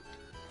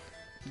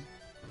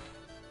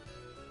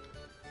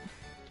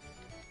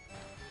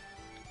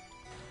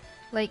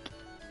 Like,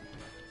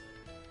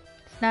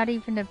 it's not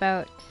even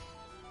about,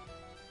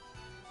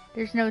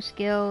 there's no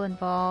skill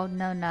involved,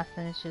 no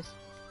nothing, it's just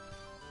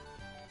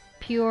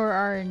pure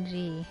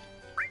RNG.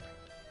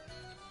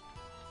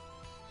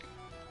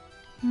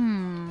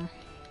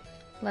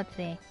 Let's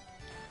see.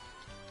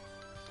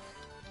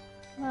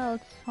 Well,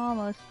 it's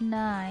almost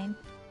 9.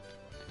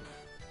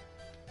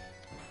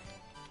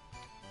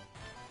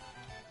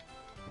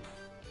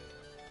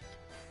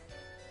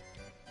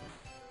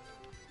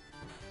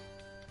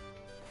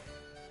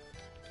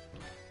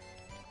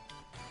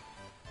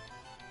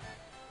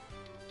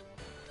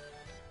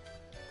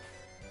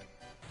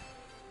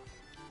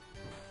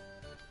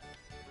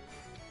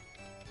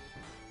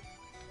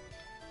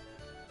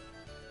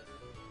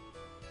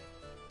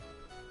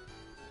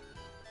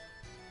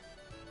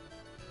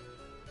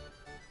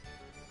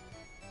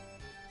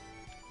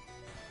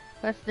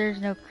 Plus there's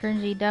no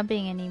cringy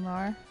dubbing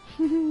anymore.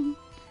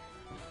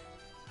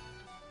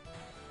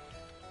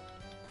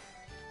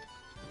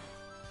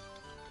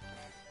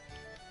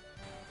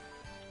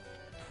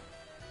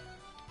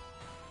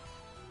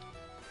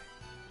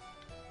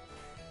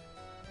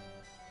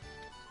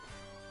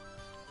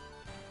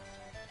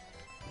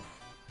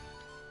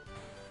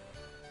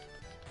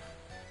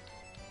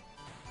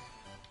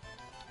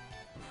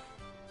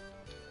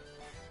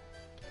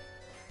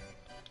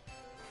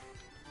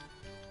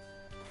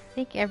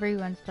 I think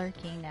everyone's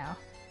lurking now.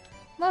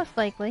 Most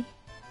likely.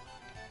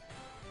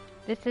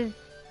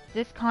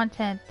 This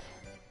content,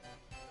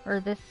 or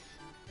this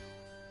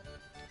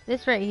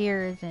right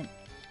here isn't,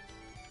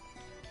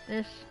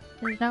 there's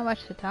not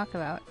much to talk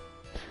about.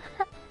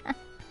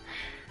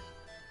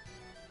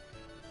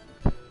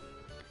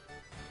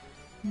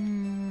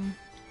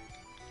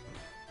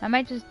 I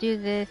might just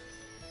do this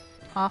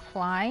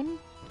offline,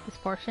 this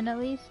portion at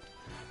least,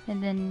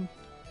 and then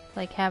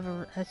like have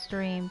a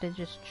stream to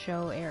just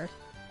show Aerith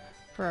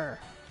for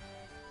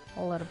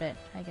a little bit,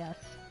 I guess.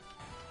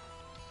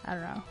 I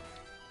don't know.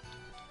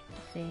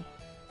 Let's see.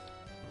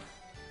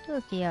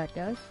 We'll see how it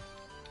goes.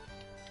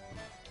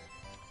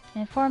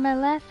 And for my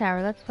last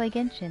hour, let's play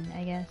Genshin,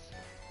 I guess.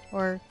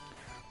 Or,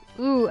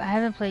 ooh, I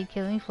haven't played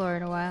Killing Floor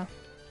in a while.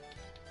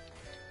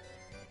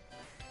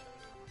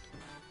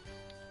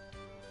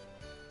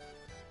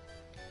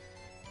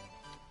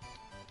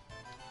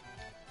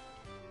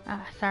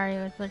 Ah, sorry,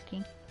 I was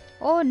looking.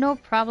 Oh, no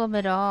problem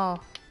at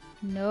all.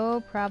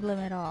 No problem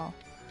at all.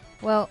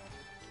 Well,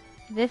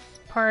 this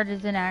part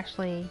isn't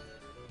actually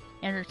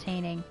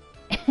entertaining,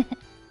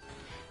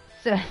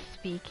 so to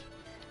speak.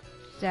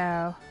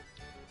 So,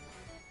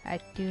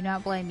 I do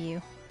not blame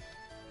you.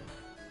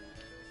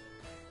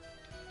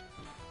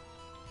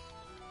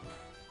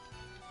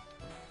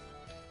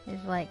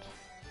 It's like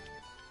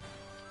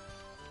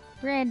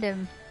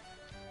randomness.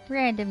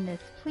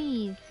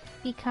 Please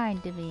be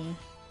kind to me.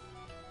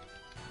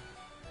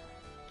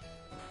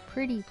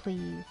 Pretty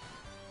please.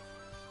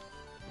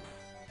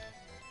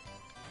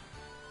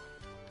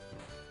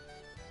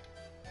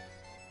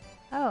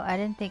 Oh, I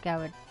didn't think I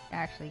would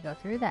actually go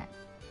through that.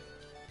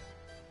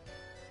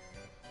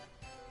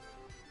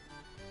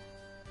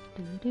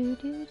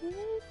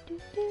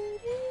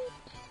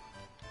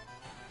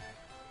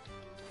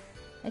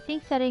 I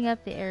think setting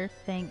up the air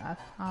thing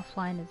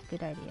offline is a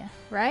good idea,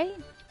 right?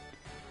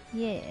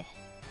 Yeah.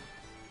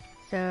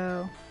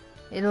 So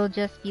it'll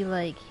just be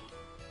like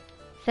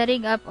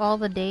setting up all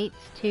the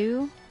dates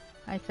too,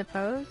 I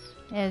suppose,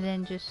 and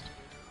then just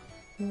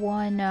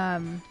one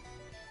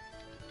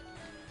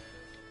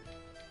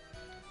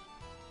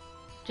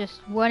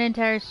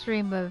entire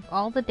stream of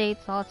all the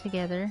dates all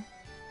together,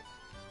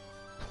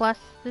 plus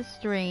the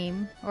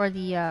stream or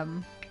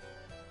the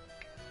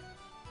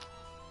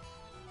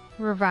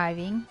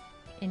reviving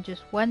in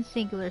just one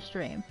singular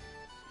stream.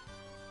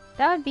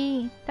 That would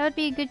be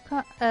a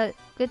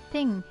good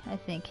thing, I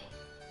think.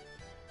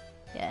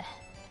 Yeah.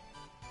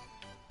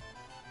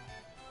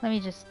 Let me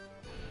just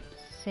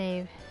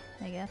save,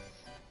 I guess.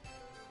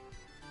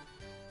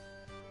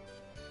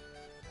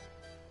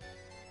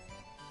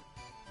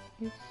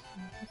 This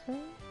way?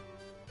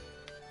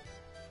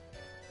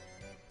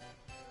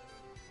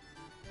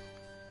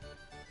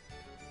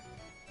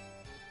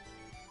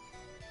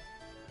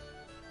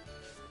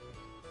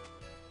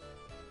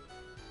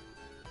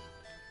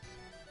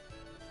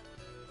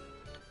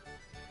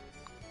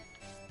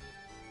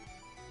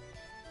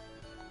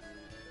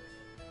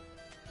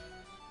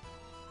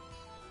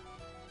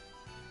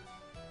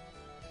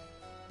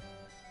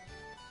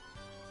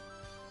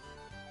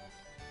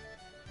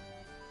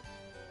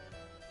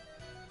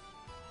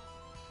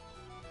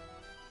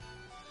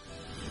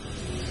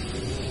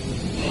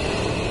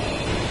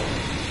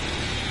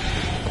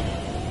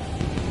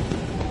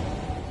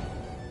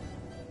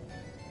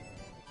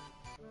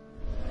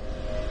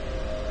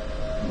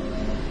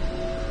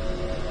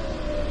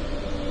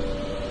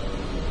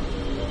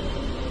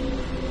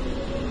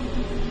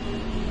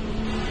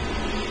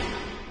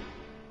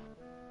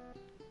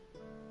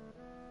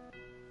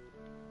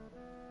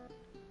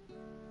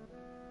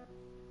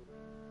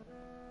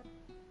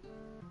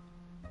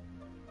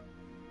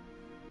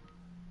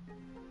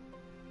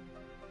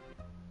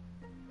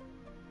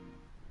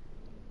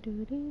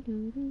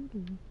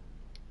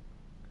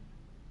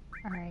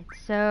 Alright,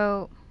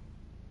 so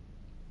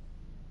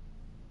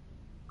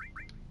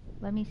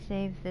let me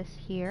save this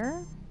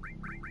here.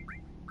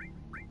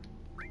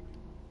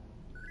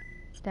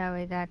 That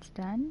way that's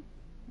done.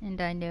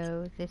 And I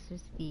know this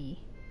is the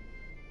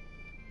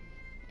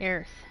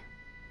Earth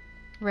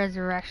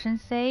Resurrection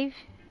save.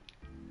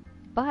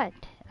 But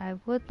I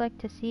would like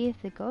to see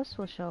if the ghost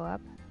will show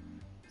up.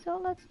 So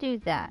let's do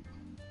that.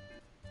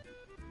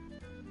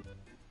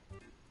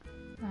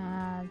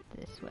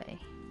 This way.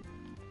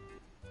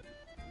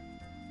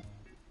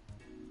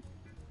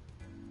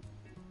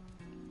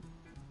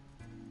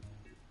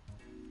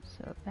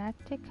 So back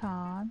to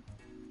calm.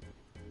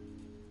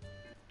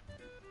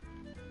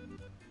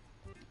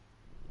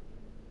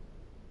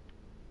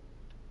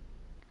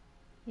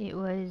 It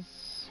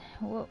was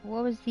what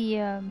was the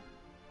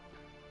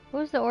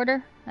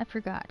order? I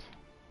forgot.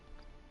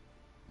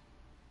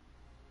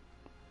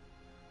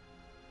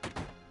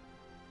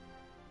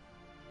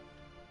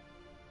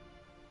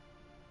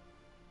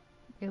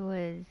 It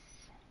was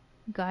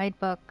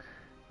guidebook.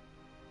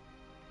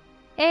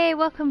 Hey,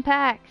 welcome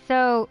back.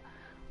 So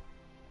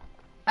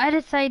I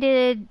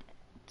decided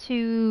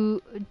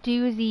to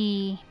do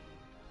the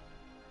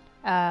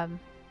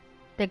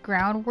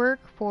groundwork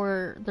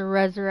for the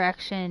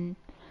resurrection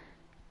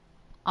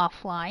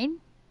offline,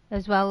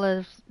 as well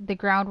as the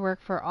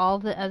groundwork for all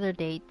the other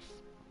dates,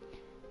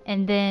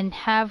 and then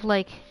have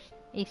like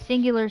a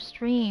singular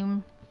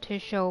stream to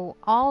show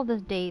all the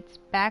dates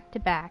back to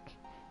back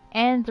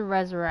and the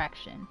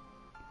resurrection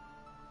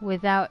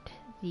without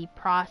the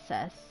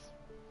process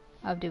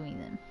of doing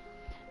them.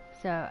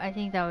 So I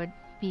think that would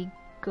be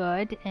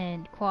good,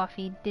 and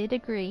Coffee did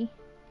agree,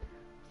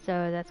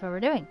 so that's what we're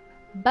doing.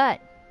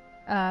 But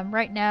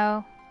right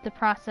now the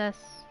process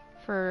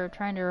for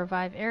trying to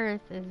revive Aerith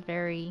is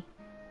very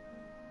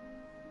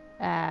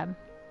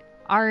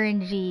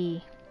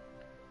RNG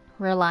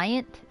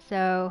reliant,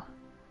 so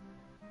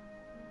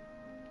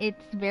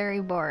it's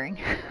very boring.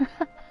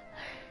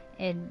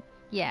 And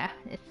yeah,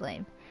 it's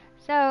lame.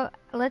 So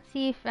let's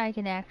see if I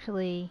can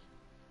actually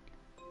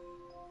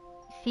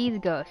see the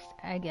ghost,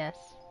 I guess,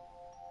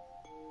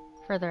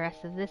 for the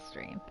rest of this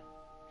stream.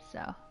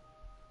 So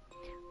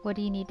what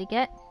do you need to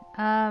get?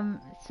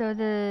 So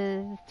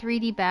the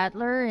 3D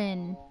battler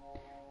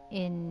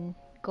in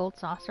Gold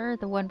Saucer,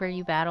 the one where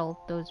you battle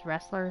those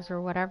wrestlers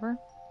or whatever,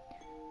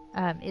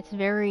 it's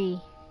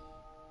very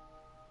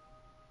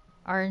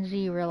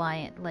RNG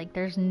reliant. Like,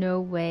 there's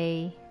no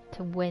way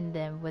to win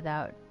them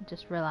without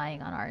just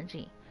relying on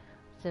RNG.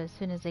 So as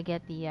soon as I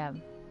get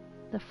the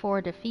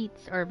 4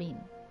 defeats, or I mean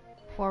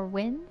 4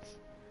 wins,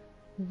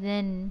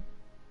 then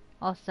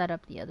I'll set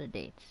up the other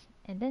dates,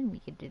 and then we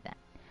could do that.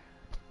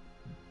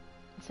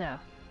 So,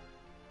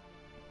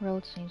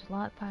 roads changed a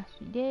lot the past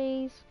few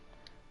days.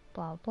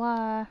 Blah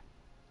blah.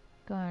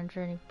 Go on a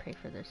journey, pray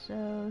for their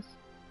souls.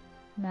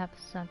 Map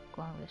sunk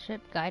along with the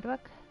ship.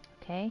 Guidebook.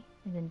 Okay.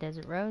 And then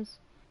Desert Rose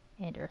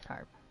and Earth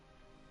Harp.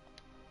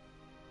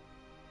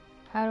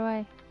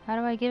 How do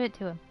I give it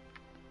to him?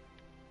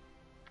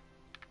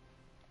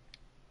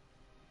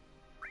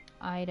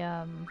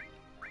 Item.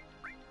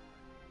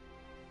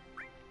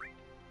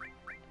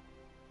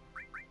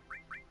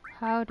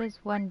 How does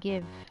one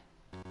give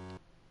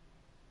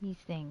these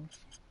things?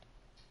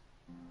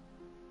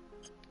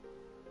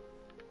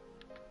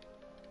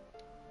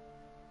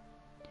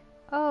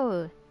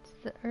 Oh, it's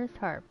the Earth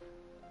Harp.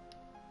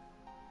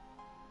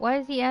 Why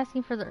is he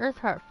asking for the Earth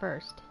Harp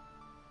first?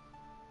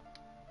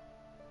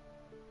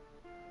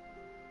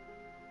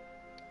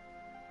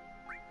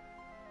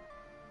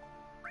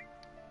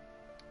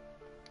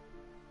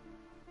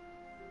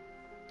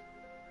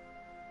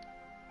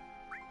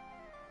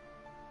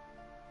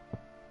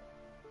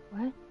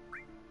 What?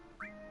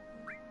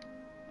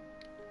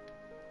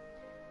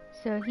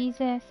 So he's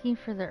asking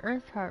for the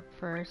Earth Harp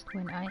first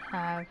when I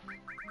have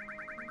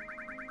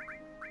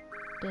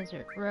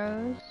Desert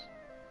Rose.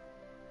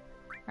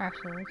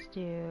 Actually, let's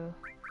do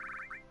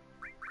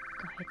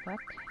Guidebook.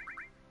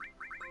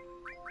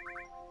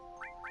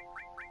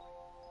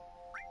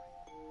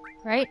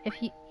 Right? If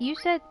you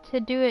said to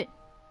do it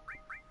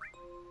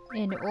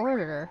in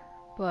order,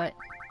 but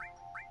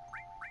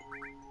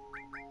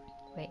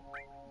wait,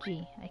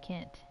 G, I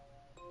can't.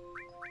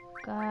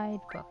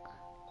 Guidebook.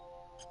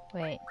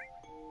 Wait.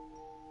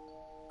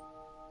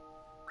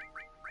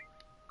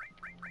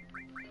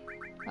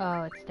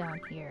 Oh, it's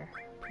down here.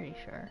 Pretty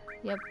sure.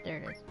 Yep, there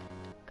it is.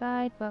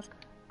 Guidebook.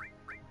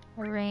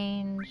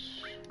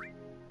 Arrange.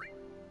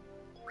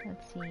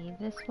 Let's see.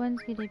 This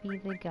one's gonna be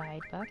the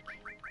guidebook.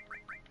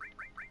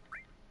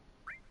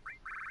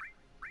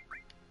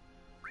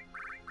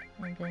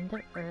 And then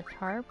the Earth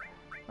Harp.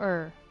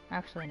 Or,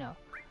 actually, no.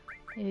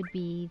 It would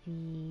be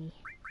the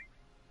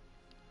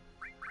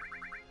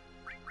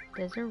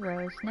Desert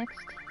Rose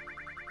next.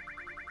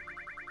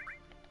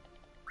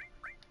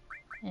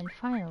 And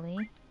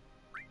finally,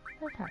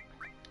 Earth Harp.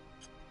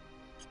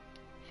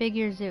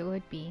 Figures it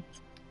would be.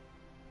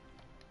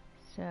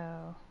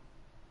 So,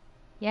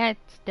 yeah,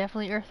 it's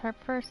definitely Earth Harp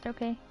first.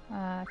 Okay,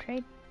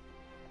 trade.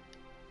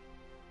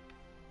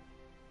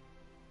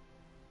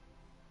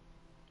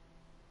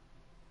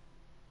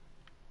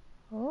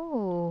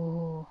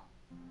 Oh,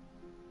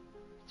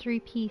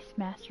 3-piece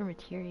master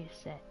materia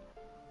set.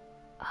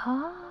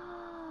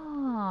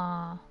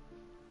 Ah.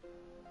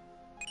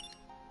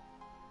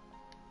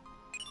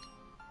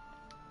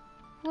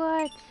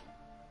 What?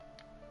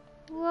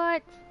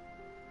 What?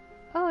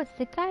 Oh, it's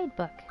the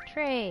guidebook.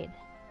 Trade.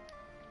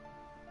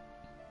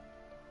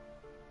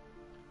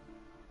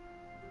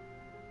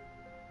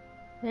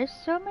 There's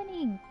so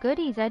many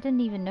goodies. I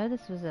didn't even know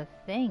this was a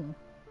thing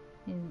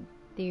in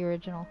the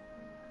original.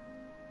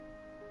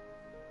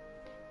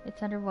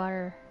 It's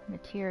underwater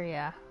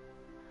materia.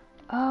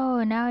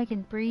 Oh, now I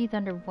can breathe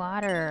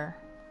underwater.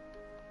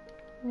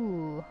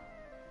 Ooh.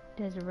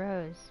 Desert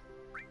Rose.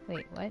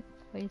 Wait, what?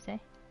 What do you say?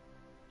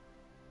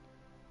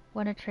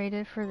 Wanna trade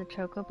it for the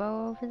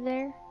chocobo over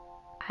there?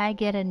 I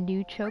get a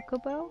new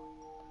chocobo?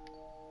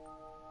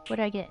 What'd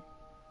I get?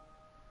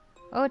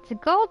 Oh, it's a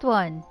gold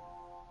one!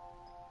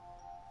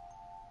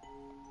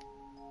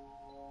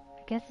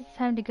 I guess it's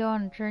time to go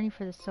on a journey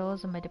for the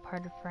souls of my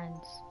departed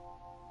friends.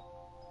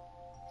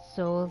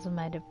 Souls of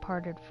my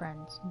departed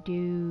friends.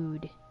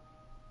 Dude.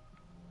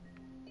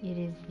 It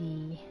is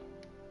the...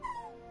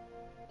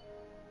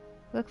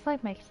 Looks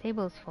like my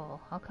stable's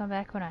full. I'll come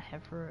back when I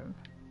have room.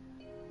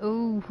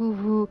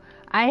 Ooh,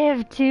 I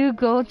have 2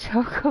 gold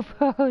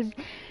chocobos.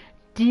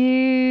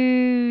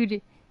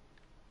 Dude.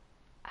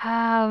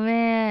 Oh,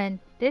 man.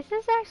 This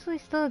is actually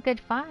still a good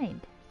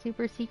find.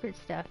 Super secret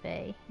stuff,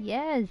 eh?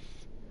 Yes.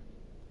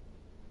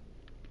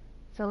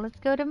 So let's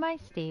go to my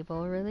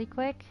stable really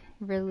quick.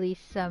 Release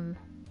some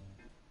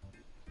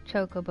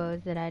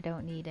chocobos that I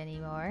don't need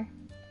anymore.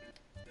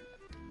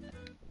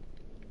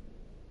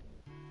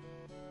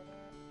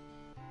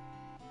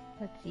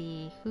 Let's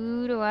see.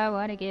 Who do I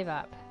want to give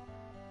up?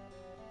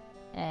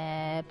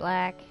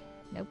 Black.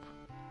 Nope.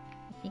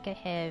 I think I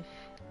have...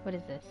 What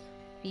is this?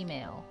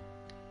 Female.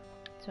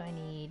 So I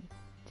need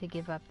to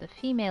give up the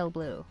female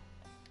blue.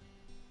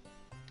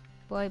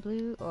 Boy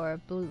blue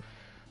or bloof.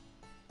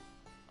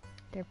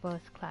 They're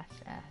both class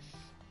S.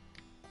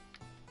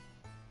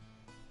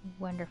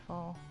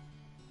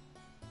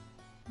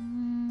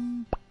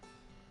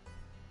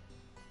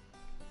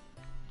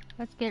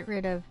 Let's get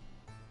rid of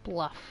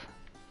Bluff.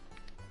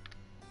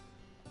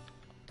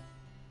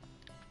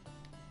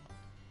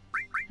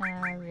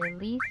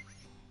 Release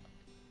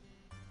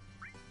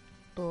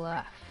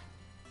Bluff.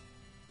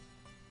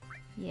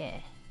 Yeah.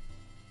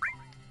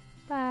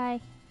 Bye.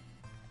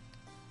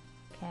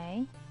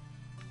 Okay.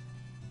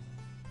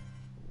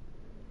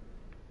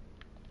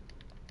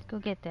 Let's go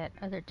get that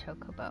other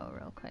chocobo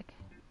real quick.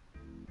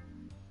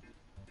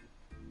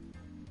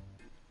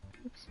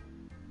 Oops.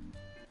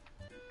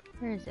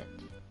 Where is it?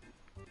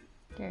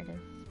 There it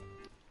is.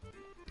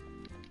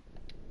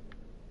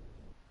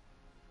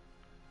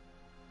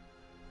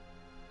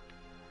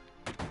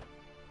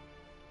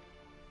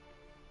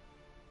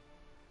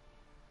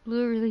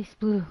 Blue release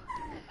blue.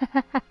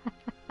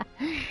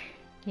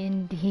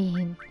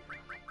 Indeed.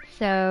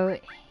 So,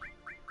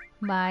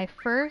 my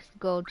first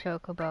gold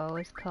chocobo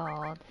is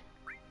called,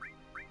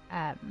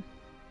 what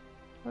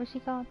was she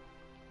called?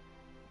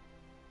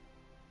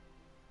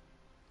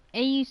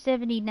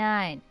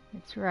 AU-79.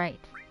 That's right.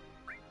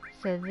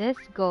 So this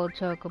gold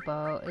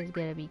chocobo is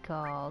gonna be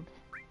called...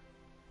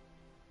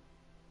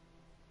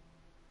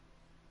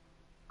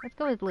 Let's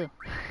go with blue.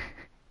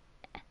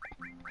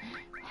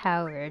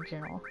 How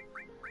original.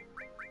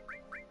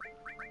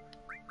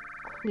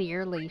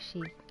 Clearly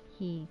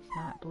he's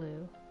not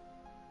blue.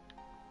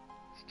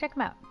 Let's check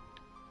him out.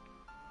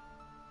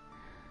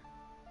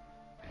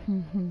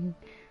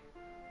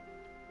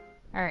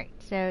 Alright,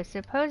 so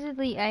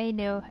supposedly I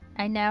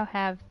now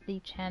have the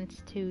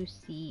chance to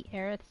see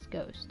Aerith's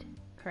ghost,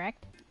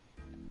 correct?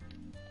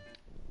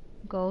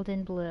 Gold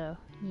and blue.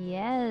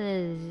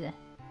 Yes!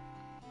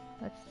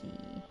 Let's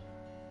see.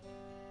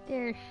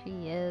 There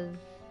she is.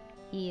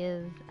 He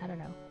is. I don't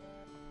know.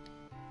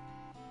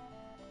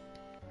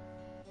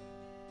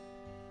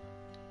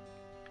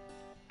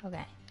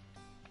 Okay.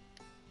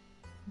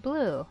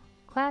 Blue.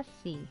 Class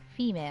C.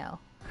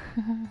 Female.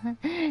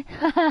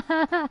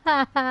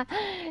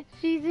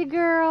 She's a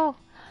girl.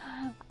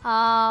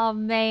 Oh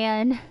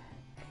man.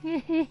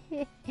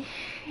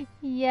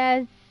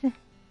 Yes.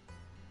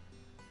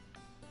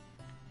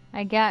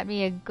 I got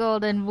me a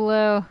golden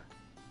blue.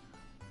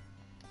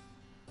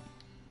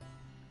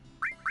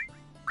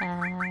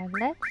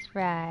 Let's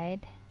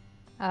ride.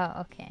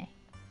 Oh, okay.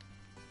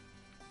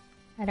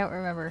 I don't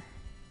remember.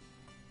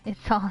 It's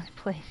all in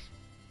place.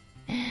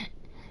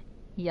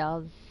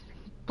 Y'all's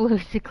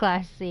blue's to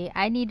class C.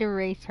 I need to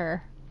race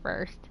her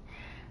first.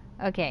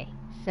 Okay,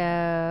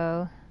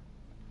 so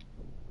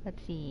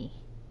let's see.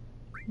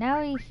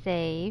 Now we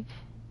save.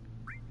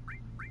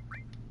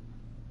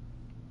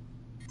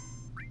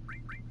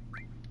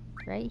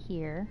 Right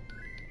here.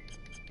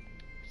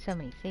 So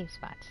many save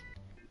spots.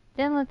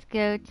 Then let's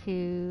go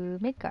to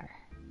Midgar.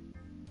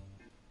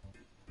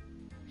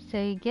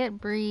 So you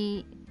get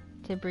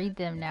to breed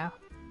them now.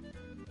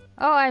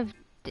 Oh,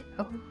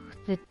 oh,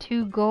 the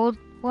 2 gold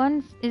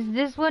ones? Is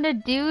this one a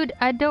dude?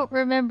 I don't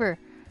remember.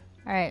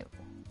 Alright,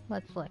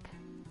 let's look.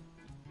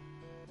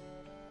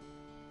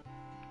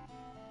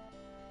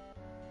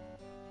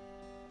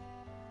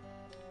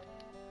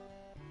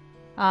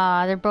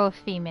 Ah, they're both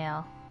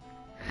female.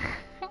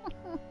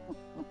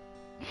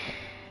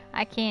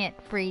 I can't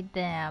breed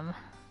them.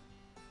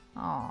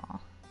 Aw.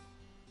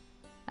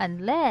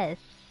 Unless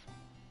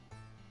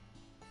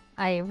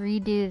I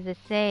redo the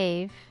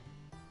save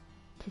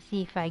to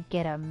see if I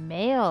get a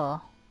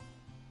male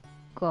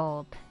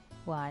gold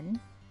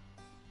one.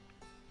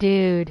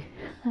 Dude.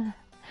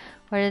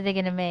 What are they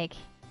gonna make?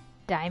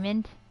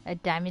 Diamond? A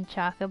diamond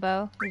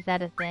chocobo? Is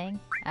that a thing?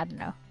 I don't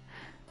know.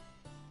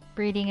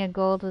 Breeding a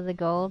gold with a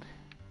gold?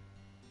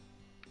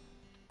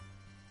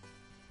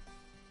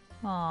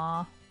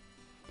 Aw.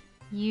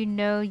 You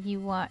know you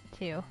want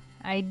to.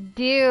 I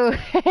do!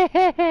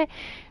 I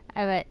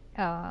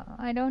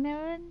don't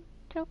have a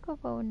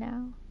chocobo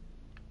now.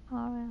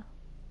 Oh well.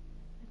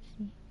 Let's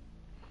see.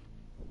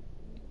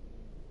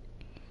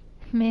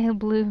 Male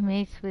blue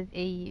mates with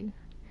AU.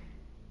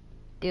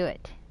 Do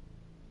it.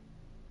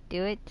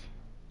 Do it.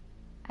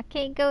 I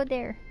can't go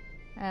there.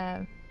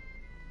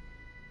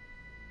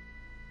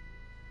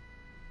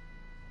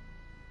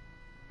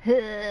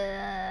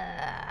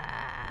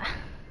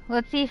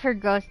 Let's see if her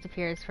ghost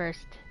appears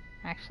first,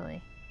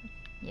 actually.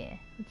 Yeah,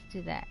 let's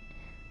do that.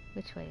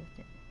 Which way is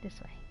it?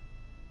 This way.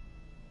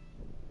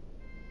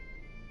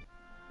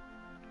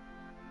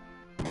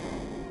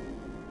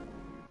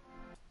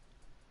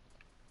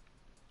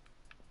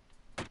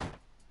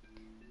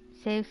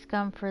 Save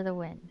scum for the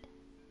wind.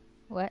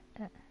 What?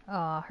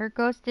 Oh, her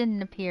ghost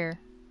didn't appear.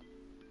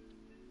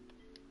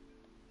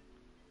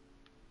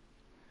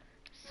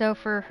 So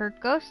for her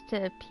ghost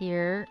to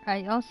appear,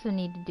 I also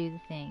need to do the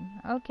thing.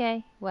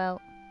 Okay,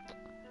 well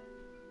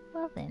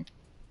then.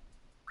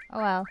 Oh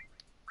well.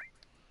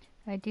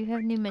 I do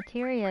have new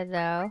materia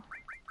though,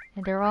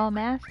 and they're all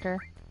master.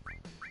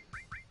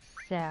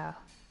 So,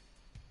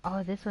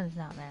 oh, this one's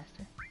not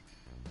master.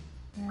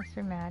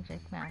 Master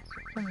magic,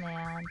 master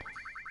command.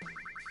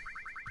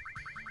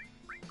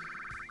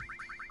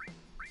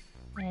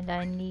 And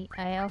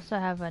I also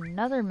have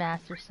another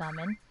master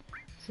summon.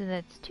 So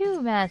that's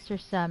 2 master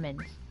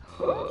summons.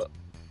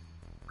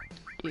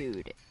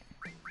 Dude.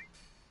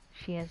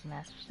 She has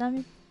master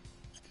summon?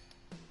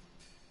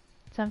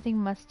 Something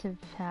must have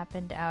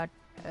happened out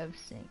of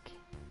sync.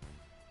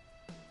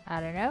 I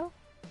don't know.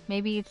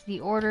 Maybe it's the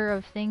order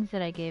of things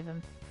that I gave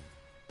him.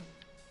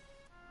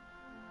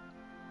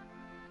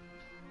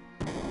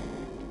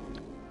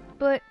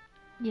 But,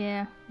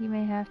 yeah, you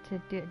may have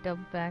to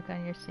double back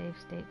on your save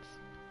states.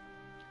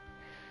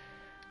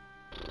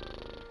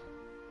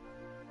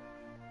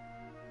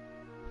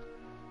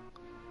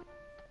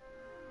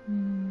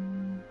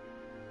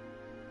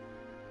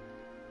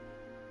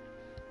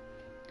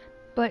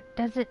 But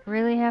does it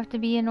really have to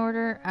be in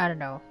order? I don't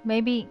know.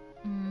 Maybe...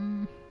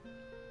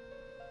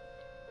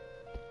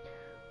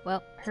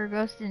 Well, her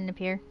ghost didn't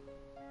appear.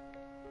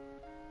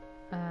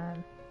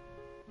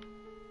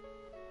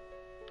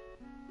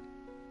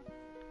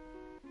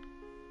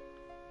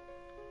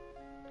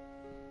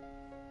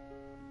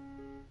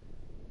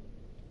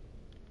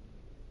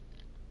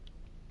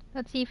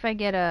 Let's see if I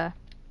get a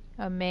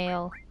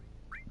male.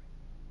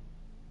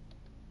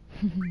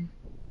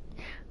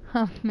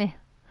 A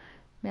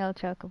male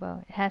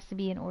chocobo. It has to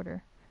be in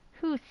order.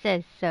 Who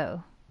says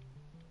so?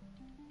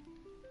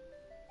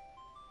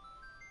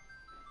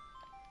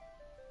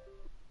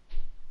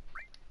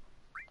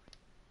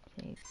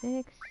 Save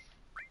 6.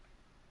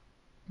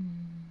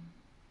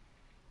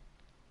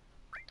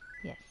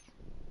 Yes.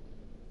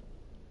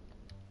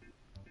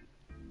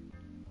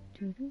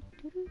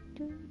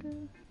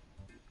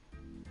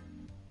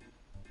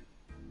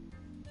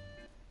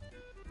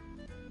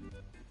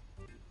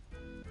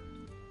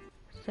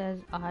 Says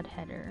odd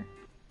header.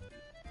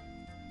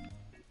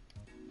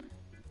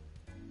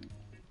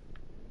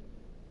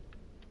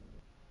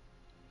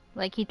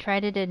 Like he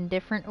tried it in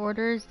different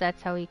orders,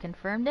 that's how he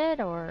confirmed it,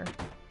 or...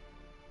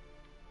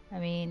 I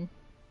mean,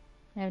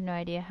 I have no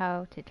idea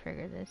how to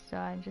trigger this, so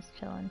I'm just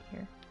chilling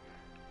here.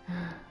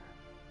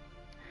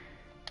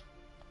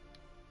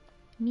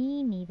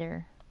 Me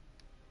neither.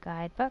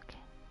 Guidebook,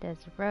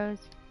 Desert Rose,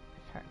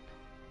 Harp.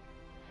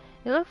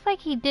 It looks like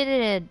he did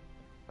it in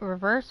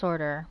reverse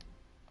order.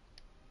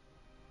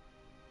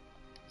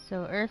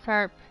 So Earth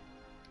Harp,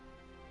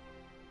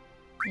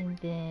 and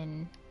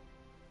then...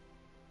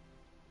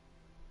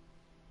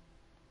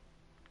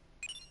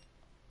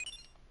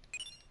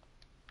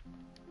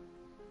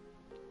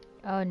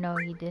 Oh no,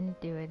 he didn't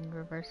do it in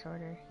reverse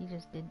order. He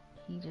just...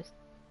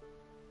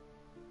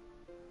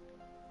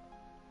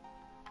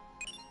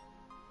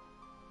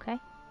 Okay.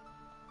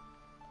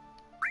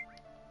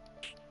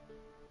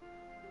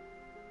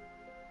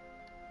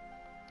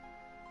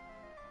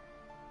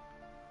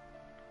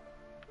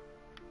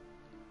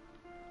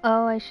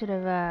 Oh, I should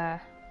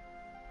have,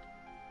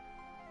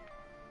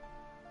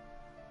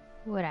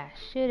 what I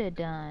should have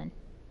done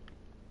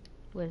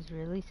was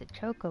release a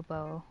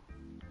chocobo.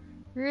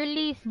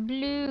 Release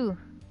blue!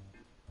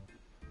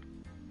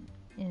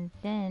 And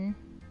then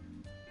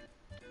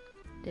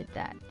did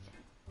that.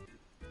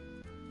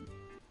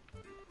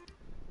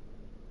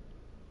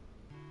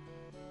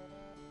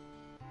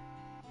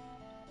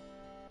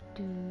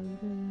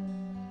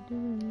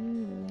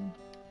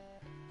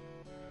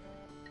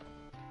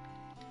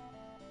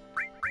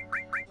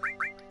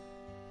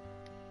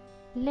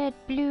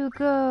 Let blue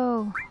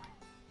go!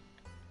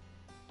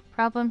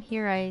 Problem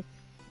here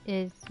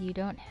is you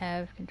don't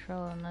have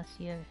control unless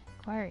you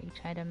acquire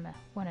each item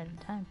one at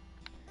a time.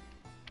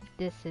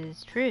 This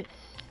is truth.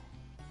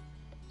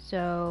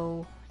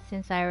 So,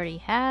 since I already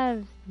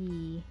have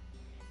the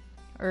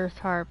Earth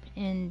Harp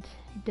and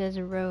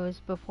Desert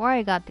Rose before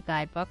I got the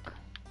guidebook,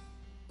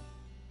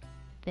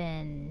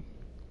 then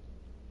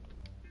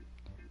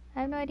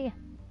I have no idea.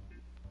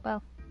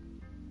 Well,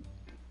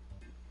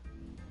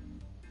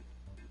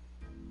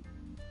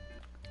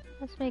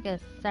 let's make a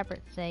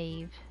separate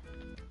save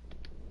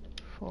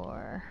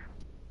for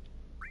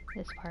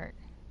this part,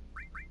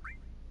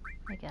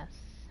 I guess.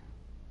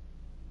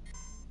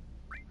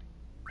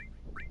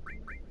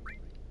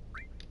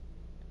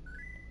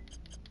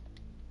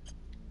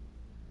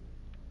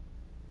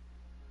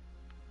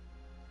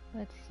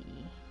 Let's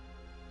see.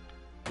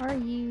 Are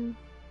you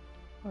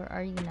or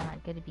are you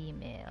not going to be a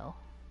male?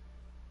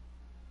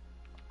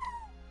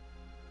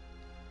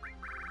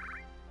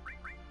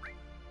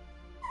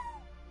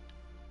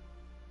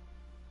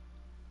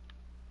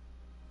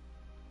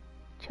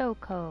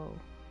 Choco.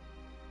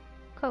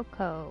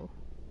 Coco.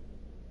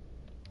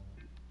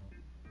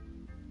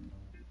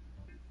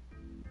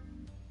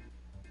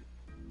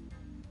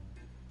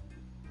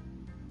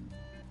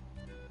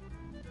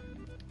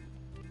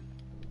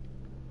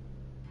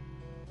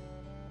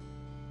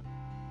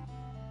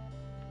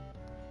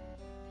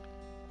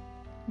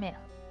 Male.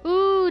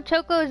 Ooh,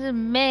 Choco's a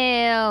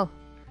male.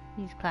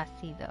 He's class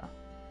C though.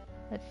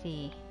 Let's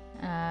see.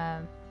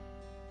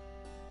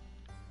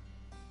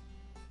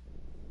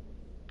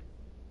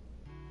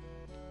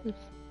 Oops.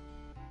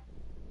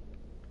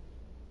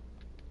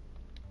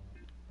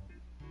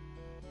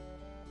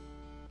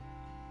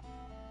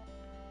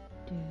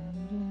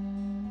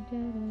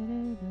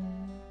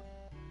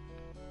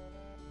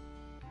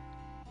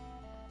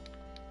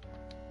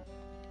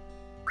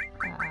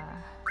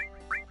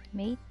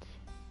 Mate.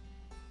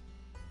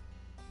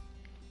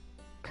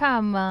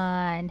 Come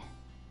on.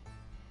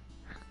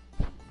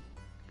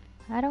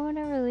 I don't want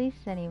to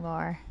release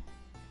anymore.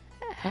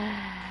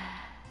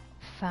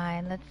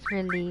 Fine, let's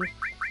release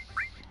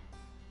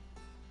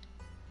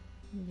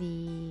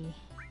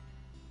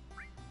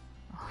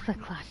all the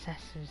class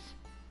S's.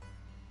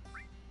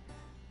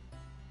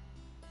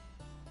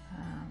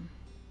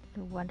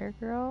 The Wonder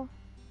Girl.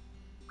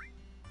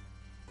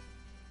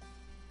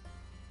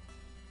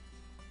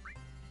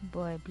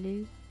 Boy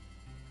Blue.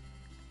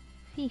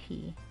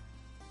 Fifi.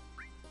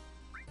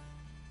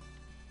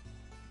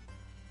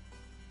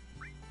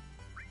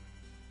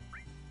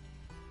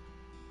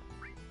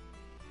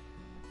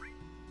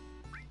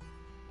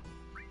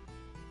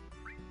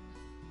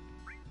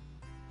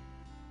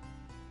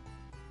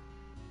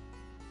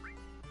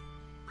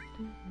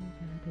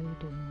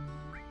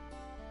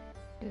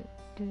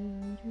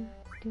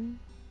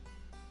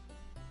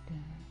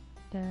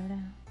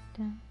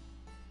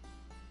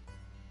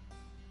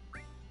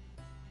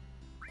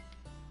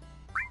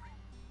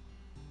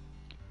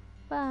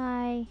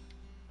 Bye.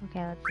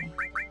 Okay, let's see.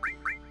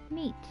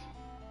 Meet.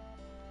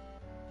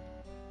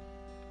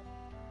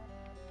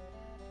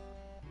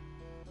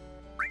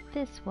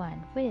 This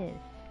one with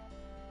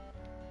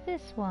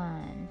this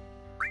one.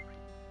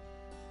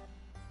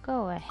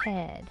 Go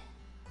ahead.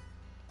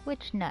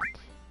 Which nut?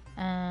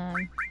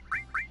 Zayo,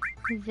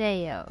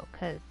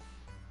 'cause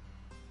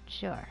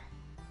sure.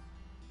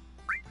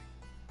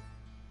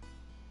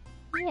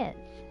 Yes.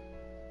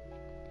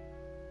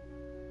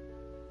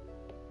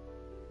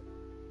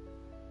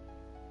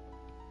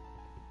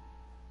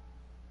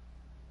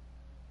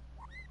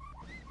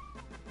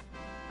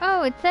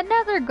 Oh, it's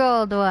another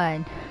gold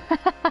one.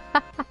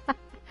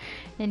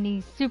 And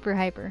he's super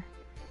hyper.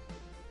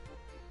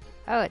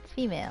 Oh, it's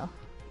female.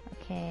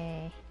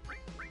 Okay.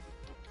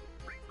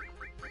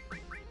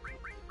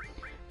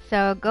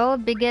 So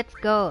gold begets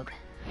gold.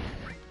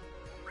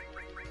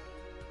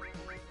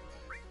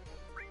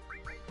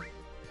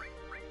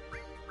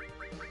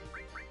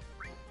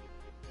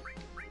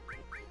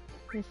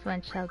 This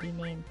one shall be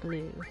named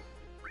Blue.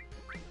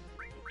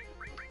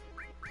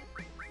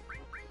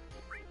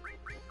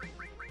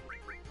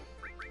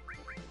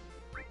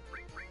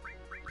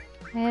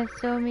 I have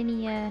so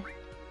many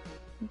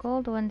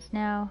gold ones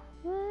now.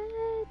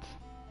 What?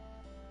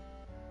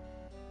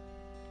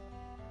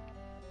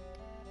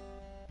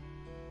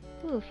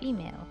 Blue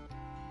female.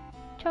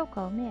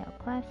 Choco male,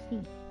 class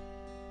C.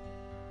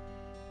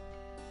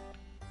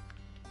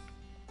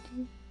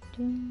 Dun,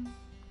 dun,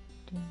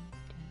 dun, dun.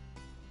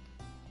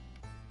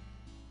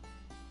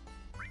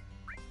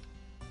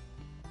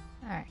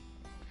 Alright.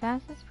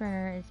 Fastest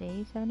burner is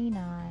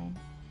 8079.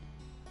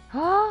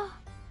 Oh!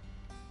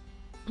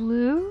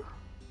 Blue?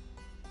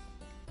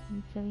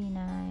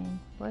 79.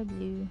 Boy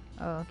Blue.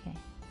 Oh, okay.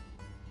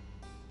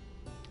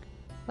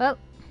 Well,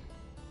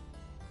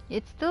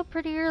 it's still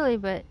pretty early,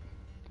 but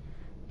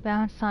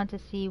bounced on to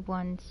see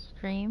one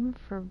stream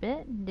for a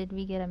bit. Did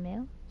we get a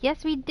mail?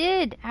 Yes, we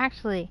did,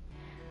 actually.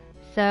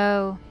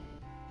 So,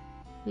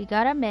 we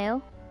got a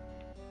mail.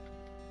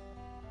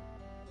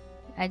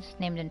 I just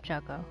named him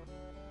Choco.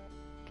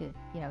 Good,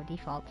 you know,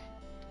 default.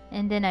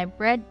 And then I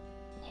bred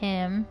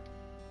him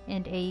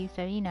and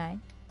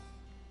AU79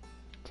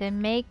 to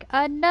make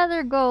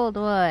another gold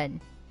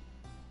one.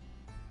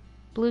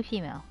 Blue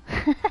female.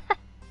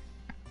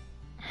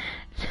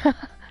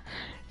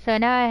 So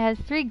now I have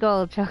 3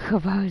 gold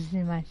chocobos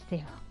in my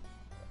stable.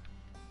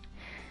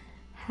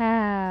 Oh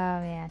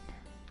man.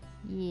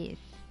 Yes.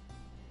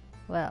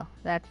 Well,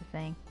 that's a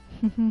thing.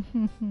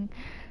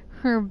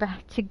 We're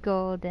back to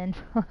gold and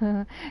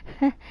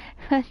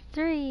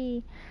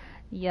 3.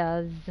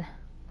 Yes.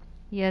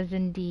 Yes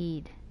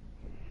indeed.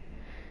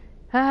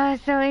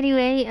 So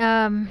anyway,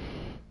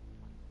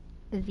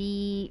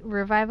 the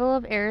revival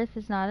of Aerith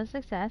is not a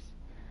success.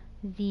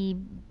 The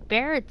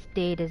Barret's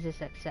date is a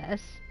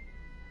success,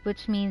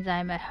 which means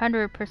I'm at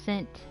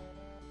 100%.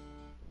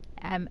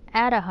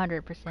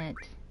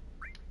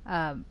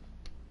 I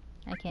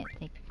can't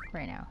think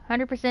right now.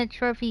 100%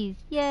 trophies.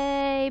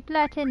 Yay,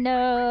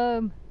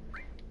 platinum.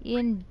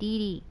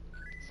 Indeedy.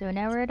 So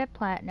now we're at a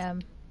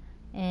platinum,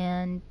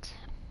 and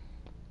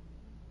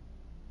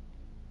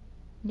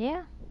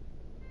yeah.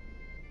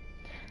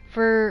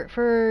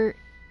 For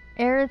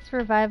Aerith's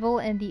revival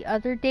and the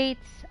other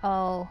dates,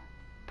 I'll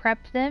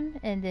prep them,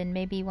 and then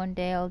maybe one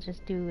day I'll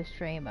just do a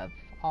stream of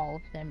all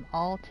of them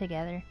all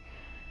together.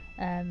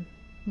 I'm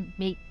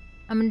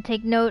gonna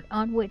take note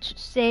on which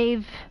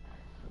save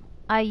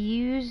I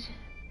use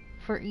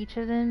for each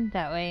of them.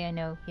 That way I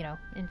know, you know,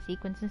 in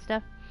sequence and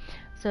stuff.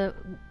 So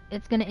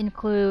it's gonna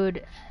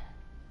include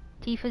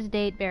Tifa's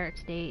date,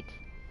 Barret's date,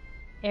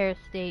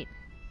 Aerith's date,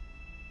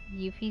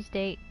 Yuffie's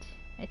date.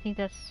 I think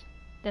that's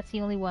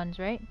the only ones,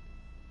 right?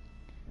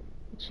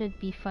 It should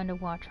be fun to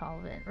watch all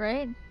of it,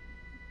 right?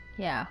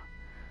 Yeah.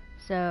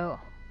 So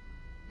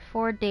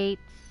 4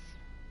 dates,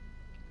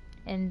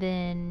 and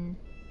then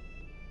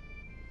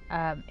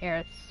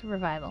Aerith's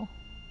revival.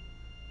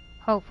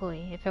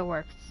 Hopefully, if it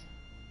works.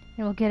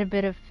 And we'll get a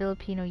bit of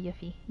Filipino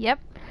Yuffie. Yep.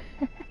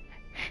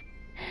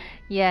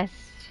 Yes,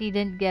 she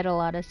didn't get a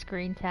lot of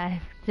screen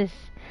time this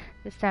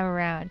time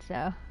around,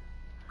 so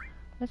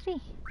let's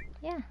see.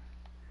 Yeah.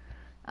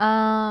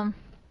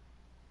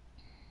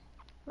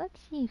 Let's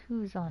see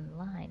who's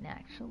online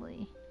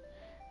actually.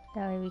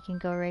 That way we can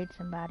go raid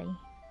somebody.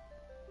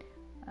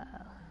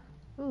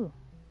 Ooh,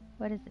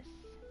 what is this?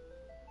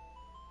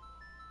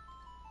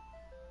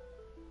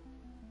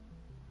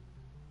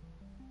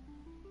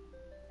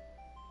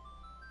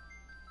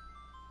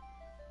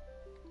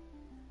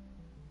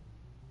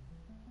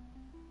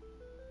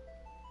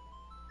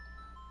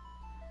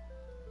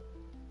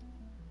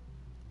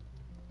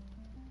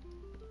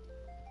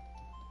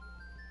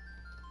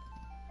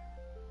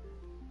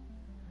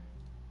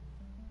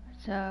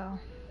 So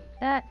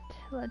that,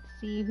 let's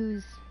see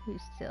who's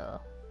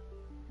still,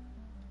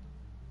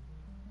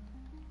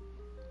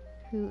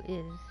 who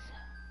is.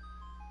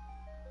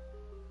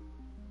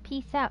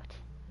 Peace out.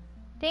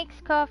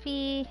 Thanks,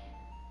 coffee.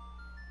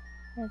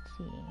 Let's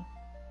see.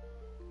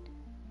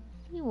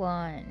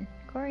 C1.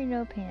 Corey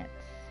no pants.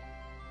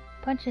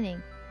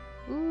 Punching.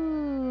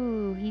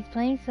 Ooh, he's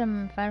playing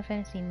some Final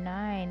Fantasy IX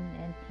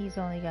and he's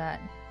only got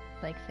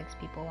like 6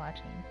 people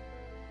watching.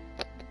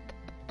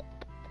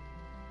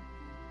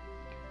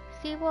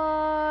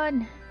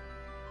 C1!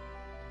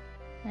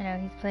 I know,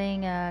 he's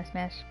playing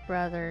Smash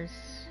Brothers.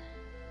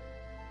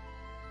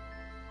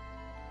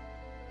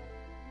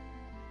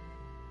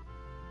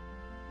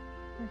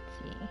 Let's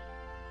see.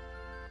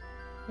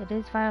 It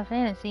is Final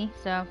Fantasy,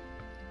 so...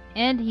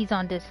 And he's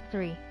on disc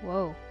 3.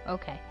 Whoa,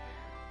 okay.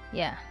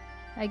 Yeah.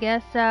 I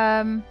guess,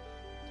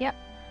 yep.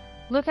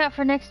 Look out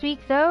for next week,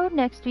 though.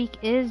 Next week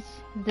is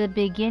the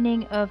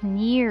beginning of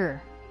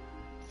Nier.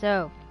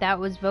 So, that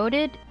was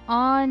voted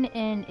on,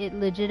 and it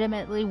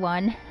legitimately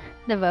won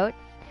the votes.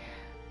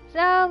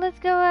 So, let's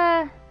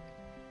go,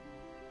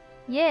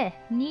 yeah,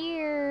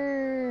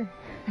 Nier!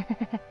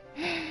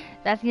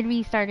 That's gonna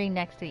be starting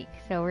next week.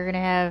 So, we're gonna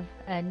have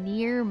a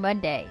Nier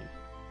Monday.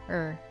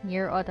 Or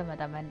Nier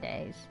Automata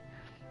Mondays.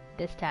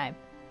 This time.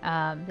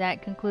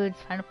 That concludes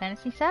Final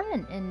Fantasy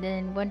VII, and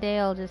then one day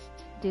I'll just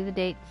do the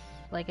dates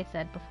like I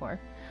said before.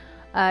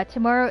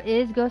 Tomorrow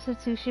is Ghost of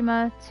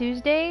Tsushima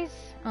Tuesdays.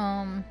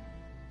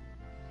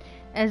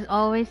 As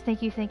always,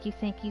 thank you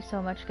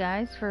so much,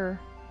 guys, for,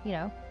 you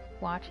know,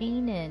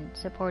 watching and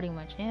supporting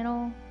my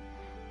channel.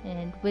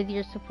 And with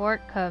your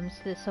support comes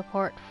the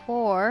support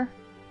for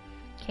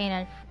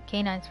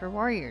Canines for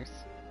Warriors.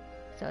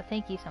 So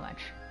thank you so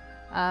much.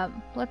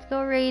 Let's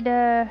go raid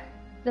the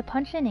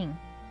Punching,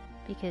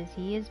 because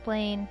he is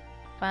playing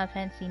Final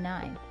Fantasy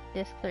IX,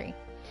 Disc 3.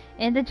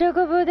 And the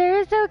Chocobo there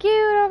is so cute!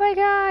 Oh my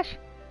gosh!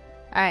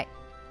 Alright,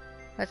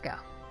 let's go.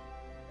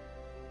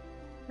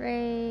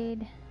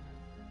 Raid.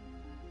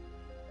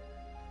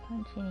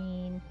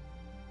 Punching.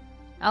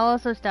 I'll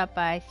also stop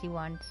by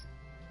C1's.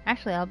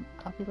 Actually, I'll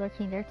be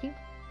lurking there too.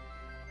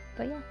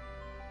 But yeah.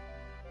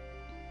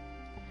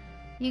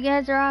 You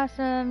guys are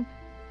awesome!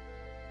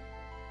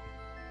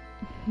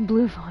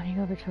 Blue fawning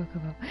over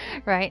Chocobo.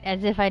 Right,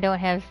 as if I don't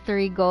have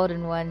 3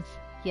 golden ones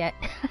yet.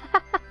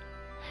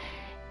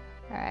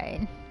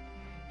 Alright.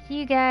 See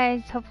you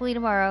guys, hopefully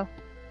tomorrow.